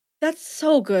that. That's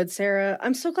so good, Sarah.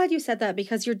 I'm so glad you said that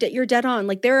because you're dead on.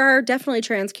 Like there are definitely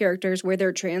trans characters where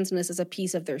their transness is a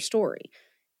piece of their story.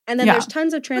 And then there's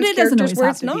tons of trans characters where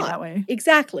it's not. That way.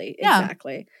 Exactly.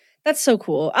 That's so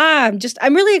cool. I'm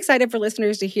really excited for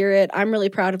listeners to hear it. I'm really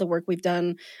proud of the work we've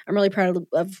done. I'm really proud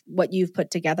of what you've put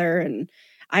together. And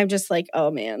I'm just like,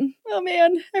 oh man,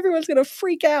 everyone's going to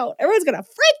freak out. Everyone's going to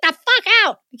freak the fuck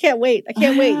out. I can't wait.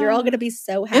 You're all going to be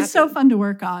so happy. It's so fun to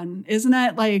work on, isn't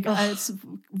it? Like it's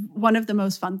one of the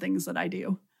most fun things that I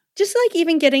do. Just like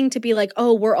even getting to be like,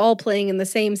 oh, we're all playing in the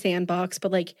same sandbox,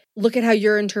 but like, look at how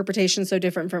your interpretation's so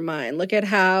different from mine. Look at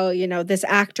how, you know, this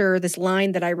actor, this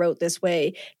line that I wrote this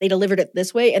way, they delivered it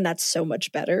this way. And that's so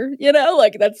much better, you know,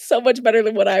 like that's so much better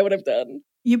than what I would have done.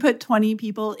 You put 20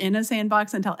 people in a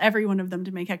sandbox and tell every one of them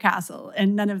to make a castle,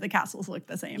 and none of the castles look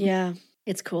the same. Yeah,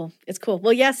 it's cool. It's cool.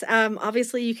 Well, yes,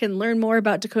 obviously you can learn more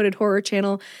about Decoded Horror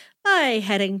Channel by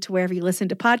heading to wherever you listen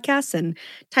to podcasts and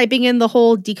typing in the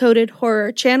whole Decoded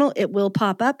Horror Channel. It will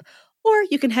pop up. Or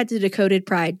you can head to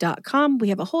decodedpride.com. We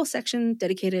have a whole section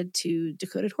dedicated to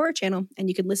Decoded Horror Channel, and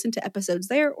you can listen to episodes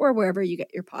there or wherever you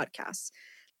get your podcasts.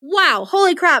 Wow.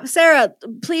 Holy crap. Sarah,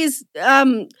 please,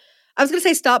 I was going to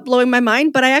say stop blowing my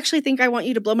mind, but I actually think I want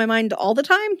you to blow my mind all the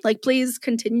time. Like, please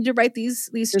continue to write these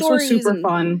stories. This was super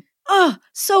fun. Oh,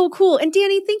 so cool. And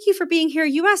Danny, thank you for being here.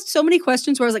 You asked so many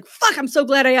questions where I was like, fuck, I'm so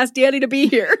glad I asked Danny to be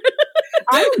here.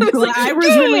 I was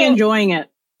really enjoying it.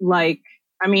 Like,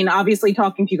 I mean, obviously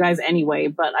talking to you guys anyway,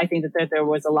 but I think that there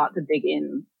was a lot to dig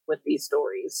in with these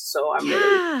stories. So I'm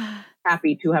really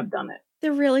happy to have done it.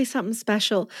 They're really something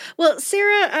special. Well,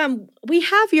 Sarah, we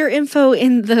have your info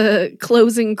in the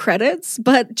closing credits,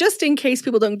 but just in case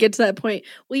people don't get to that point,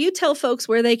 will you tell folks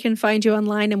where they can find you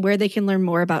online and where they can learn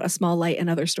more about A Small Light and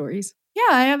other stories? Yeah,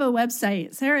 I have a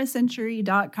website,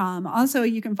 sarahcentury.com. Also,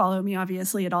 you can follow me,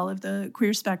 obviously, at all of the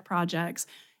Queer Spec projects.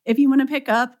 If you want to pick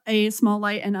up A Small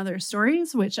Light and Other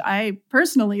Stories, which I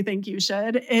personally think you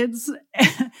should, it's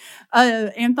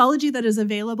an anthology that is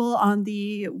available on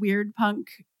the Weird Punk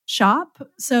shop.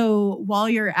 So while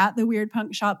you're at the Weird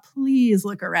Punk shop, please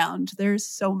look around. There's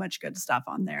so much good stuff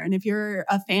on there. And if you're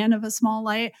a fan of A Small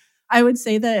Light, I would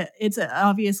say that it's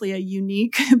obviously a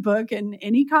unique book in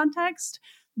any context.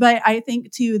 But I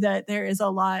think too that there is a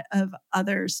lot of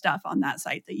other stuff on that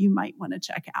site that you might want to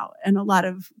check out. And a lot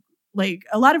of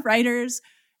writers,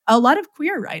 a lot of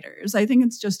queer writers. I think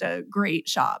it's just a great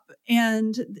shop.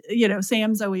 And, you know,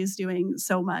 Sam's always doing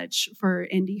so much for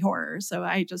indie horror. So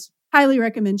I just highly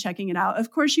recommend checking it out.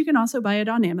 Of course, you can also buy it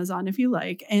on Amazon if you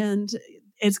like. And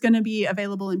it's going to be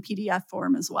available in PDF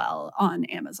form as well on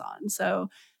Amazon. So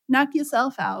knock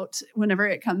yourself out whenever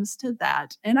it comes to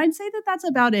that. And I'd say that that's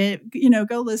about it. You know,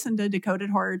 go listen to Decoded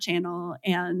Horror Channel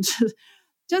and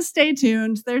just stay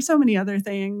tuned. There's so many other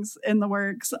things in the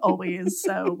works always.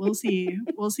 So we'll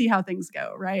see how things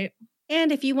go, right?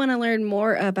 And if you want to learn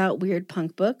more about Weird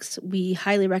Punk books, we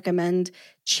highly recommend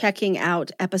checking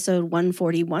out episode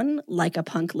 141, Like a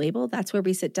Punk Label. That's where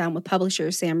we sit down with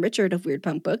publisher Sam Richard of Weird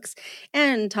Punk Books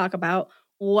and talk about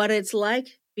what it's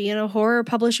like being a horror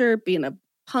publisher, being a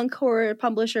punk horror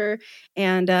publisher,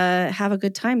 and have a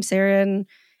good time. Sarah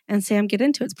and Sam get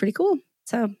into it. It's pretty cool.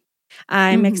 So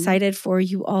I'm excited for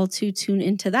you all to tune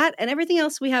into that and everything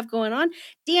else we have going on.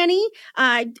 Danny,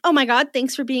 oh my God,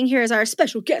 thanks for being here as our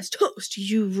special guest host.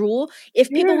 You rule. If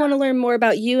people want to learn more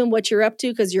about you and what you're up to,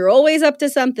 because you're always up to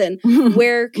something,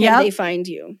 where can they find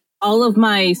you? All of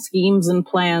my schemes and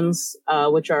plans,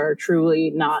 which are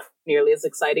truly not nearly as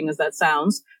exciting as that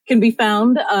sounds, can be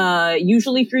found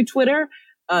usually through Twitter,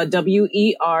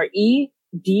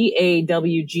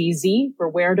 WEREDAWGZ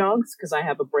for Weredogs, because I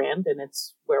have a brand and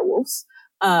it's werewolves.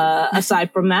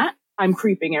 Aside from that, I'm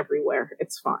creeping everywhere.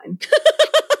 It's fine.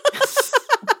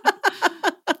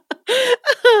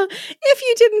 If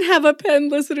you didn't have a pen,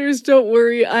 listeners, don't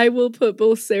worry. I will put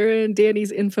both Sarah and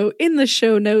Danny's info in the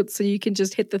show notes, so you can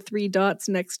just hit the 3 dots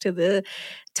next to the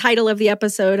title of the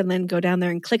episode and then go down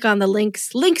there and click on the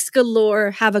links. Links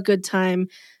galore. Have a good time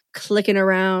clicking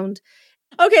around.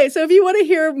 Okay, so if you want to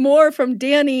hear more from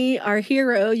Danny, our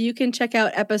hero, you can check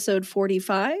out episode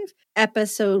 45,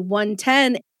 episode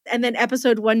 110, and then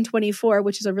episode 124,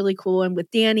 which is a really cool one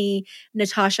with Danny,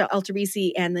 Natasha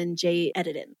Altarisi, and then Jay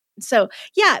Edidin. So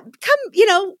yeah, come,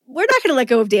 we're not going to let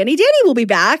go of Danny. Danny will be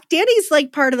back. Danny's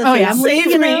like part of the family.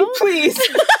 Save me, please.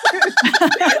 You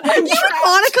and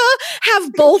Monica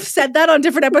have both said that on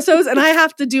different episodes, and I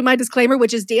have to do my disclaimer,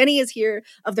 which is Danny is here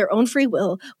of their own free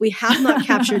will. We have not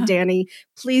captured Danny.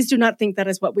 Please do not think that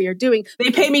is what we are doing.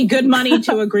 They pay me good money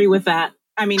to agree with that.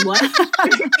 I mean, what?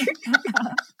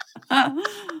 Oh,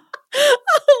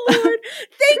 Lord.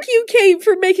 Thank you, Kate,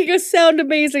 for making us sound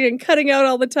amazing and cutting out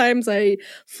all the times I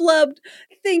flubbed.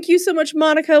 Thank you so much,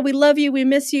 Monica. We love you. We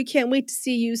miss you. Can't wait to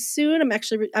see you soon. I'm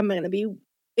going to be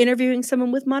interviewing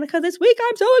someone with Monica this week.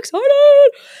 I'm so excited.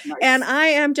 Nice. And I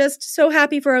am just so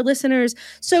happy for our listeners.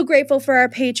 So grateful for our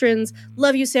patrons.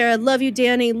 Love you, Sarah. Love you,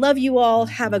 Danny. Love you all.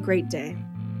 Have a great day.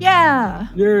 Yeah.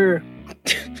 Yeah.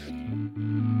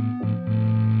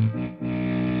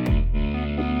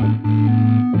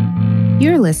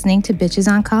 You're listening to Bitches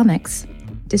on Comics,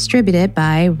 distributed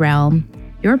by Realm,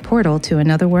 your portal to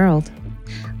another world.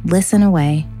 Listen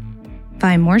away.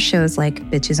 Find more shows like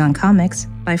Bitches on Comics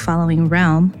by following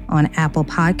Realm on Apple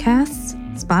Podcasts,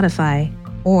 Spotify,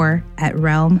 or at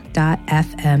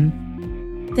realm.fm.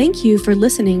 Thank you for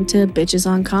listening to Bitches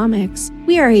on Comics.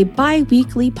 We are a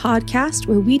bi-weekly podcast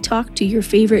where we talk to your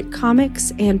favorite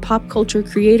comics and pop culture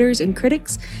creators and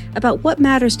critics about what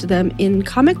matters to them in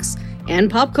comics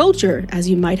and pop culture, as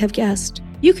you might have guessed.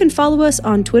 You can follow us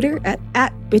on Twitter at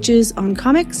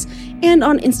 @BitchesOnComics and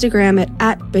on Instagram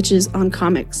at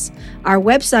 @BitchesOnComics. Our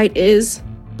website is,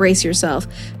 brace yourself,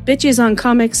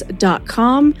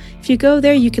 bitchesoncomics.com. If you go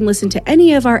there, you can listen to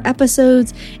any of our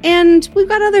episodes, and we've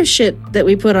got other shit that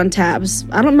we put on tabs.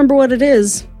 I don't remember what it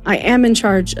is. I am in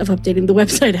charge of updating the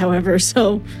website, however,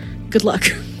 so good luck.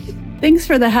 Thanks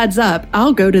for the heads up.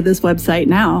 I'll go to this website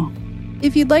now.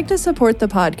 If you'd like to support the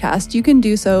podcast, you can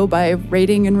do so by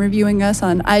rating and reviewing us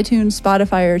on iTunes,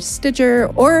 Spotify, or Stitcher,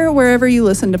 or wherever you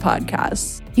listen to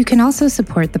podcasts. You can also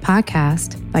support the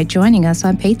podcast by joining us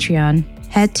on Patreon.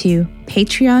 Head to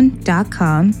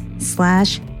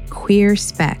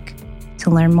patreon.com/queerspec to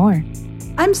learn more.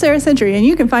 I'm Sarah Century, and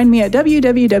you can find me at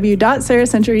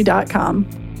www.sarahcentury.com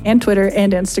and Twitter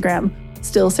and Instagram.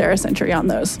 Still Sarah Century on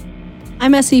those.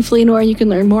 I'm S.E. Fleenor. You can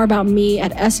learn more about me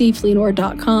at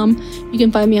sefleenor.com. You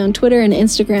can find me on Twitter and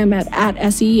Instagram at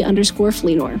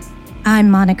 @SE_Fleenor. I'm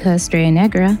Monica Estrella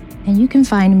Negra, and you can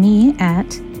find me at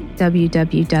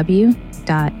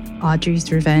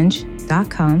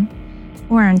www.audreysrevenge.com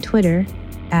or on Twitter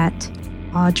at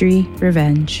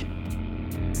AudreyRevenge.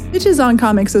 Bitches on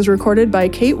Comics is recorded by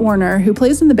Kate Warner, who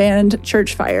plays in the band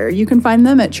Churchfire. You can find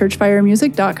them at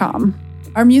churchfiremusic.com.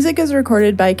 Our music is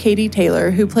recorded by Katie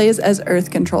Taylor, who plays as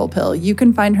Earth Control Pill. You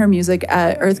can find her music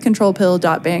at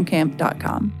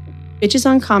earthcontrolpill.bandcamp.com. Bitches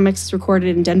on Comics is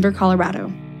recorded in Denver,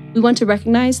 Colorado. We want to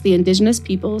recognize the indigenous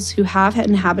peoples who have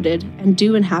inhabited and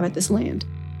do inhabit this land.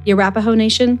 The Arapaho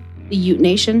Nation, the Ute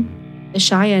Nation, the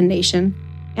Cheyenne Nation,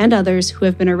 and others who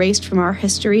have been erased from our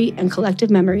history and collective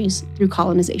memories through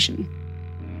colonization.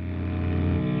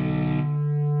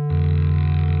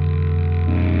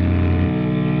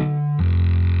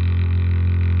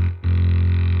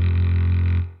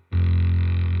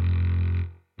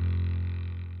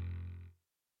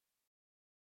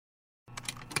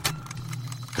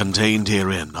 Contained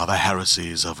herein are the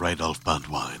heresies of Radolf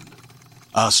Burntwine,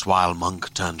 erstwhile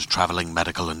monk turned traveling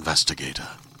medical investigator.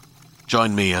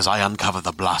 Join me as I uncover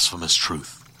the blasphemous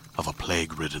truth of a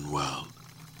plague-ridden world,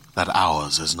 that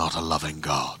ours is not a loving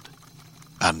God,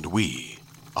 and we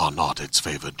are not its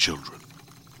favored children.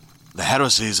 The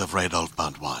heresies of Radolf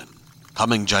Burntwine,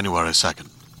 coming January 2nd,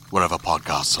 wherever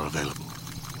podcasts are available.